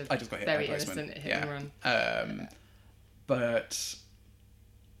was just I just got hit very by a postman. innocent hit and run. But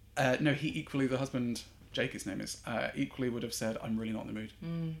no, he equally, the husband, Jake his name is, equally would have said, I'm really not in the mood.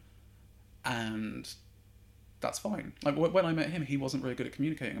 And that's fine. Like when I met him, he wasn't very good at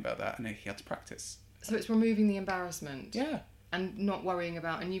communicating about that and he had to practice. So it's removing the embarrassment. Yeah. And not worrying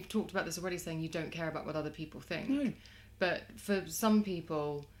about, and you've talked about this already, saying you don't care about what other people think. No. But for some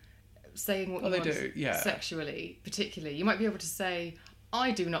people, saying what you want sexually, particularly, you might be able to say,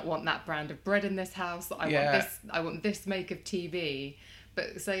 I do not want that brand of bread in this house. I want this make of TV.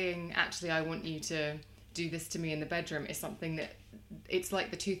 But saying, actually, I want you to do this to me in the bedroom is something that, it's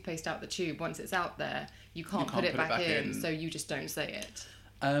like the toothpaste out the tube. Once it's out there, you can't put it back in, so you just don't say it.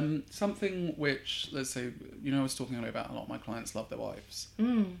 Something which, let's say, you know, I was talking earlier about a lot of my clients love their wives.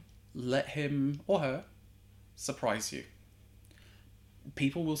 Let him or her surprise you.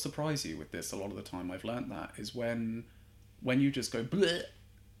 People will surprise you with this a lot of the time. I've learnt that is when you just go bleh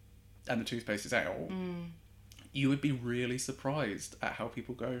and the toothpaste is out, you would be really surprised at how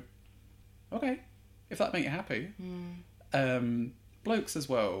people go, okay, if that makes you happy. Blokes as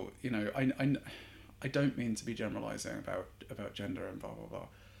well, you know, I don't mean to be generalising about gender and blah, blah, blah.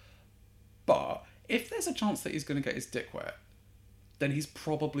 But if there's a chance that he's going to get his dick wet, then he's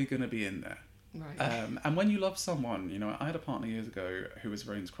probably going to be in there. Right. And when you love someone, you know, I had a partner years ago who was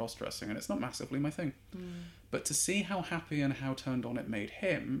very into cross-dressing, and it's not massively my thing. But to see how happy and how turned on it made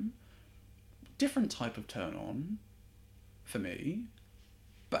him, different type of turn on for me,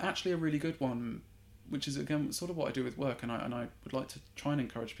 but actually a really good one, which is, again, sort of what I do with work, and I would like to try and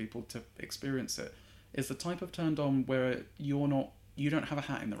encourage people to experience it, is the type of turned on where you don't have a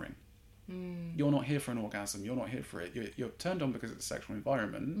hat in the ring. You're not here for an orgasm. You're not here for it. You're turned on because it's a sexual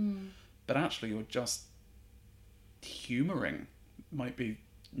environment, but actually you're just humouring. Might be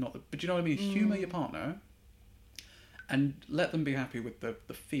not, but you know what I mean. Humour your partner, and let them be happy with the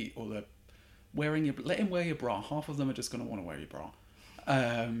feet or the wearing let him wear your bra. Half of them are just going to want to wear your bra,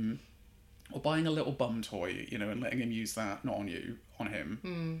 or buying a little bum toy, you know, and letting him use that, not on you, on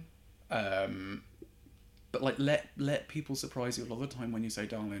him. But like let people surprise you a lot of the time when you say,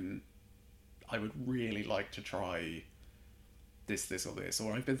 darling, I would really like to try this or this,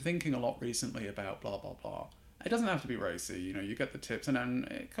 or I've been thinking a lot recently about blah blah blah. It doesn't have to be racy, you know, you get the tips, and then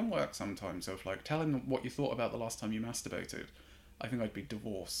it can work sometimes. So if like telling them what you thought about the last time you masturbated, I think I'd be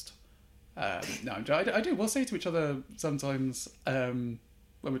divorced. No, I do. We'll say to each other sometimes when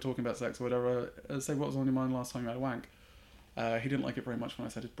we're talking about sex or whatever, say, what was on your mind last time you had a wank? He didn't like it very much when I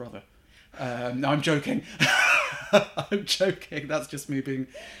said his brother. No, I'm joking. I'm joking. That's just me being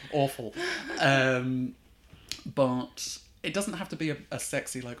awful. But it doesn't have to be a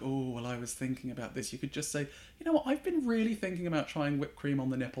sexy, like, oh, well, I was thinking about this. You could just say, you know what, I've been really thinking about trying whipped cream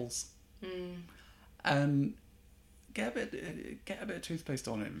on the nipples. And get a bit of toothpaste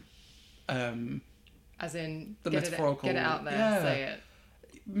on him. As in, the metaphorical, get it out there, say it.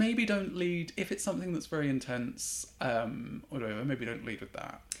 Maybe don't lead, if it's something that's very intense, or whatever, maybe don't lead with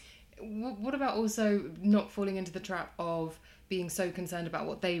that. What about also not falling into the trap of being so concerned about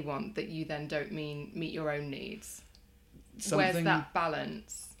what they want that you then don't meet your own needs? Where's that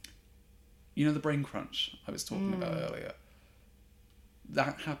balance? You know, the brain crunch I was talking about earlier?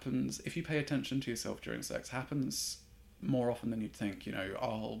 That happens, if you pay attention to yourself during sex, happens more often than you'd think. You know,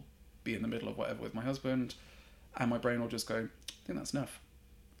 I'll be in the middle of whatever with my husband, and my brain will just go, I think that's enough.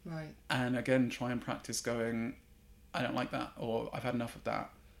 Right. And again, try and practice going, I don't like that, or I've had enough of that.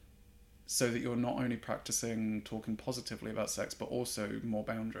 So that you're not only practicing talking positively about sex, but also more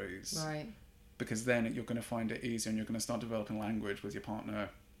boundaries. Right. Because then you're going to find it easier, and you're going to start developing language with your partner.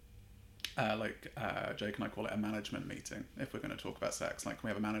 Jake and I call it a management meeting. If we're going to talk about sex, like, we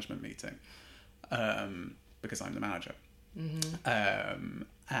have a management meeting, because I'm the manager.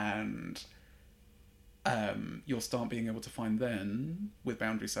 And you'll start being able to find then, with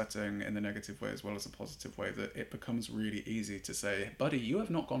boundary setting in the negative way as well as a positive way, that it becomes really easy to say, buddy, you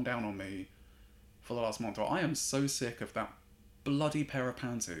have not gone down on me for the last month, or I am so sick of that bloody pair of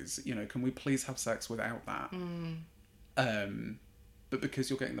panties, you know, can we please have sex without that? but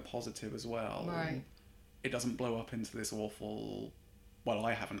because you're getting the positive as well, Right. it doesn't blow up into this awful, well,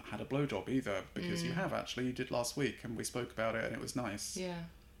 I haven't had a blowjob either, because you have actually, you did last week, and we spoke about it, and it was nice. Yeah.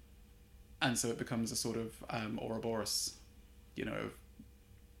 And so it becomes a sort of Ouroboros, you know,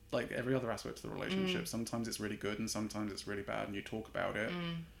 like every other aspect of the relationship. Sometimes it's really good and sometimes it's really bad, and you talk about it.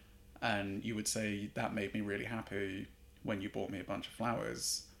 And you would say, that made me really happy when you bought me a bunch of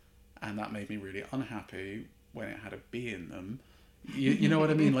flowers, and that made me really unhappy when it had a bee in them. You know what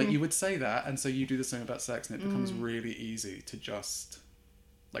I mean? Like, you would say that, and so you do the same about sex, and it becomes really easy to just,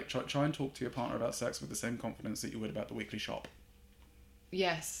 like, try and talk to your partner about sex with the same confidence that you would about the weekly shop.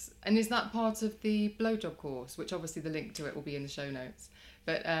 Yes. And is that part of the blowjob course, which obviously the link to it will be in the show notes?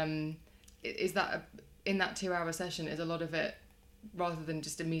 But is that, in that 2-hour session, is a lot of it, rather than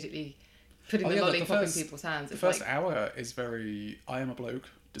just immediately putting the lollipop in people's hands? The first hour is very, I am a bloke,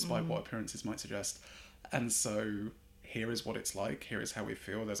 despite what appearances might suggest. And so here is what it's like, here is how we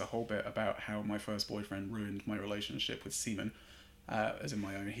feel. There's a whole bit about how my first boyfriend ruined my relationship with semen, as in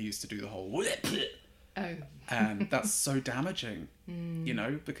my own. He used to do the whole... Oh. And that's so damaging, you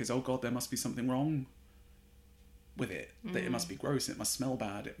know, because, oh God, there must be something wrong with it. That it must be gross, it must smell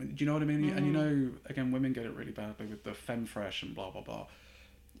bad. Do you know what I mean? And you know, again, women get it really badly with the femme fresh and blah, blah, blah.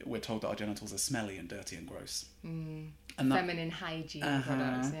 We're told that our genitals are smelly and dirty and gross. And that, feminine hygiene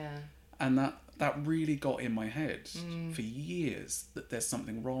products, yeah. and that really got in my head for years, that there's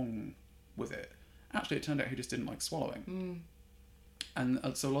something wrong with it. Actually, it turned out he just didn't like swallowing. And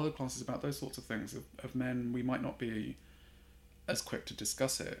so a lot of classes about those sorts of things of men, we might not be as quick to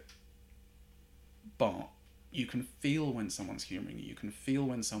discuss it, but you can feel when someone's humouring you. You can feel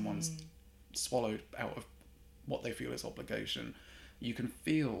when someone's swallowed out of what they feel is obligation. You can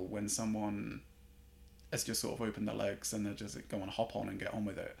feel when someone has just sort of opened their legs and they're just go and hop on and get on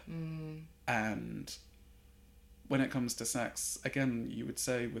with it. And when it comes to sex, again, you would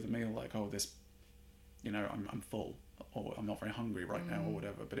say with a meal like, oh, this, you know, I'm full, or I'm not very hungry right now, or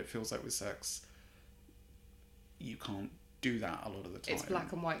whatever. But it feels like with sex, you can't do that a lot of the time. It's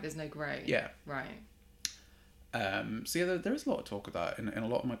black and white, there's no grey. Yeah. Right. So yeah, there is a lot of talk of that. In a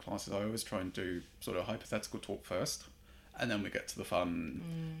lot of my classes, I always try and do sort of hypothetical talk first, and then we get to the fun,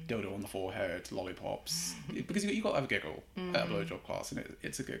 dildo on the forehead, lollipops, because you got to have a giggle at a blowjob class, and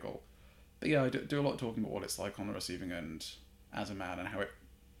it's a giggle. But yeah, I do a lot of talking about what it's like on the receiving end as a man, and how it,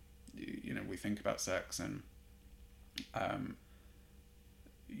 you know, we think about sex, and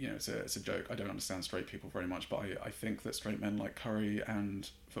you know, it's a joke. I don't understand straight people very much, but I think that straight men like curry and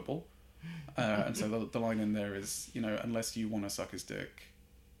football. And so the line in there is, you know, unless you want to suck his dick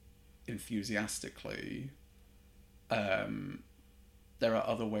enthusiastically, there are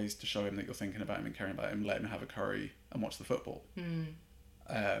other ways to show him that you're thinking about him and caring about him. Let him have a curry and watch the football.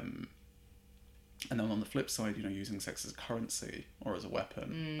 And then on the flip side, you know, using sex as a currency or as a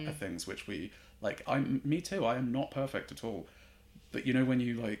weapon are things which we, like, me too, I am not perfect at all. But, you know, when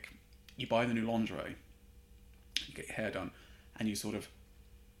you, like, you buy the new lingerie, you get your hair done, and you sort of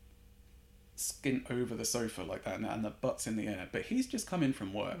skint over the sofa like that, and the butt's in the air, but he's just come in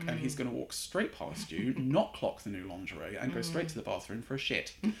from work, and he's going to walk straight past you, not clock the new lingerie, and go straight to the bathroom for a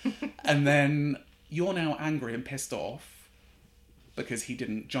shit. And then you're now angry and pissed off because he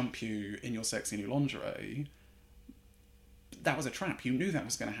didn't jump you in your sexy new lingerie. That was a trap. You knew that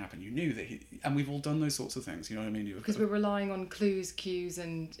was going to happen. You knew that and we've all done those sorts of things, you know what I mean? Because we're relying on clues, cues,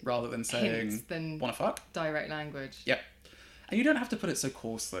 and rather than saying, wanna fuck? Direct language. Yep. And you don't have to put it so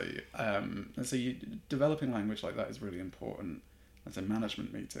coarsely. And so developing language like that is really important. As a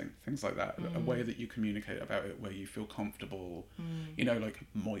management meeting, things like that. A way that you communicate about it where you feel comfortable. You know, like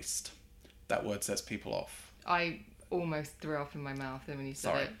moist. That word sets people off. I almost threw up in my mouth when you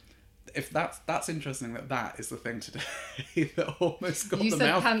said it. If that's interesting, that is the thing today that almost got the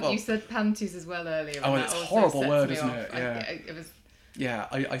mouth. You said panties as well earlier. Oh, and it's a horrible word, isn't it? Yeah. It was. Yeah,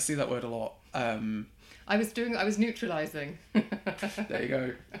 I see that word a lot. I was neutralising. There you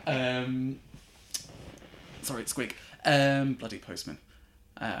go. Sorry, squeak. Bloody postman.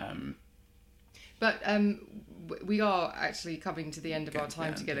 But we are actually coming to the end of our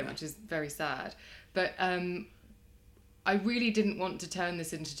time together, which is very sad. But I really didn't want to turn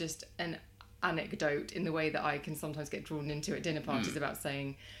this into just an anecdote in the way that I can sometimes get drawn into at dinner parties about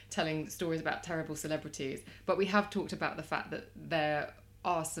telling stories about terrible celebrities. But we have talked about the fact that there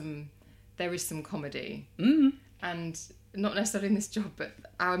is some comedy. And not necessarily in this job, but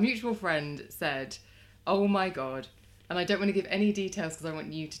our mutual friend said, oh my God, and I don't want to give any details because I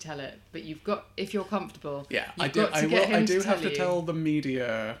want you to tell it, but you've got, if you're comfortable, I do have to tell the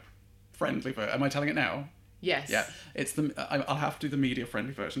media friendly version. Am I telling it now? Yes. Yeah, it's I'll have to do the media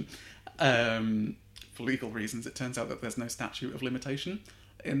friendly version. for legal reasons, it turns out that there's no statute of limitation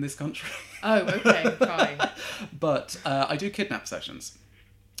in this country. Oh, okay, fine. But I do kidnap sessions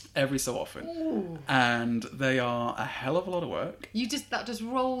every so often. Ooh. And they are a hell of a lot of work. That just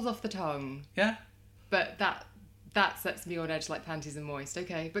rolls off the tongue. Yeah. But that sets me on edge like panties and moist.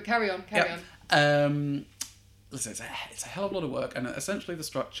 Okay, but carry on. Listen, it's a hell of a lot of work, and essentially the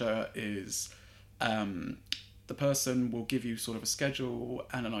structure is the person will give you sort of a schedule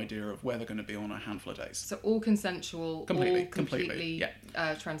and an idea of where they're going to be on a handful of days. So all consensual, completely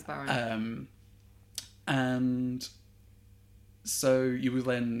yeah. Transparent. And so you will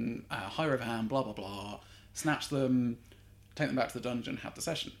then hire a van, blah, blah, blah, snatch them, take them back to the dungeon, have the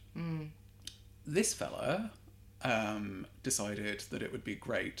session. This fella decided that it would be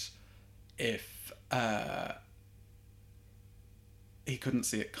great if he couldn't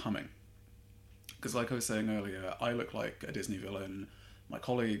see it coming. Because like I was saying earlier, I look like a Disney villain. My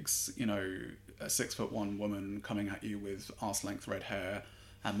colleagues, you know, a 6'1" woman coming at you with arse-length red hair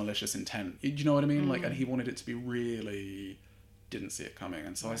and malicious intent. Do you know what I mean? Like, and he wanted it to be really... didn't see it coming.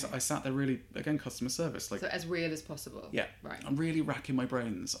 And so right. I sat there really, again, customer service. Like, so as real as possible. Yeah. Right. I'm really racking my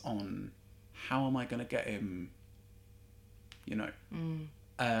brains on how am I going to get him, you know.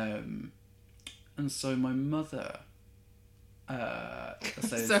 And so my mother...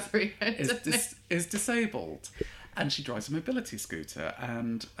 Sorry, is disabled, and she drives a mobility scooter,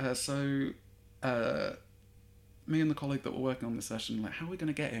 and so me and the colleague that were working on the session, like, how are we going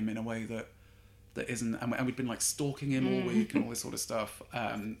to get him in a way that isn't, and we'd been like stalking him all week and all this sort of stuff,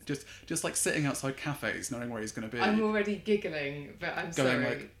 just like sitting outside cafes knowing where he's going to be. I'm already giggling, but I'm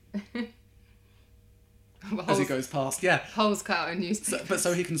going sorry. As he goes past, yeah, holes cut out in newspapers.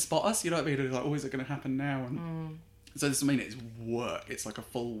 So he can spot us, you know what I mean? Like, oh, is it going to happen now? And so this, I mean, it's work. It's like a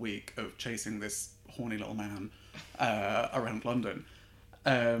full week of chasing this horny little man around London.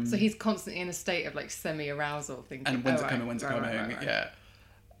 So he's constantly in a state of like semi-arousal, thinking, and when's it coming? Right.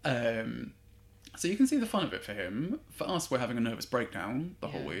 Yeah. So you can see the fun of it for him. For us, we're having a nervous breakdown the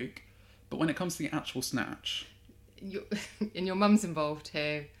whole week. But when it comes to the actual snatch, and your mum's involved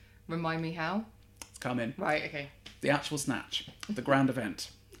here. Remind me how? It's coming. Right. Okay. The actual snatch, the grand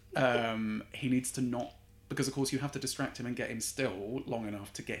event. He needs to not. Because, of course, you have to distract him and get him still long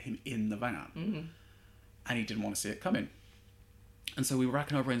enough to get him in the van. And he didn't want to see it coming. And so we were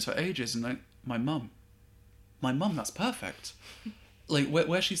racking our brains for ages, and like, my mum, that's perfect. Like,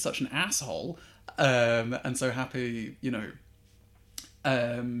 where she's such an asshole, and so happy, you know.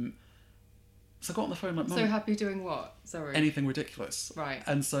 So I got on the phone like, Mum... So happy doing what? Sorry. Anything ridiculous. Right.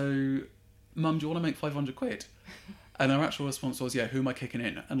 And so, Mum, do you want to make 500 quid? And our actual response was, yeah, who am I kicking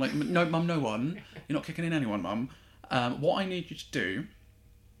in? And like, no, Mum, no one. You're not kicking in anyone, Mum. What I need you to do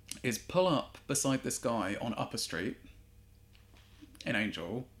is pull up beside this guy on Upper Street in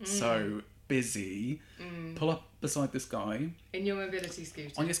Angel. So busy. Pull up beside this guy. In your mobility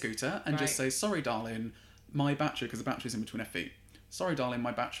scooter. On your scooter. And just say, sorry, darling, my battery, because the battery's in between her feet. Sorry, darling,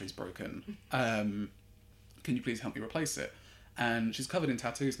 my battery's broken. Can you please help me replace it? And she's covered in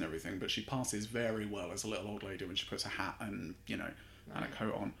tattoos and everything, but she passes very well as a little old lady when she puts a hat and, you know, and a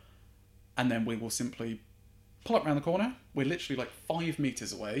coat on. And then we will simply pull up around the corner. We're literally like 5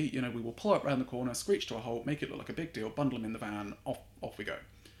 meters away. You know, we will pull up around the corner, screech to a halt, make it look like a big deal, bundle him in the van, off we go.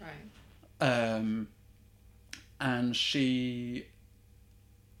 Right. And she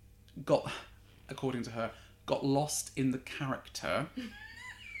got, according to her, got lost in the character,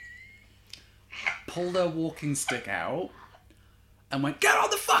 pulled her walking stick out, and went, get on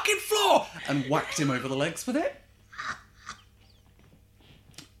the fucking floor! And whacked him over the legs with it.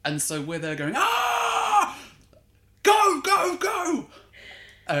 And so we're there going, ah! Go, go, go!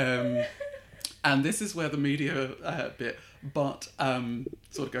 And this is where the media bit, but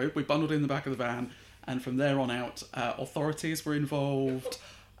sort of go. We bundled in the back of the van, and from there on out, authorities were involved,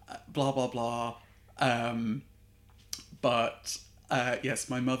 blah, blah, blah. But yes,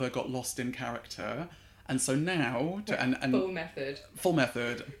 my mother got lost in character. And so now... Full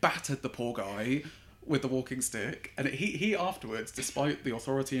method, battered the poor guy with the walking stick. And he afterwards, despite the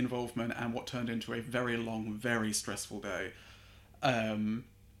authority involvement and what turned into a very long, very stressful day, the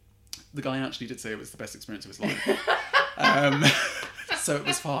guy actually did say it was the best experience of his life. So it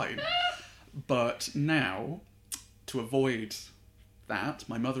was fine. But now, to avoid that,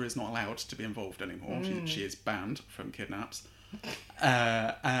 my mother is not allowed to be involved anymore. She is banned from kidnaps.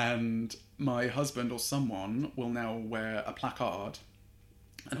 And my husband or someone will now wear a placard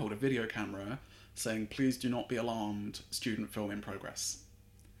and hold a video camera saying, please do not be alarmed, student film in progress.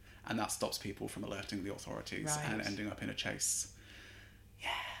 And that stops people from alerting the authorities and ending up in a chase. Yeah.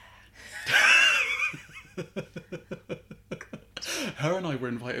 Her and I were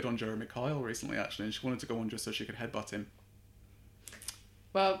invited on Jeremy Kyle recently, actually, and she wanted to go on just so she could headbutt him.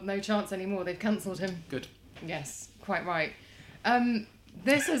 Well, no chance anymore. They've cancelled him. Good. Yes, quite right.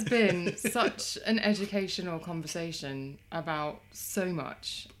 This has been such an educational conversation about so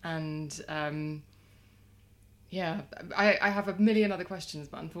much. And I have a million other questions,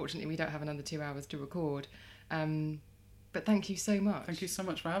 but unfortunately we don't have another 2 hours to record. But thank you so much. Thank you so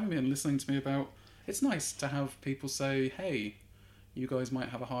much for having me and listening to me about... It's nice to have people say, hey, you guys might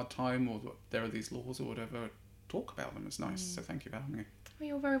have a hard time, or there are these laws or whatever. Talk about them. It's nice. So thank you for having me. Well,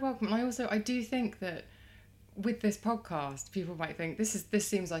 you're very welcome. And I do think that with this podcast, people might think this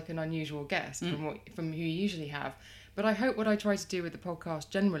seems like an unusual guest from who you usually have. But I hope what I try to do with the podcast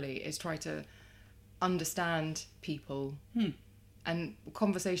generally is try to understand people, and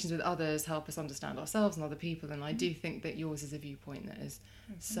conversations with others help us understand ourselves and other people. And I do think that yours is a viewpoint that is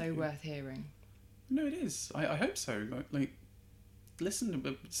worth hearing. No, it is. I hope so. Like,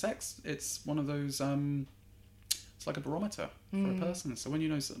 listen, sex, it's one of those... It's like a barometer for a person. So when you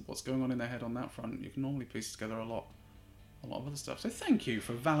know what's going on in their head on that front, you can normally piece together a lot of other stuff. So thank you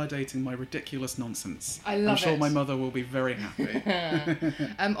for validating my ridiculous nonsense. I'm sure my mother will be very happy.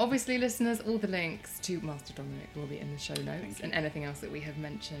 Obviously, listeners, all the links to Master Dominic will be in the show notes and anything else that we have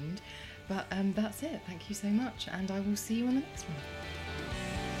mentioned. But that's it. Thank you so much, and I will see you on the next one.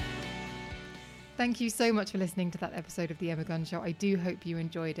 Thank you so much for listening to that episode of The Emma Gunn Show. I do hope you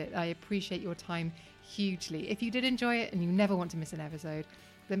enjoyed it. I appreciate your time hugely. If you did enjoy it and you never want to miss an episode,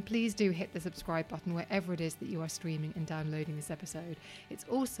 then please do hit the subscribe button wherever it is that you are streaming and downloading this episode. It's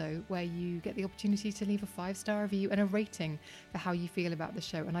also where you get the opportunity to leave a 5-star review and a rating for how you feel about the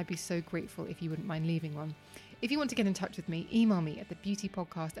show, and I'd be so grateful if you wouldn't mind leaving one. If you want to get in touch with me, email me at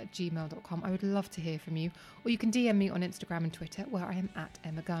thebeautypodcast@gmail.com. I would love to hear from you. Or you can DM me on Instagram and Twitter, where I am at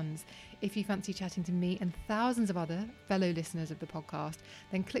Emma Guns. If you fancy chatting to me and thousands of other fellow listeners of the podcast,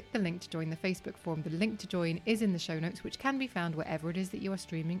 then click the link to join the Facebook forum. The link to join is in the show notes, which can be found wherever it is that you are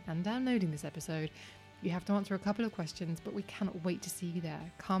streaming and downloading this episode. You have to answer a couple of questions, but we cannot wait to see you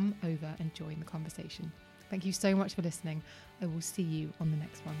there. Come over and join the conversation. Thank you so much for listening. I will see you on the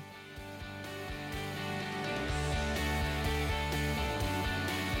next one.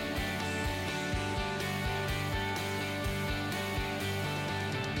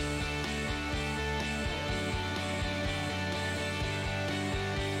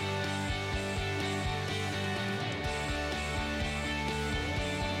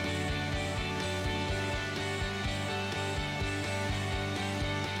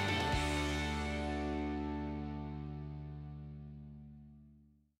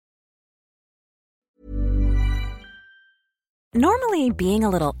 Normally, being a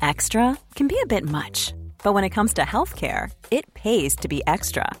little extra can be a bit much, but when it comes to healthcare, it pays to be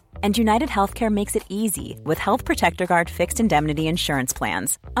extra. And United Healthcare makes it easy with Health Protector Guard fixed indemnity insurance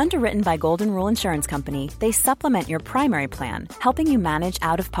plans. Underwritten by Golden Rule Insurance Company, they supplement your primary plan, helping you manage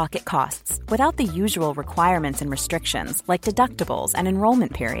out-of-pocket costs without the usual requirements and restrictions like deductibles and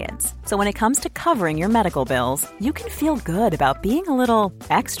enrollment periods. So when it comes to covering your medical bills, you can feel good about being a little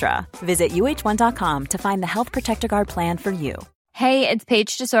extra. Visit uh1.com to find the Health Protector Guard plan for you. Hey, it's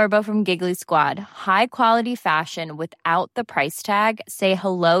Paige DeSorbo from Giggly Squad. High quality fashion without the price tag. Say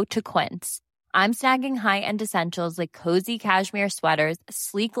hello to Quince. I'm snagging high-end essentials like cozy cashmere sweaters,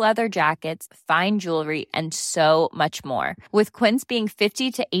 sleek leather jackets, fine jewelry, and so much more. With Quince being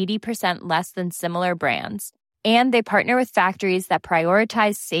 50 to 80% less than similar brands. And they partner with factories that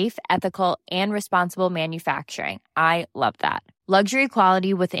prioritize safe, ethical, and responsible manufacturing. I love that. Luxury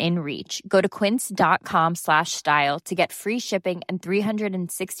quality within reach. Go to quince.com/style to get free shipping and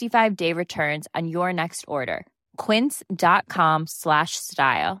 365-day returns on your next order.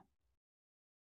 Quince.com/style.